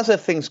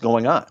positive things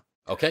going on.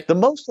 Okay. The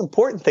most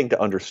important thing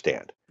to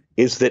understand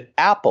is that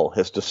Apple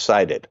has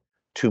decided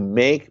to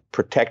make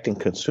protecting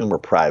consumer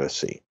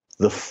privacy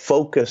the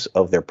focus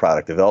of their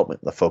product development,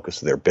 the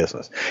focus of their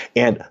business.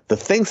 And the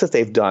things that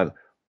they've done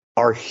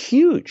are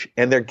huge,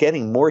 and they're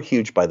getting more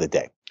huge by the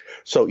day.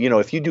 So,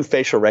 if you do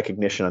facial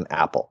recognition on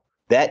Apple,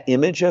 that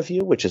image of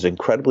you, which is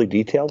incredibly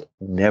detailed,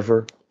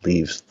 never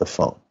leaves the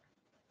phone.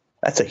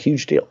 That's a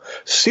huge deal.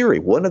 Siri,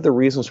 one of the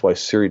reasons why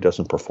Siri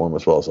doesn't perform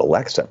as well as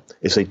Alexa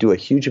is they do a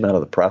huge amount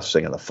of the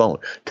processing on the phone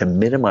to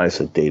minimize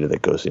the data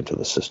that goes into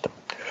the system.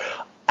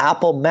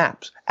 Apple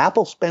Maps.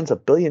 Apple spends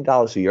 $1 billion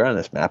a year on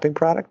this mapping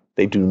product.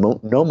 They do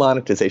no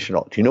monetization at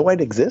all. Do you know why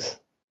it exists?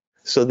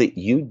 So that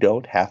you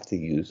don't have to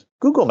use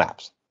Google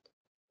Maps.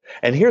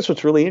 And here's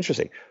what's really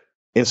interesting.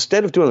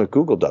 Instead of doing what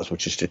Google does,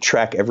 which is to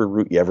track every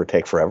route you ever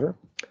take forever,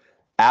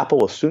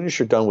 Apple, as soon as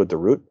you're done with the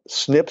route,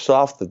 snips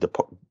off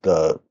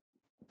the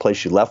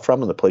place you left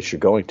from and the place you're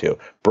going to,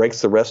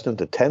 breaks the rest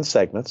into 10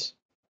 segments,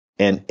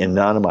 and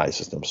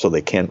anonymizes them so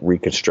they can't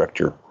reconstruct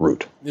your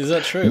route. Is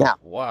that true? Now,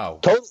 wow.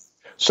 Totally.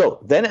 So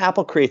then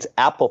Apple creates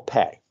Apple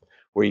Pay,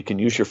 where you can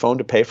use your phone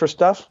to pay for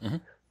stuff. Mm-hmm.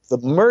 The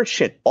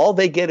merchant, all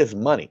they get is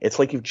money. It's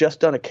like you've just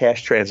done a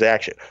cash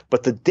transaction.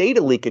 But the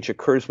data leakage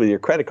occurs with your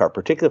credit card,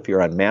 particularly if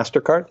you're on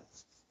MasterCard.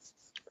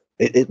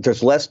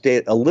 There's less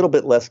data, a little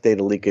bit less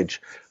data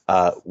leakage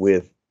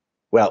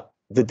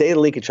the data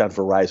leakage on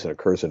Verizon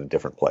occurs in a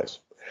different place.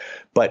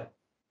 But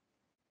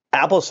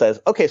Apple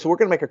says, okay, so we're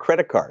going to make a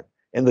credit card.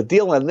 And the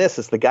deal on this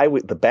is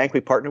the bank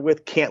we partner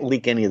with can't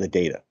leak any of the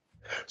data.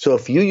 So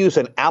if you use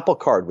an Apple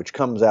Card, which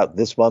comes out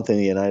this month in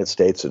the United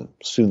States and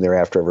soon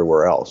thereafter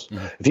everywhere else,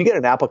 if you get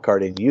an Apple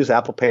Card and you use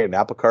Apple Pay and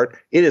Apple Card,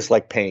 it is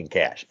like paying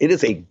cash. It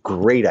is a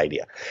great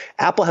idea.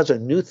 Apple has a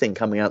new thing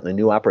coming out in the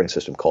new operating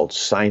system called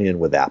Sign In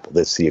with Apple.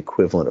 That's the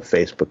equivalent of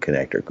Facebook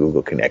Connect or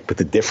Google Connect. But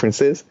the difference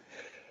is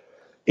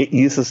it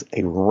uses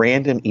a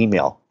random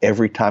email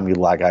every time you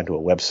log onto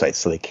a website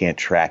so they can't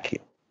track you.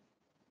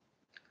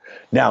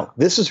 Now,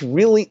 this is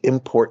really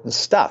important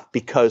stuff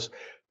because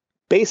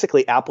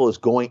basically, Apple is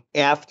going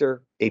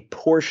after a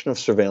portion of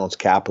surveillance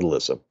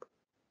capitalism,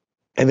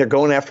 and they're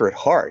going after it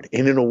hard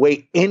and in a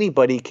way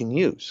anybody can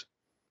use.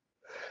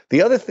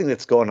 The other thing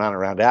that's going on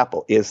around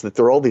Apple is that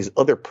there are all these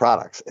other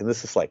products, and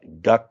this is like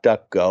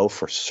DuckDuckGo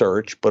for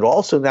search, but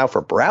also now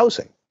for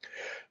browsing.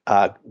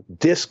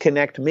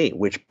 Disconnect Me,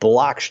 which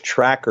blocks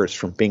trackers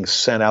from being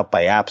sent out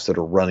by apps that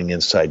are running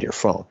inside your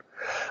phone.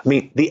 I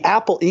mean, the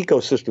Apple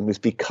ecosystem is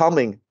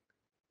becoming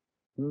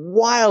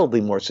wildly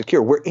more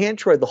secure. Where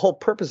Android, the whole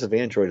purpose of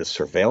Android is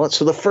surveillance.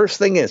 So the first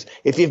thing is,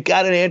 if you've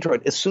got an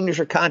Android, as soon as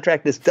your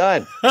contract is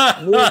done,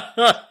 move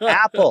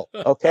Apple.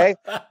 Okay,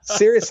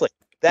 seriously,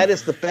 that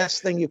is the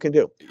best thing you can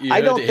do. You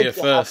heard it here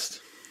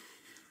first.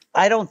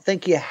 I don't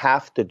think you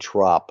have to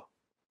drop,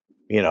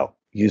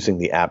 using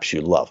the apps you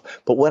love.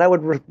 But what I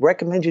would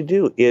recommend you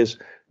do is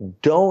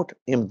don't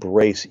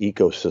embrace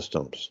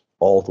ecosystems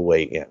all the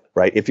way in,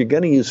 right? If you're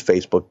going to use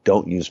Facebook,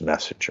 don't use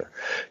Messenger.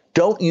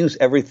 Don't use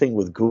everything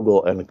with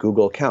Google and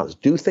Google accounts.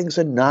 Do things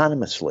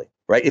anonymously,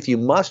 right? If you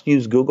must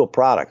use Google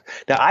products.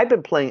 Now,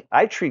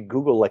 I treat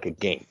Google like a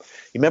game.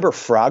 You remember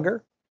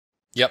Frogger?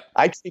 Yep.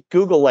 I treat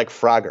Google like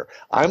Frogger.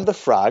 I'm the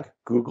frog,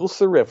 Google's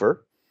the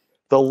river.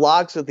 The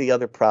logs are the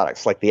other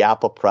products, like the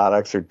Apple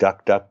products or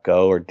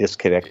DuckDuckGo or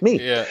Disconnect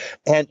Me. Yeah.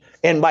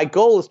 And my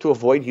goal is to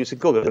avoid using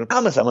Google. And I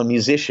promise I'm a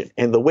musician.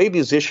 And the way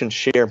musicians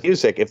share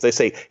music, if they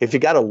say, if you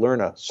got to learn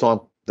a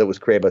song that was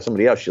created by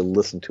somebody else, you'll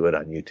listen to it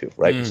on YouTube,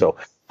 right? So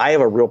I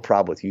have a real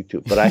problem with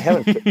YouTube. But I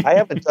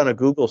haven't done a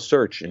Google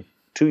search in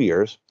 2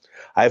 years.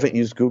 I haven't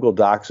used Google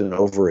Docs in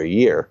over a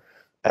year.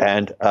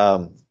 And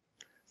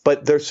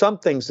but there's some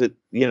things that,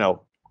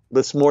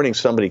 this morning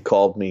somebody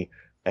called me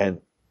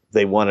and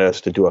they wanted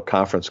us to do a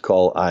conference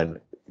call on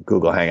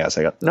Google Hangouts.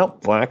 I go,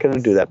 nope, we're not going to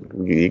do that.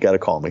 You got to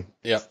call me.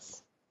 Yeah.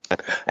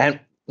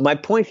 And my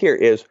point here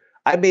is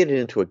I made it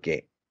into a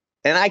game.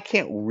 And I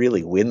can't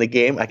really win the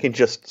game. I can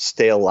just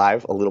stay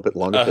alive a little bit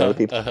longer than other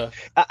people.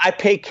 I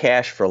pay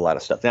cash for a lot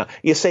of stuff. Now,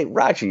 you say,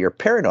 Roger, you're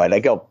paranoid. I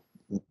go,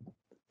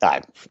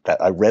 I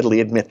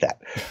readily admit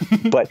that.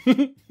 But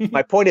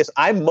my point is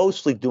I'm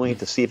mostly doing it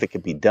to see if it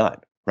can be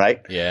done,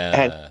 right?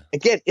 Yeah. And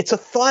again, it's a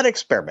thought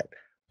experiment.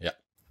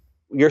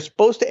 You're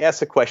supposed to ask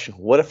the question,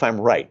 what if I'm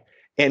right?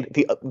 And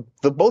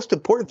the most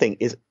important thing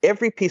is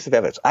every piece of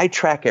evidence. I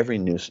track every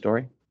news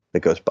story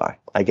that goes by.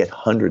 I get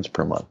hundreds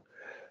per month.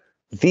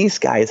 These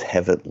guys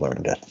haven't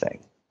learned a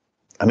thing.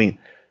 I mean,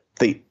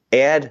 the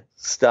ad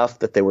stuff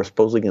that they were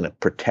supposedly going to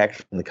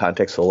protect in the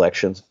context of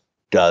elections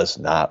does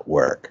not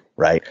work,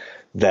 right?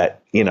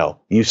 That,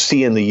 you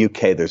see in the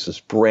UK, there's this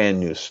brand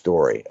new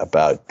story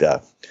about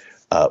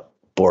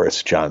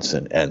Boris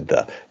Johnson and,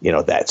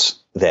 that's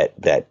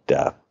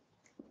that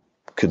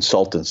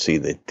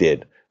consultancy that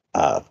did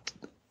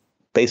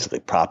basically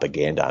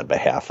propaganda on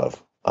behalf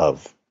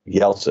of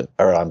Yeltsin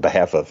or on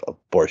behalf of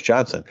Boris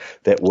Johnson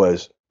that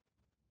was,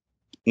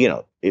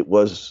 it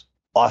was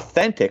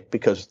authentic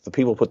because the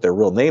people put their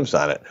real names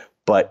on it,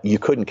 but you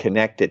couldn't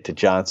connect it to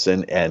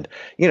Johnson. And,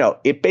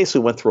 it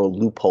basically went through a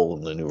loophole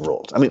in the new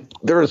rules. I mean,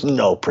 there is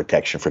no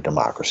protection for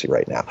democracy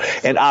right now.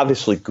 And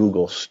obviously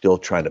Google's still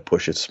trying to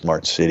push its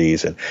smart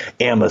cities and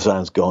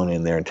Amazon's going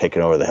in there and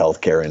taking over the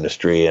healthcare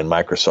industry and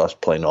Microsoft's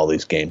playing all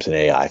these games in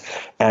AI.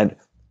 And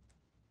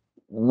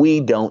we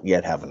don't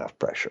yet have enough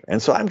pressure.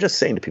 And so I'm just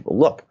saying to people,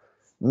 look,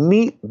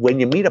 when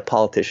you meet a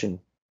politician,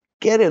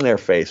 get in their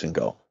face and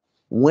go,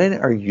 when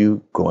are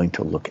you going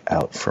to look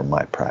out for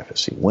my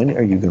privacy? When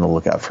are you going to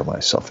look out for my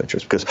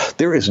self-interest? Because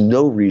there is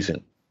no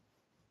reason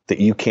that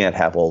you can't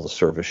have all the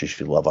services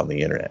you love on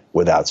the internet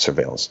without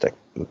surveillance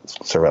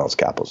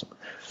capitalism.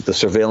 The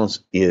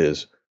surveillance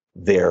is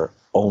there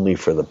only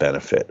for the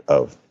benefit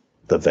of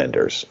the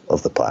vendors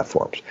of the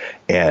platforms.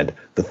 And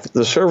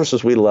the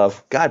services we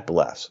love, God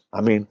bless.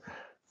 I mean,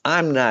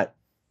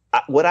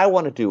 what I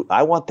want to do,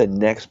 I want the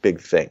next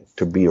big thing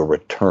to be a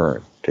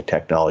return to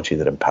technology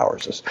that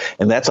empowers us.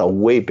 And that's a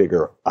way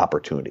bigger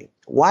opportunity.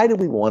 Why do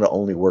we want to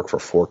only work for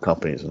 4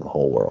 companies in the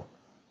whole world?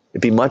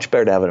 It'd be much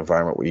better to have an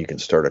environment where you can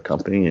start a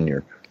company in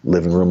your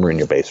living room or in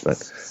your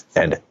basement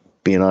and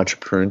be an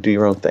entrepreneur and do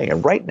your own thing.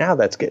 And right now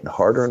that's getting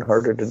harder and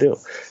harder to do.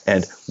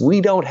 And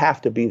we don't have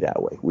to be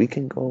that way. We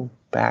can go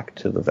back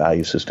to the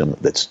value system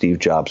that Steve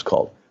Jobs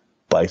called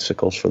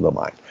bicycles for the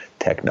mind,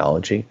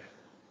 technology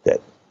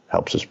that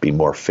helps us be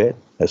more fit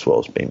as well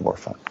as being more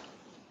fun.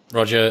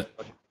 Roger,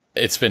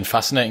 it's been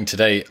fascinating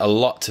today. A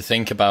lot to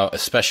think about,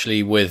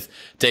 especially with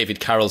David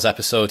Carroll's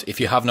episode.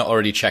 If you have not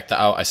already checked that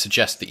out, I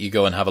suggest that you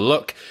go and have a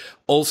look.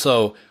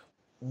 Also,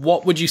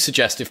 what would you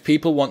suggest if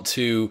people want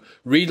to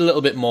read a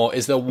little bit more?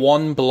 Is there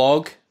one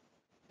blog?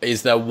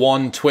 Is there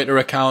one Twitter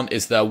account?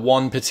 Is there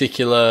one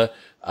particular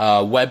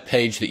web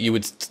page that you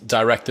would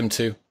direct them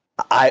to?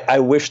 I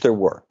wish there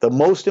were. The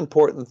most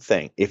important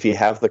thing, if you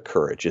have the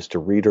courage, is to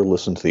read or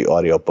listen to the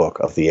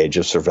audiobook of The Age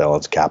of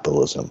Surveillance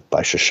Capitalism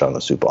by Shoshana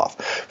Zuboff.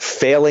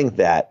 Failing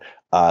that,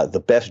 the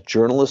best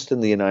journalist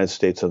in the United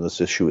States on this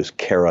issue is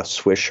Kara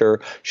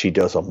Swisher. She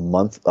does a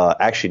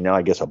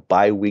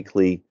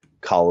bi-weekly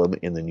column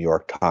in the New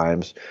York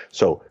Times.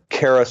 So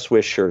Kara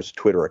Swisher's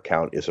Twitter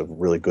account is a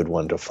really good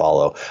one to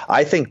follow.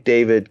 I think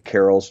David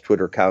Carroll's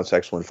Twitter account is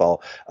excellent to follow.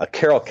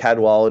 Carol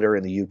Cadwalader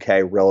in the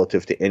UK,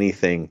 relative to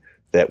anything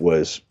that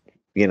was,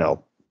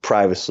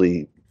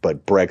 privacy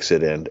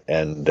Brexit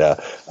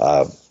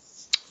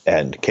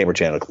and Cambridge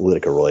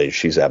Analytica related,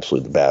 she's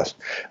absolutely the best.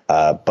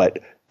 But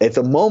at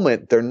the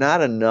moment, there are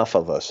not enough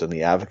of us in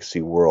the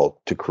advocacy world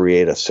to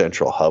create a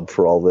central hub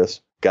for all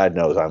this. God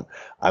knows I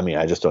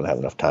just don't have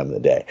enough time in the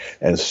day.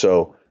 And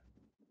so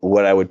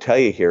what I would tell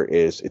you here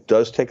is it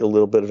does take a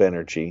little bit of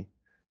energy,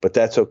 but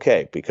that's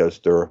okay because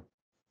there's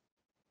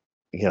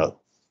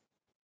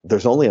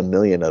only 1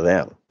 million of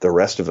them. The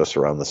rest of us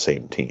are on the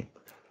same team.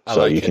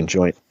 So you can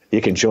join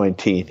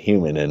Team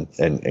Human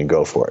and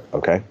go for it.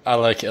 Okay. I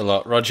like it a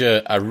lot.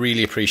 Roger, I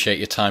really appreciate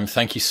your time.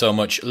 Thank you so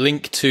much.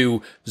 Link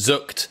to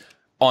Zucked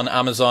on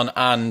Amazon,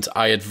 and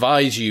I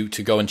advise you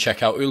to go and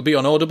check out. It will be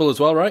on Audible as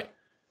well, right?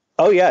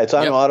 Oh yeah, it's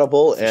on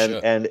Audible,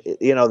 sure. and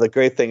the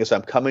great thing is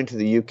I'm coming to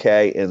the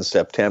UK in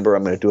September.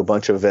 I'm going to do a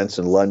bunch of events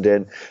in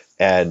London,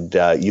 and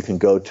you can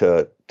go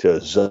to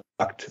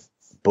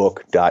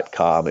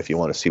zuckedbook.com if you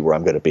want to see where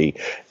I'm going to be.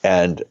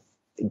 And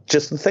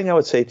just the thing I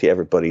would say to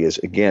everybody is,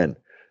 again,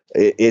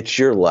 it's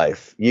your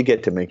life. You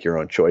get to make your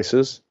own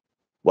choices.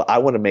 Well, I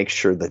want to make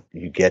sure that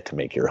you get to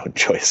make your own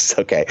choice,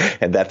 okay?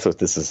 And that's what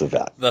this is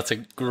about. That's a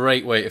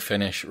great way to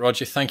finish.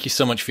 Roger, thank you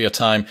so much for your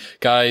time.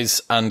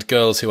 Guys and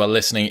girls who are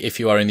listening, if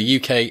you are in the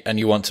UK and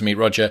you want to meet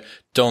Roger,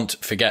 don't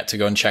forget to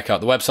go and check out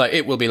the website.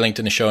 It will be linked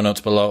in the show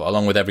notes below,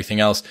 along with everything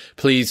else.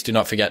 Please do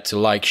not forget to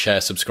like, share,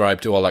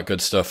 subscribe, do all that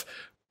good stuff.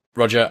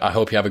 Roger, I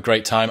hope you have a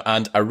great time,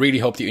 and I really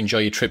hope that you enjoy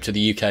your trip to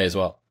the UK as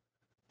well.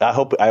 I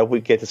hope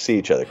we get to see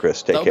each other,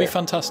 Chris. Take care. That'll be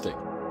fantastic.